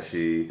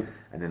Bangladeshi,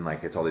 and then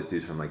like it's all these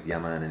dudes from like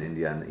Yemen and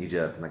India and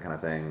Egypt and that kind of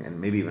thing, and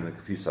maybe even like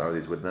a few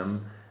Saudis with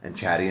them, and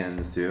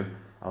Chadians too.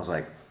 I was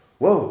like,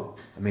 whoa,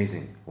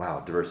 amazing, wow,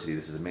 diversity,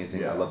 this is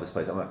amazing, I love this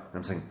place.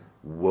 I'm saying,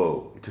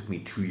 whoa, it took me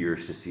 2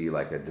 years to see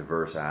like a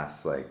diverse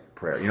ass like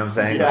prayer, you know what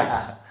I'm saying?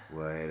 Yeah. Like,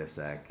 wait a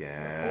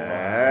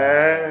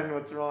second,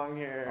 what's wrong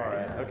here? All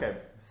right, okay,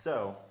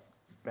 so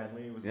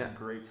Bentley, it was a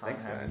great time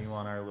having guys. you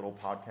on our little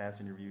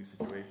podcast interview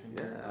situation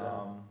here.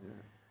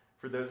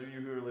 For those of you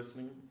who are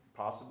listening,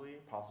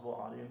 possible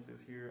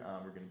audiences here,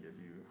 we're going to give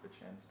you a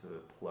chance to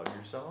plug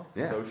yourself.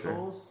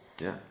 Socials.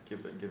 Sure. Yeah.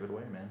 Give it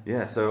away, man.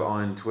 Yeah, so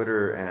on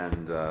Twitter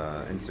and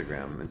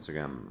Instagram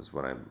is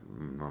what I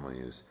normally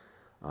use.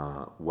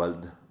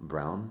 Wald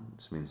Brown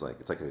just means like,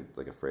 it's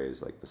like a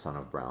phrase like the son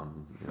of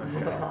Brown.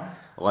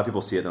 A lot of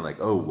people see it and they're like,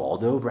 oh,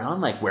 Waldo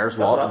Brown? Like, where's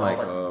Waldo? I'm like,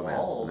 oh,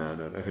 Wald. man.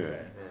 No. Okay.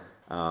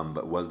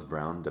 But Wald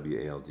Brown,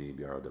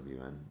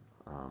 WALDBROWN,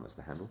 is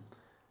the handle.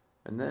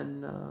 And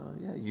then,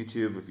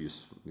 YouTube, if you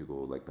just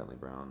Google like Bentley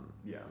Brown,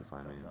 you can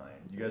find me.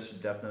 You guys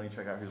should definitely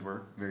check out his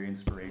work. Very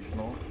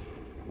inspirational.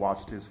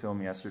 Watched his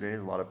film yesterday.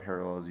 A lot of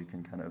parallels you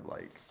can kind of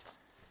like,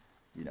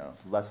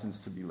 lessons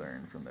to be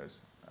learned from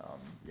those.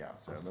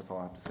 So that's all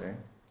I have to say. Great.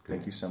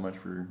 Thank you so much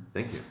for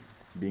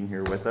being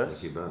here with us.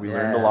 Thank you both. We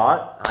learned a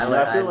lot. I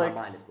feel like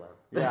my mind is blown.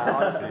 Yeah,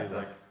 honestly, it's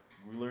like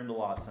we learned a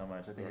lot so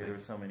much. I think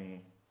there's so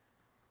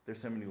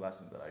many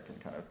lessons that I can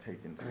kind of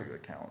take into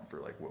account for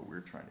like what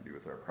we're trying to do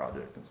with our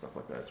project and stuff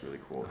like that. It's really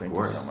cool. Thank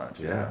you so much.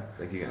 Yeah.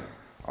 Thank you guys.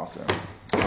 Awesome.